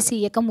இந்திய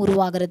தேசிய இயக்கம்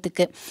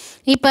உருவாகிறதுக்கு.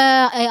 இப்போ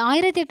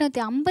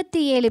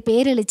 1857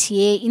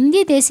 பேரெழுச்சியே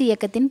இந்திய தேசிய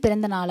இயக்கத்தின்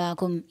பிறந்த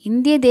நாளாகும்.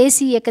 இந்திய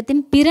தேசிய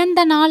இயக்கத்தின் பிறந்த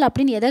நாள்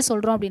அப்படின்னு எதை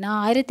சொல்கிறோம் அப்படின்னா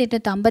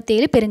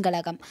 1857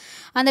 பெருங்கலகம்.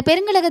 அந்த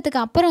பெருங்கலகத்துக்கு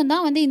அப்புறம்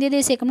தான் வந்து இந்திய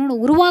தேசிய இயக்கம்னு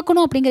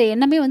உருவாக்கணும் அப்படிங்கிற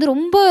எண்ணமே வந்து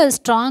ரொம்ப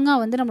ஸ்ட்ராங்காக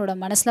வந்து நம்மளோட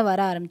மனசில் வர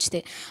ஆரம்பிச்சுது.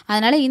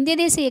 அதனால் இந்திய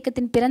தேசிய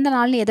இயக்கத்தின் பிறந்த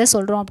நாள்னு எதை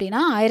சொல்கிறோம்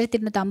அப்படின்னா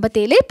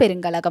 1857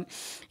 பெருங்கலகம்.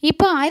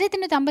 இப்போ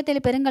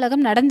 1857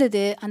 பெருங்கலகம்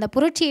நடந்தது. அந்த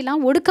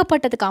புரட்சியெல்லாம்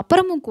ஒடுக்கப்பட்டதுக்கு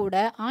அப்புறமும் கூட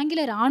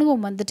ஆங்கில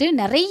இராணுவம் வந்துட்டு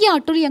நிறைய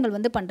அட்டூழியங்கள்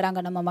வந்து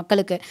பண்ணுறாங்க நம்ம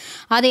மக்களுக்கு.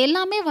 அது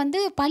எல்லாமே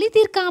வந்து பழி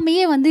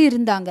தீர்க்காமையே வந்து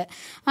இருந்தாங்க.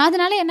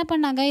 அதனால என்ன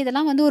பண்ணாங்க,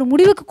 இதெல்லாம் வந்து ஒரு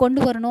முடிவுக்கு கொண்டு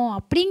வரணும்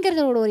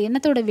அப்படிங்கிறதோட ஒரு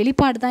எண்ணத்தோட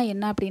வெளிப்பாடு தான்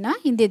என்ன அப்படின்னா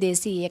இந்திய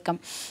தேசிய இயக்கம்.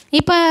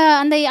 இப்போ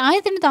அந்த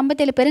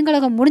 1857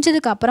 பெருங்கலகம்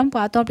முடிஞ்சதுக்கு அப்புறம்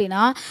பார்த்தோம்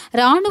அப்படின்னா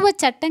இராணுவ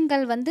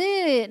சட்டங்கள் வந்து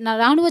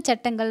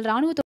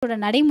இராணுவத்தோட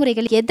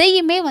நடைமுறைகள்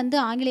எதையுமே வந்து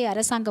ஆங்கிலேய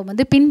அரசாங்கம்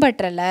வந்து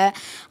பின்பற்றலை.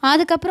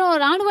 அதுக்கப்புறம்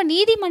இராணுவ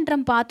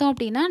நீதிமன்றம் பார்த்தோம்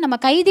அப்படின்னா நம்ம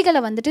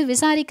கைதிகளை வந்துட்டு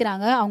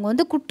விசாரிக்கிறாங்க. அவங்க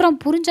வந்து குற்றம்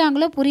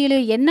புரிஞ்சாங்களோ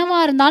புரியலையோ என்னவா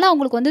இருந்தாலும்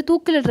அவங்களுக்கு வந்து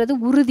தூக்கிலிடுறது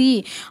உறுதி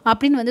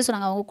அப்படின்னு வந்து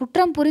சொன்னாங்க. அவங்க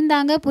குற்றம்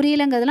புரிந்தாங்க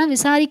புரியலைங்கிறதெல்லாம்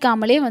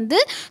விசாரிக்காமலே வந்து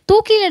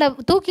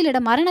தூக்கிலிட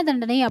மரண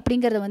தண்டனை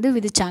அப்படிங்கிறத வந்து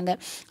விதிச்சாங்க.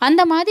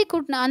 அந்த மாதிரி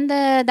அந்த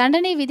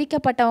தண்டனை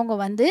விதிக்கப்பட்டவங்க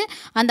வந்து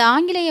அந்த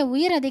ஆங்கிலேய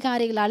உயர்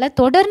அதிகாரிகளால்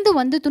தொடர்ந்து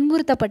வந்து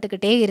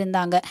துன்புறுத்தப்பட்டுக்கிட்டே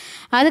இருந்தாங்க.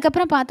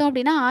 அதுக்கப்புறம் பார்த்தோம்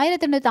அப்படின்னா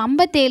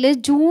 1857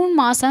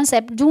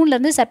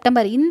 ஜூன்லேருந்து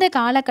செப்டம்பர் இந்த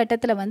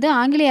காலகட்டத்தில் வந்து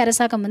ஆங்கிலேய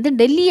அரசாங்கம் வந்து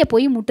டெல்லியை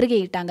போய்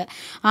முற்றுகையிட்டாங்க.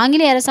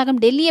 ஆங்கிலேய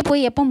அரசாங்கம் டெல்லியை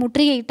போய் எப்போ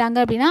முற்றுகையிட்டாங்க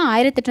அப்படின்னா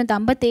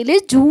 1857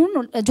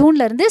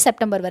 ஜூன்லேருந்து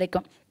செப்டம்பர்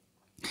வரைக்கும்.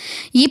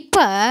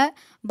 இப்போ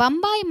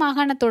பம்பாய்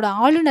மாகாணத்தோட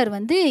ஆளுநர்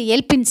வந்து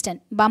எல்பின்ஸ்டன்.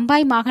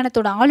 பம்பாய்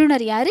மாகாணத்தோட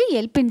ஆளுநர் யார்?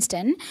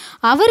 எல்பின்ஸ்டன்.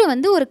 அவர்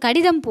வந்து ஒரு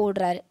கடிதம்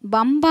போடுறாரு.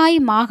 பம்பாய்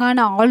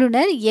மாகாண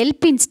ஆளுநர்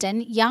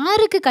எல்பின்ஸ்டன்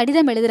யாருக்கு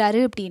கடிதம்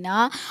எழுதுறாரு அப்படின்னா,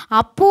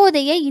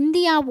 அப்போதைய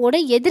இந்தியாவோட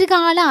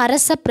எதிர்கால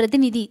அரச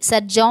பிரதிநிதி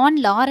சர் ஜான்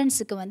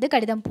லாரன்ஸுக்கு வந்து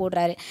கடிதம்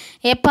போடுறாரு.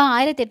 எப்போ?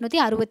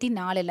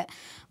 1864.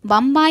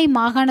 பம்பாய்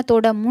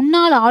மாகாணத்தோட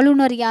முன்னாள்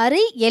ஆளுநர் யார்?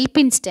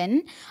 எல்பின்ஸ்டன்.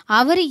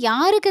 அவர்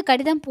யாருக்கு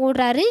கடிதம்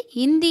போடுறாரு?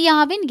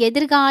 இந்தியாவின்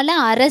எதிர்கால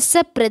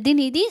அரச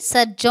பிரதிநிதி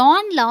சர்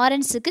ஜான்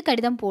லாரன்ஸுக்கு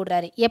கடிதம்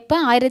போடுறாரு. எப்போ?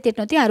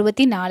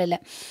 1864.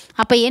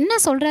 அப்போ என்ன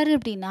சொல்கிறாரு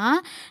அப்படின்னா,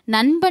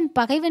 நண்பன்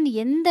பகைவன்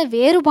எந்த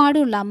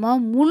வேறுபாடும்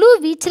இல்லாமல் முழு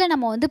வீச்சில்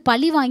நம்ம வந்து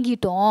பழி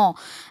வாங்கிட்டோம்.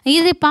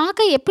 இது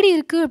பார்க்க எப்படி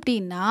இருக்குது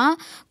அப்படின்னா,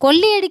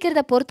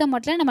 கொள்ளையடிக்கிறத பொறுத்த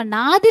மட்டும் நம்ம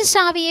நாதிர்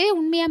ஷாவையே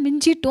உண்மையாக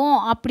மிஞ்சிட்டோம்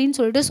அப்படின்னு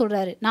சொல்லிட்டு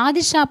சொல்கிறாரு.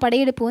 நாதிர் ஷா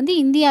படையெடுப்பு வந்து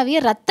இந்தியாவையே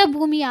ரத்த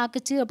பூமி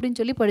ஆக்குச்சு அப்படின்னு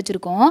சொல்லி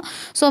படிச்சிருக்கோம்.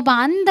 ஸோ அப்போ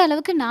அந்த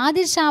அளவுக்கு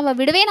நாதிர் ஷாவை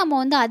விடவே நம்ம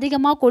வந்து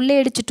அதிகமாக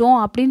கொள்ளையடிச்சிட்டோம்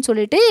அப்படின்னு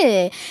சொல்லிட்டு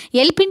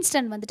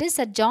எல்பின்ஸ்டன் வந்துட்டு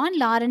சர் ஜான்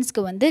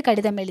லாரன்ஸ்க்கு வந்து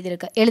கடிதம்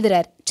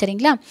எழுதுறாரு.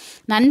 சரிங்களா?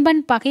 நண்பன்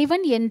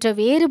பகைவன் என்ற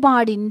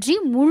வேறுபாடின்றி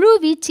முழு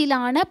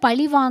வீச்சிலான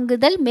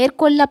பழிவாங்குதல்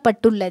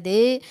மேற்கொள்ளப்பட்டுள்ளது.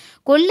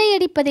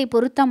 கொள்ளையடிப்பதை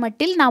பொறுத்த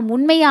மட்டில் நாம்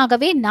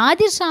உண்மையாகவே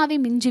நாதிர் ஷாவை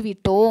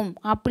மிஞ்சிவிட்டோம்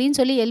அப்படின்னு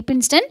சொல்லி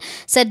எல்பின்ஸ்டன்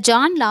சர்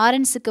ஜான்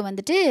லாரன்ஸுக்கு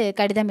வந்துட்டு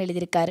கடிதம்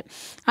எழுதியிருக்காரு.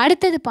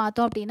 அடுத்தது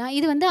பார்த்தோம் அப்படின்னா,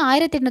 இது வந்து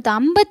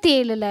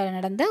 1857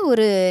 நடந்த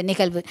ஒரு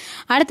நிகழ்வு.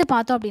 அடுத்து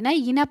பார்த்தோம் அப்படின்னா,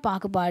 இன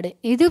பாகுபாடு.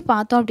 இது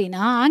பார்த்தோம்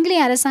அப்படின்னா,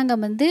 ஆங்கிலேய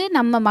அரசாங்கம் வந்து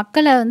நம்ம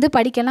மக்களை வந்து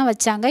படிக்கலாம்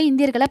வச்சாங்க,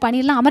 இந்தியர்களை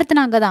பணியெல்லாம்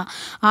அமர்த்தினாங்க தான்.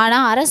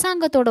 ஆனால்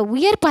அரசாங்கத்தோட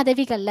உயர்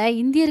பதவிகளில்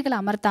இந்தியர்களை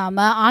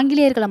அமர்த்தாமல்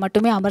ஆங்கிலேயர்களை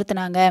மட்டுமே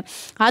அமர்த்தினாங்க.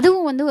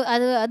 அதுவும் வந்து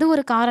அது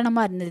ஒரு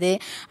காரணமாக இருந்தது.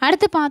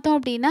 அடுத்து பார்த்தோம்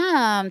அப்படின்னா,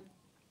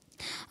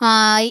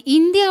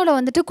 இந்தியாவில்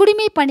வந்துட்டு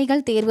குடிமை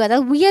பணிகள் தேர்வு,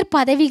 அதாவது உயர்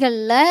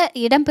பதவிகளில்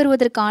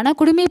இடம்பெறுவதற்கான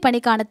குடிமை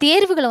பணிக்கான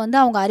தேர்வுகளை வந்து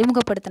அவங்க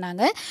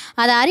அறிமுகப்படுத்தினாங்க.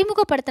 அதை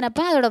அறிமுகப்படுத்தினப்ப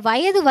அதோட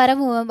வயது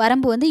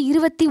வரம்பு வந்து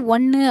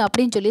 21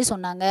 அப்படின்னு சொல்லி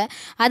சொன்னாங்க.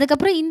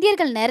 அதுக்கப்புறம்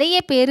இந்தியர்கள் நிறைய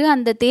பேர்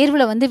அந்த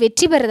தேர்வில் வந்து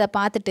வெற்றி பெறதை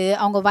பார்த்துட்டு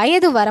அவங்க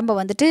வயது வரம்பை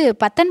வந்துட்டு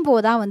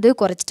 19 வந்து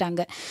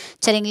குறைச்சிட்டாங்க.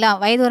 சரிங்களா?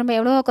 வயது வரம்பை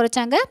எவ்வளோ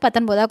குறைச்சாங்க?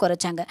 19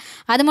 குறைச்சாங்க.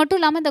 அது மட்டும்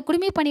இல்லாமல் இந்த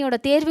குடிமை பணியோட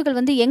தேர்வுகள்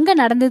வந்து எங்கே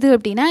நடந்தது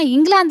அப்படின்னா,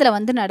 இங்கிலாந்தில்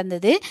வந்து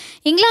நடந்தது.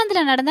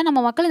 இங்கிலாந்தில் நடந்தால்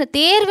நம்ம மக்கள் இந்த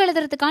தேர்வு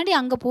எழுதுறதுக்காண்டி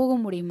அங்கே போக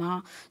முடியுமா?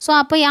 ஸோ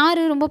அப்போ யார்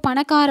ரொம்ப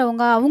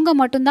பணக்காரவங்க அவங்க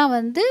மட்டும்தான்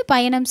வந்து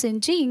பயணம்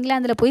செஞ்சு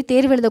இங்கிலாந்தில் போய்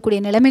தேர்வு எழுதக்கூடிய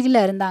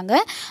நிலைமைகளில் இருந்தாங்க.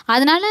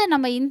 அதனால்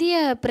நம்ம இந்திய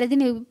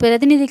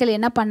பிரதிநிதிகள்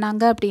என்ன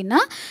பண்ணாங்க அப்படின்னா,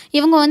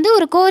 இவங்க வந்து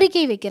ஒரு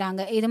கோரிக்கை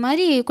வைக்கிறாங்க. இது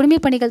மாதிரி குடிமை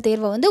பணிகள்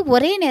தேர்வை வந்து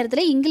ஒரே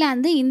நேரத்தில்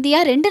இங்கிலாந்து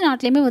இந்தியா 2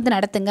 நாட்டிலையுமே வந்து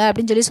நடத்துங்க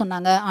அப்படின்னு சொல்லி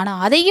சொன்னாங்க.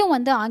 ஆனால் அதையும்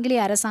வந்து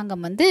ஆங்கிலேய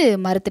அரசாங்கம் வந்து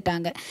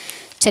மறுத்துட்டாங்க.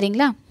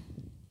 சரிங்களா?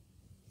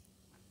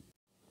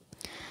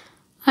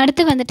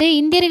 அடுத்து வந்துட்டு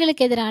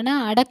இந்தியர்களுக்கு எதிரான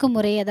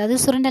அடக்குமுறை, அதாவது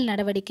சுரண்டல்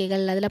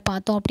நடவடிக்கைகள். அதில்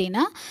பார்த்தோம்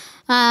அப்படின்னா,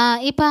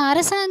 இப்போ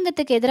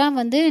அரசாங்கத்துக்கு எதிராக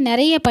வந்து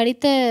நிறைய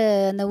படித்த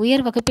அந்த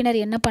உயர் வகுப்பினர்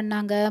என்ன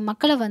பண்ணாங்க,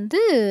 மக்களை வந்து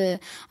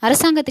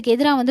அரசாங்கத்துக்கு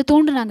எதிராக வந்து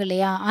தூண்டுனாங்க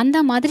இல்லையா? அந்த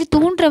மாதிரி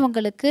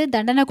தூண்டுறவங்களுக்கு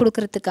தண்டனை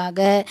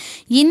கொடுக்கறதுக்காக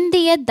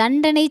இந்திய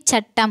தண்டனை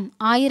சட்டம்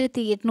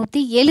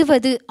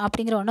 1870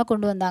 அப்படிங்கிற ஒன்றை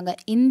கொண்டு வந்தாங்க.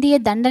 இந்திய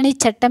தண்டனை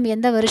சட்டம்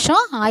எந்த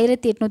வருஷம்?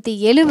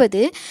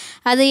 1870.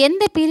 அது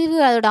எந்த பிரிவு,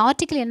 அதோட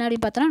ஆர்டிக்கிள் என்ன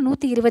அப்படின்னு பார்த்தோன்னா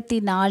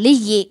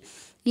 124A.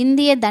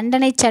 இந்திய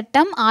தண்டனை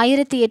சட்டம்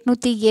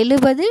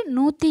 1870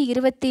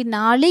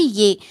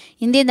 124A.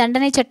 இந்திய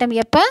தண்டனை சட்டம்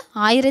எப்போ?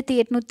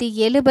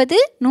 1870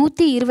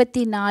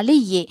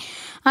 124A.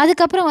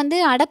 அதுக்கப்புறம் வந்து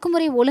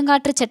அடக்குமுறை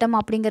ஒழுங்காற்று சட்டம்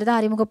அப்படிங்கிறத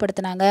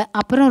அறிமுகப்படுத்தினாங்க.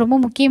 அப்புறம் ரொம்ப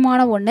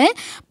முக்கியமான ஒன்று,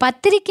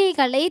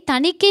 பத்திரிகைகளை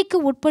தணிக்கைக்கு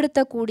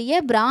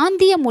உட்படுத்தக்கூடிய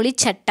பிராந்திய மொழி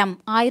சட்டம்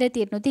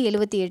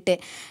 1878.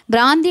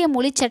 பிராந்திய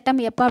மொழி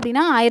சட்டம் எப்போ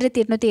அப்படின்னா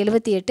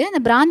 1878.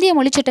 அந்த பிராந்திய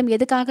மொழி சட்டம்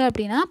எதுக்காக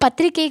அப்படின்னா,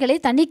 பத்திரிகைகளை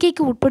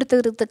தணிக்கைக்கு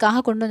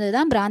உட்படுத்துறதுக்காக கொண்டு வந்தது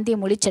தான் பிராந்திய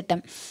மொழி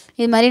சட்டம்.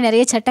 இது மாதிரி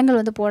நிறைய சட்டங்கள்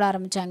வந்து போட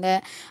ஆரம்பித்தாங்க.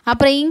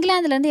 அப்புறம்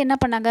இங்கிலாந்துலேருந்து என்ன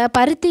பண்ணாங்க,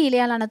 பருத்தி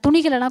இலையாலான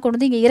துணிகளெல்லாம் கொண்டு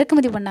வந்து இங்கே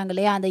இறக்குமதி பண்ணாங்க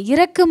இல்லையா? அந்த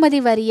இறக்குமதி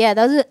வரியை,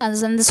 அதாவது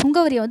அந்த சுங்க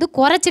வரியை வந்து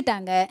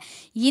குறைச்சிட்டாங்க.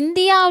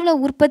 இந்தியாவில்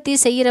உற்பத்தி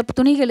செய்கிற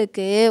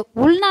துணிகளுக்கு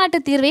உள்நாட்டு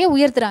தீர்வையே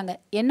உயர்த்துறாங்க.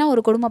 என்ன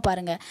ஒரு கொடுமை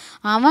பாருங்கள்.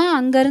 அவன்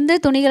அங்கேருந்து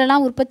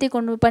துணிகளெல்லாம் உற்பத்தி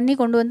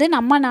கொண்டு வந்து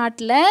நம்ம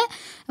நாட்டில்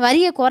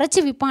வரியை குறைச்சி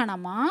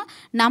விற்பானாமா,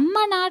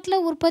 நம்ம நாட்டில்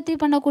உற்பத்தி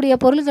பண்ணக்கூடிய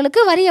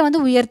பொருட்களுக்கு வரியை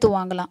வந்து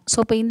உயர்த்துவாங்களாம். ஸோ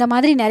இப்போ இந்த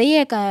மாதிரி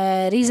நிறைய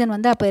ரீசன்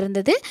வந்து அப்போ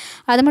இருந்தது.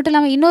 அது மட்டும்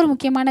இல்லாமல் இன்னொரு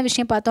முக்கியமான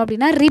விஷயம் பார்த்தோம்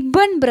அப்படின்னா,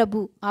 ரிப்பன் பிரபு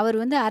அவர்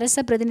வந்து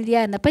அரச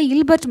பிரதிநிதியாக இருந்தப்போ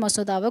இல்பர்ட்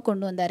மசோதாவை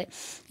கொண்டு வந்தார்.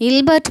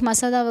 இல்பர்ட்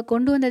மசோதாவை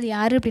கொண்டு வந்தது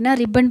யார் அப்படின்னா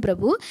ரிப்பன்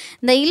பிரபு.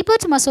 இந்த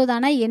இல்பர்ட்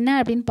மசோதானா என்ன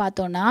அப்படின்னு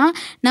பார்த்தோன்னா,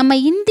 நம்ம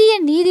இந்திய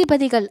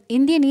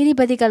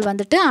நீதிபதிகள்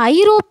வந்துட்டு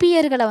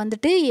ஐரோப்பியர்களை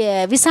வந்துட்டு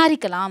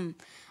விசாரிக்கலாம்.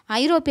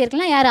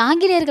 ஐரோப்பியர்கள்லாம் யார்?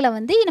 ஆங்கிலேயர்களை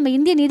வந்து நம்ம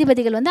இந்திய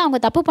நீதிபதிகள் வந்து அவங்க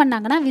தப்பு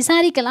பண்ணாங்கன்னா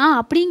விசாரிக்கலாம்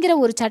அப்படிங்கிற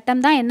ஒரு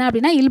சட்டம் தான் என்ன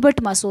அப்படின்னா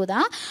இல்பர்ட் மசோதா.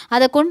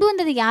 அதை கொண்டு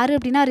வந்தது யார்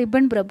அப்படின்னா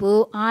ரிப்பன் பிரபு.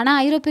 ஆனால்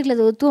ஐரோப்பியர்கள்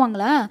அதை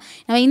ஒத்துவாங்களா?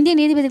 நம்ம இந்திய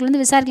நீதிபதிகள்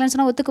வந்து விசாரிக்கலாம்னு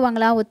சொன்னால்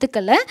ஒத்துக்குவாங்களா?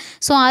 ஒத்துக்கலை.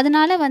 ஸோ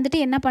அதனால் வந்துட்டு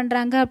என்ன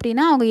பண்ணுறாங்க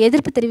அப்படின்னா அவங்க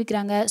எதிர்ப்பு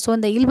தெரிவிக்கிறாங்க. ஸோ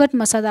இந்த இல்பர்ட்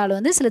மசோதாவில்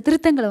வந்து சில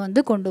திருத்தங்களை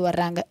வந்து கொண்டு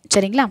வர்றாங்க.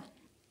 சரிங்களா?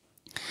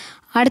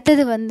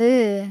 அடுத்தது வந்து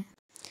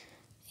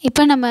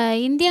இப்போ நம்ம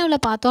இந்தியாவில்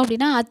பார்த்தோம்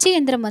அப்படின்னா அச்சு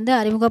எந்திரம் வந்து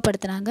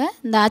அறிமுகப்படுத்தினாங்க.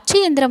 இந்த அச்சு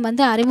எந்திரம்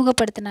வந்து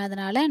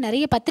அறிமுகப்படுத்தினதுனால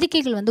நிறைய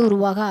பத்திரிகைகள் வந்து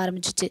உருவாக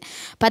ஆரம்பிச்சிச்சு.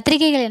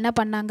 பத்திரிகைகள் என்ன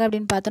பண்ணாங்க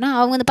அப்படின்னு பார்த்தோன்னா,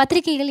 அவங்க அந்த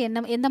பத்திரிகைகள்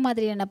எந்த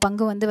மாதிரியான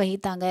பங்கு வந்து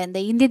வகித்தாங்க,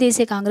 இந்த இந்திய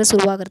தேசிய காங்கிரஸ்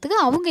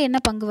உருவாகிறதுக்கு அவங்க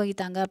என்ன பங்கு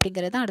வகித்தாங்க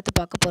அப்படிங்கிறத அடுத்து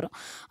பார்க்க போகிறோம்.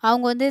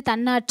 அவங்க வந்து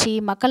தன்னாட்சி,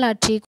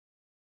 மக்களாட்சி,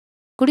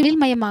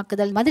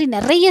 குடிமயமாக்குதல் மாதிரி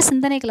நிறைய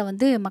சிந்தனைகளை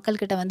வந்து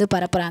மக்கள்கிட்ட வந்து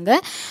பரப்புகிறாங்க.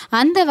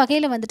 அந்த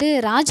வகையில் வந்துட்டு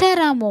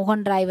ராஜாராம்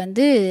மோகன் ராய்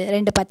வந்து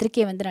 2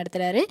 பத்திரிகையை வந்து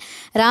நடத்துகிறாரு.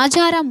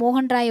 ராஜாராம்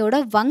மோகன் ராயோட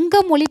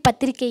வங்க மொழி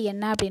பத்திரிகை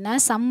என்ன அப்படின்னா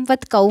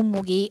சம்வத்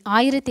கௌமுகி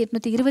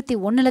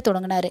 1821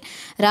 தொடங்கினார்.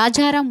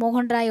 ராஜாராம்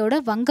மோகன் ராயோட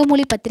வங்க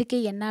மொழி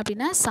பத்திரிகை என்ன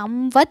அப்படின்னா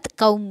சம்வத்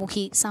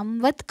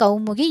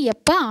கௌமுகி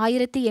எப்போ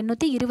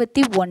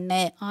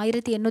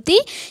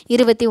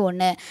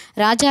 1821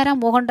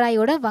 ராஜாராம் மோகன்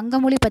ராயோட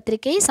வங்கமொழி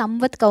பத்திரிகை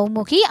சம்வத்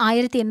கௌமுகி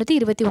 1821.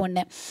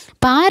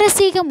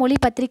 பாரசீக மொழி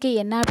பத்திரிகை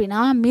என்ன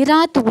அப்படின்னா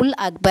மிராத் உல்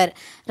அக்பர்.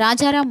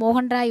 ராஜாராம்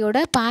மோகன் ராயோட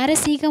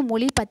பாரசீக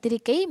மொழி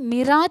பத்திரிகை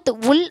மிராத்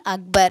உல்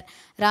அக்பர்.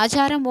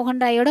 ராஜாராம் மோகன்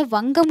ராயோட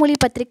வங்க மொழி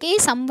பத்திரிகை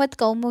சம்வத்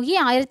கௌமுகி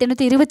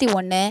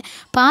 1821.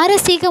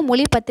 பாரசீக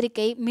மொழி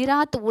பத்திரிகை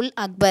மிராத் உல்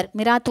அக்பர்.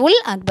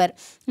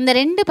 இந்த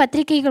 2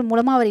 பத்திரிகைகள்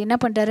மூலமாக அவர் என்ன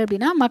பண்ணுறாரு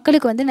அப்படின்னா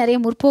மக்களுக்கு வந்து நிறைய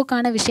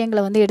முற்போக்கான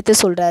விஷயங்களை வந்து எடுத்து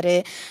சொல்கிறாரு.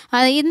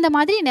 இந்த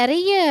மாதிரி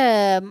நிறைய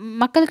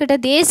மக்கள்கிட்ட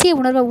தேசிய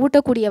உணர்வை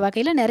ஊட்டக்கூடிய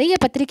வகையில் நிறைய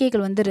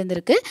பத்திரிகைகள் வந்து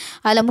இருந்திருக்கு.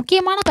 அதில்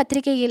முக்கியமான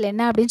பத்திரிகைகள்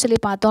என்ன அப்படின்னு சொல்லி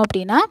பார்த்தோம்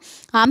அப்படின்னா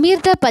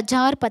அமிர்த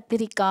பஜார்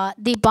பத்திரிகா,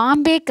 தி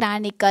பாம்பே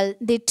கிரானிக்கல்,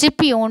 தி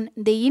ட்ரிபியூன்,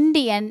 தி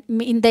இந்தியன்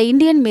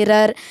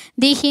மிரர்,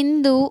 தி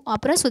ஹிந்து,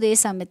 அப்புறம்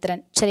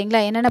சுதேசமித்ரன். சரிங்களா?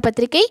 என்னென்ன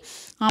பத்திரிகை?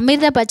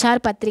 அமிர்த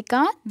பஜார்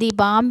பத்திரிகா, தி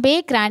பாம்பே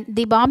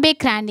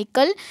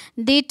கிரானிக்கல்,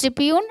 தி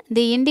ட்ரிபியூன்,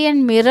 தி இந்தியன்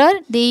மிரர்,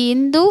 தி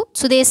இந்து,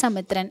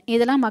 சுதேசமித்ரன்.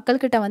 இதெல்லாம்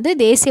மக்கள்கிட்ட வந்து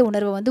தேசிய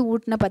உணர்வை வந்து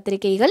ஊட்டின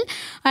பத்திரிகைகள்.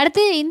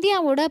 அடுத்து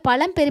இந்தியாவோட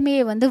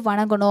பழம்பெருமையை வந்து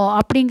வணங்கணும்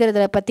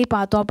அப்படிங்கிறத பற்றி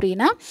பார்த்தோம்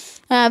அப்படின்னா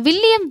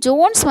வில்லியம்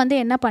ஜோன்ஸ் வந்து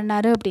என்ன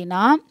பண்ணார்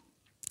அப்படின்னா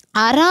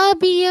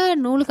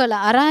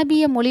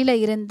அராபிய மொழியில்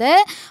இருந்த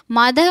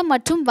மத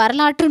மற்றும்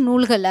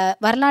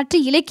வரலாற்று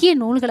இலக்கிய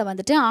நூல்களை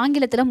வந்துட்டு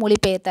ஆங்கிலத்தில்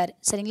மொழிபெயர்த்தார்.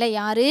 சரிங்களா?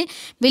 யார்?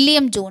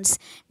 வில்லியம்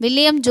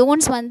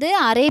ஜோன்ஸ் வந்து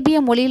அரேபிய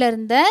மொழியில்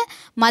இருந்த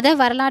மத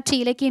வரலாற்று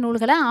இலக்கிய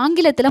நூல்களை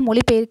ஆங்கிலத்தில்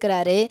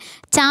மொழிபெயர்க்கிறாரு.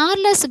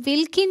 சார்லஸ்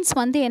வில்கின்ஸ்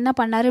வந்து என்ன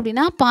பண்ணார்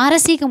அப்படின்னா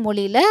பாரசீக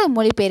மொழியில்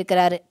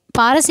மொழிபெயர்க்கிறாரு.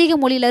 பாரசீக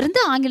மொழியிலிருந்து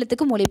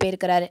ஆங்கிலத்துக்கு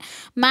மொழிபெயர்க்கிறாரு.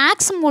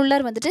 மேக்ஸ்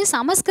முல்லர் வந்துட்டு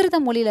சமஸ்கிருத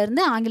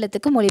மொழியிலிருந்து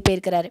ஆங்கிலத்துக்கு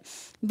மொழிபெயர்க்கிறாரு.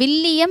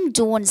 வில்லியம்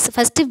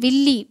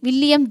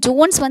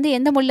ஜோன்ஸ் வந்து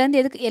எந்த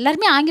மொழியிலேருந்து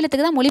எல்லாருமே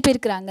ஆங்கிலத்துக்கு தான்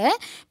மொழிபெயர்க்கிறாங்க.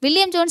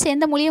 வில்லியம் ஜோன்ஸ்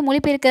எந்த மொழியை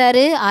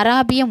மொழிபெயர்க்கிறாரு?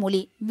 அராபிய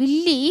மொழி.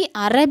 வில்லி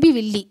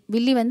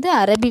வந்து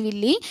அரபி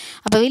வில்லி.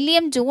 அப்போ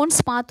வில்லியம் ஜோன்ஸ்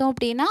பார்த்தோம்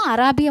அப்படின்னா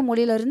அராபிய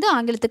மொழியிலிருந்து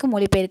ஆங்கிலத்துக்கு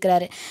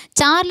மொழிபெயர்க்கிறாரு.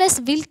 சார்லஸ்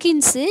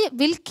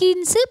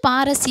வில்கின்ஸு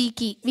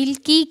பாரசீகி,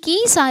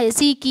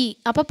 சீக்கி,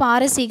 அப்போ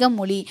பாரசீக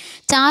மொழி.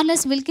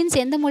 சார்லஸ் வில்கின்ஸ்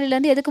எந்த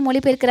மொழியிலேருந்து எதுக்கு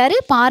மொழிபெயர்க்கிறாரு?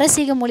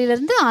 பாரசீக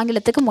மொழியிலேருந்து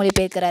ஆங்கிலத்துக்கு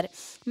மொழிபெயர்க்கிறாரு.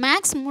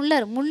 மேக்ஸ்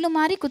முல்லர், முள்ளு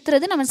மாதிரி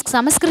குத்துறது நம்ம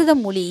சமஸ்கிருத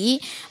மொழி.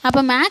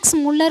 அப்போ மேக்ஸ்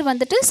முல்லர்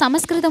வந்துட்டு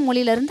சமஸ்கிருத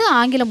மொழியிலேருந்து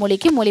ஆங்கில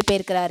மொழிக்கு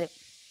மொழிபெயர்க்கிறாரு.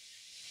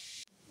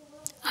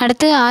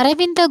 அடுத்து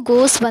அரவிந்த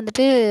கோஷ்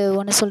வந்துட்டு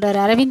ஒன்று சொல்கிறாரு.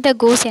 அரவிந்த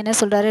கோஷ் என்ன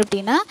சொல்கிறாரு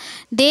அப்படின்னா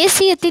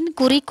தேசியத்தின்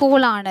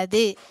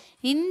குறிக்கோளானது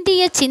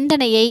இந்திய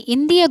சிந்தனையை,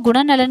 இந்திய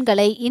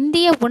குணநலன்களை,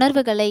 இந்திய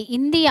உணர்வுகளை,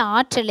 இந்திய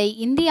ஆற்றலை,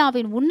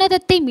 இந்தியாவின்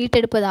உன்னதத்தை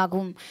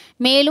மீட்டெடுப்பதாகும்.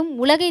 மேலும்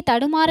உலகை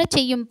தடுமாறச்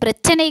செய்யும்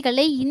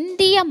பிரச்சனைகளை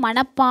இந்திய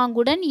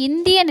மனப்பாங்குடன்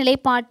இந்திய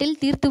நிலைப்பாட்டில்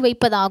தீர்த்து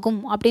வைப்பதாகும்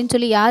அப்படின்னு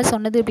சொல்லி யார்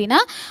சொன்னது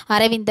அப்படின்னா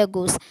அரவிந்த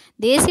கோஷ்.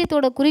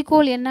 தேசியத்தோட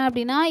குறிக்கோள் என்ன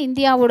அப்படின்னா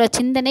இந்தியாவோட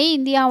சிந்தனை,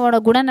 இந்தியாவோட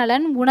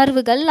குணநலன்,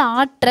 உணர்வுகள்,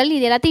 ஆற்றல்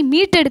இது எல்லாத்தையும்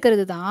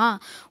மீட்டெடுக்கிறது தான்.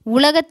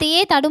 உலகத்தையே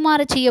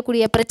தடுமாற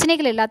செய்யக்கூடிய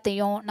பிரச்சனைகள்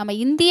எல்லாத்தையும் நம்ம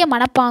இந்திய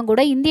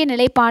மனப்பாங்கூட இந்திய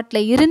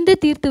நிலைப்பாட்டில் இருந்து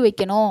தீர்த்து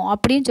வைக்கணும்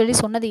அப்படின்னு சொல்லி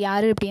சொன்னது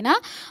யார் அப்படின்னா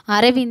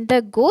அரவிந்த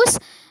கோஷ்.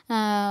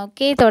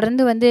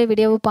 தொடர்ந்து வந்து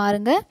வீடியோவை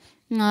பாருங்கள்.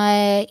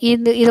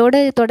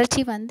 இதோட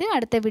தொடர்ச்சி வந்து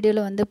அடுத்த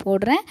வீடியோவில் வந்து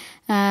போடுறேன்.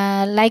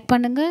 லைக்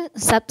பண்ணுங்கள்,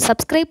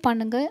 சப்ஸ்கிரைப்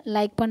பண்ணுங்கள்,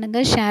 லைக்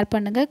பண்ணுங்கள், ஷேர்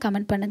பண்ணுங்கள்,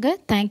 கமெண்ட் பண்ணுங்கள்.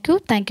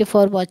 தேங்க்யூ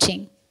ஃபார்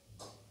வாட்சிங்.